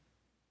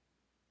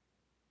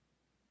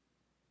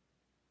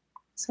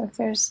 So if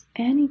there's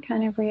any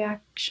kind of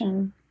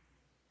reaction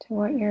to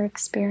what you're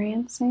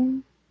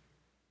experiencing,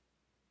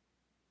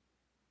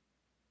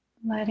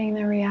 letting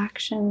the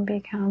reaction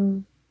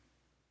become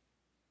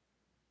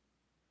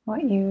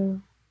what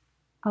you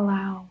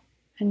allow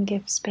and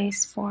give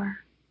space for.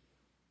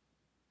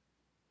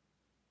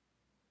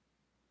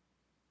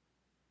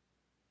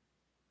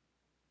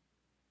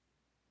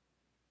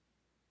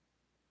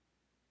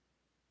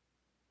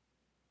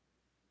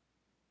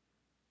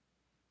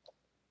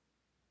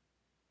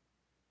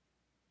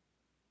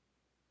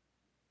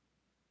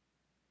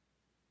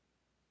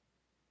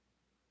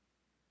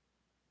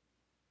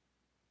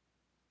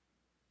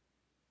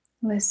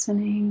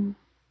 Listening,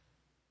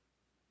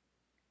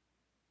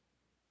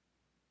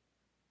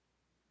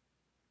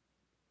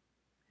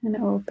 and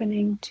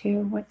opening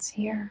to what's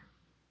here.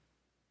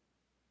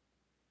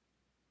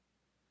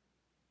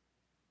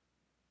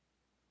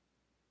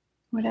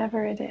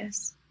 Whatever it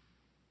is.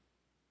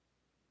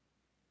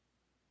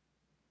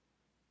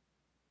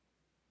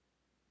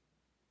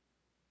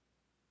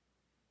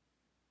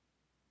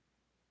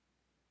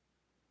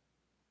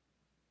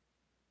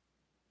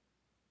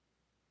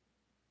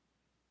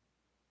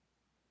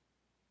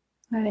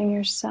 Letting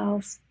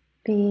yourself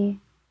be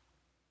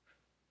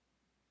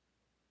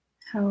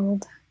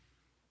held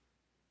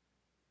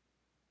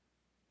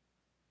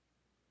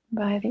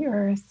by the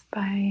earth,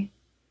 by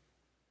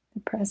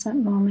the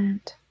present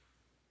moment,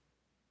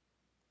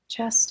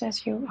 just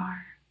as you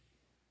are.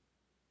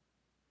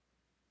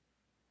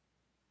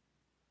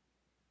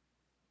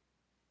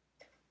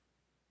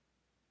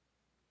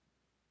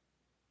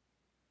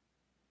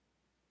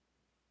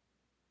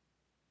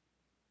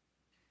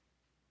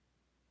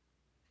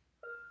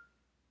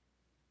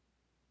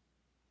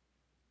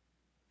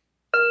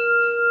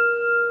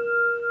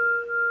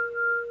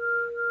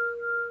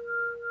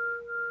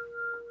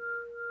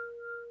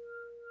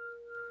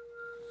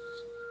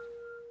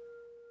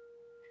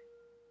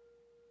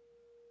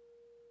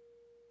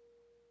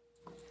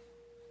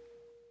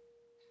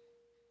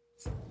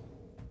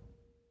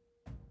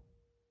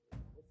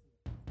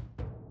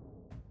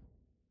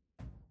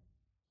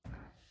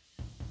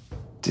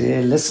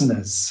 Dear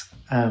listeners,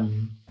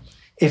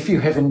 if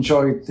you have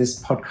enjoyed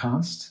this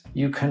podcast,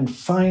 you can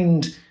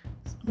find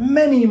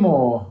many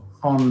more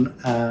on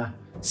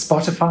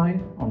Spotify,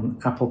 on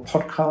Apple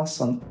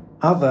Podcasts, on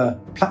other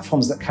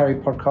platforms that carry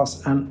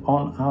podcasts, and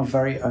on our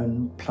very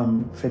own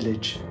Plum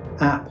Village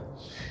app.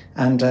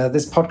 And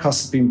this podcast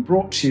has been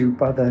brought to you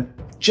by the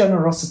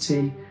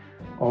generosity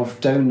of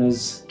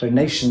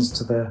donations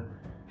to the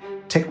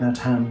Thich Nhat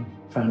Hanh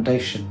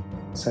Foundation.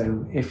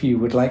 So if you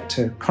would like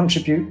to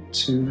contribute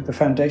to the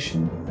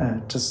foundation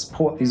to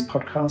support these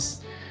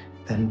podcasts,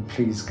 then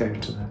please go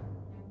to the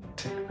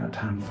Thich Nhat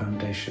Hanh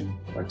Foundation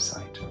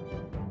website.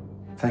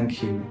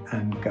 Thank you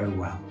and go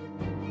well.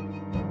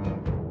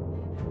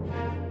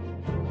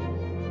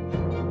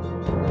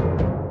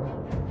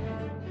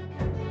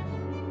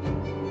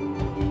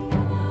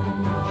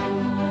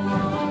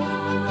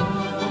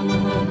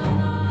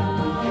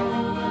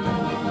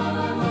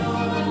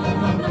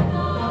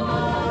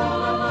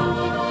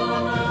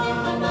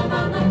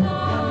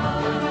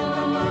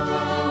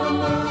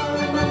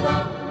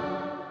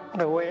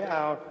 The way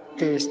out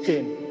is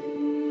in.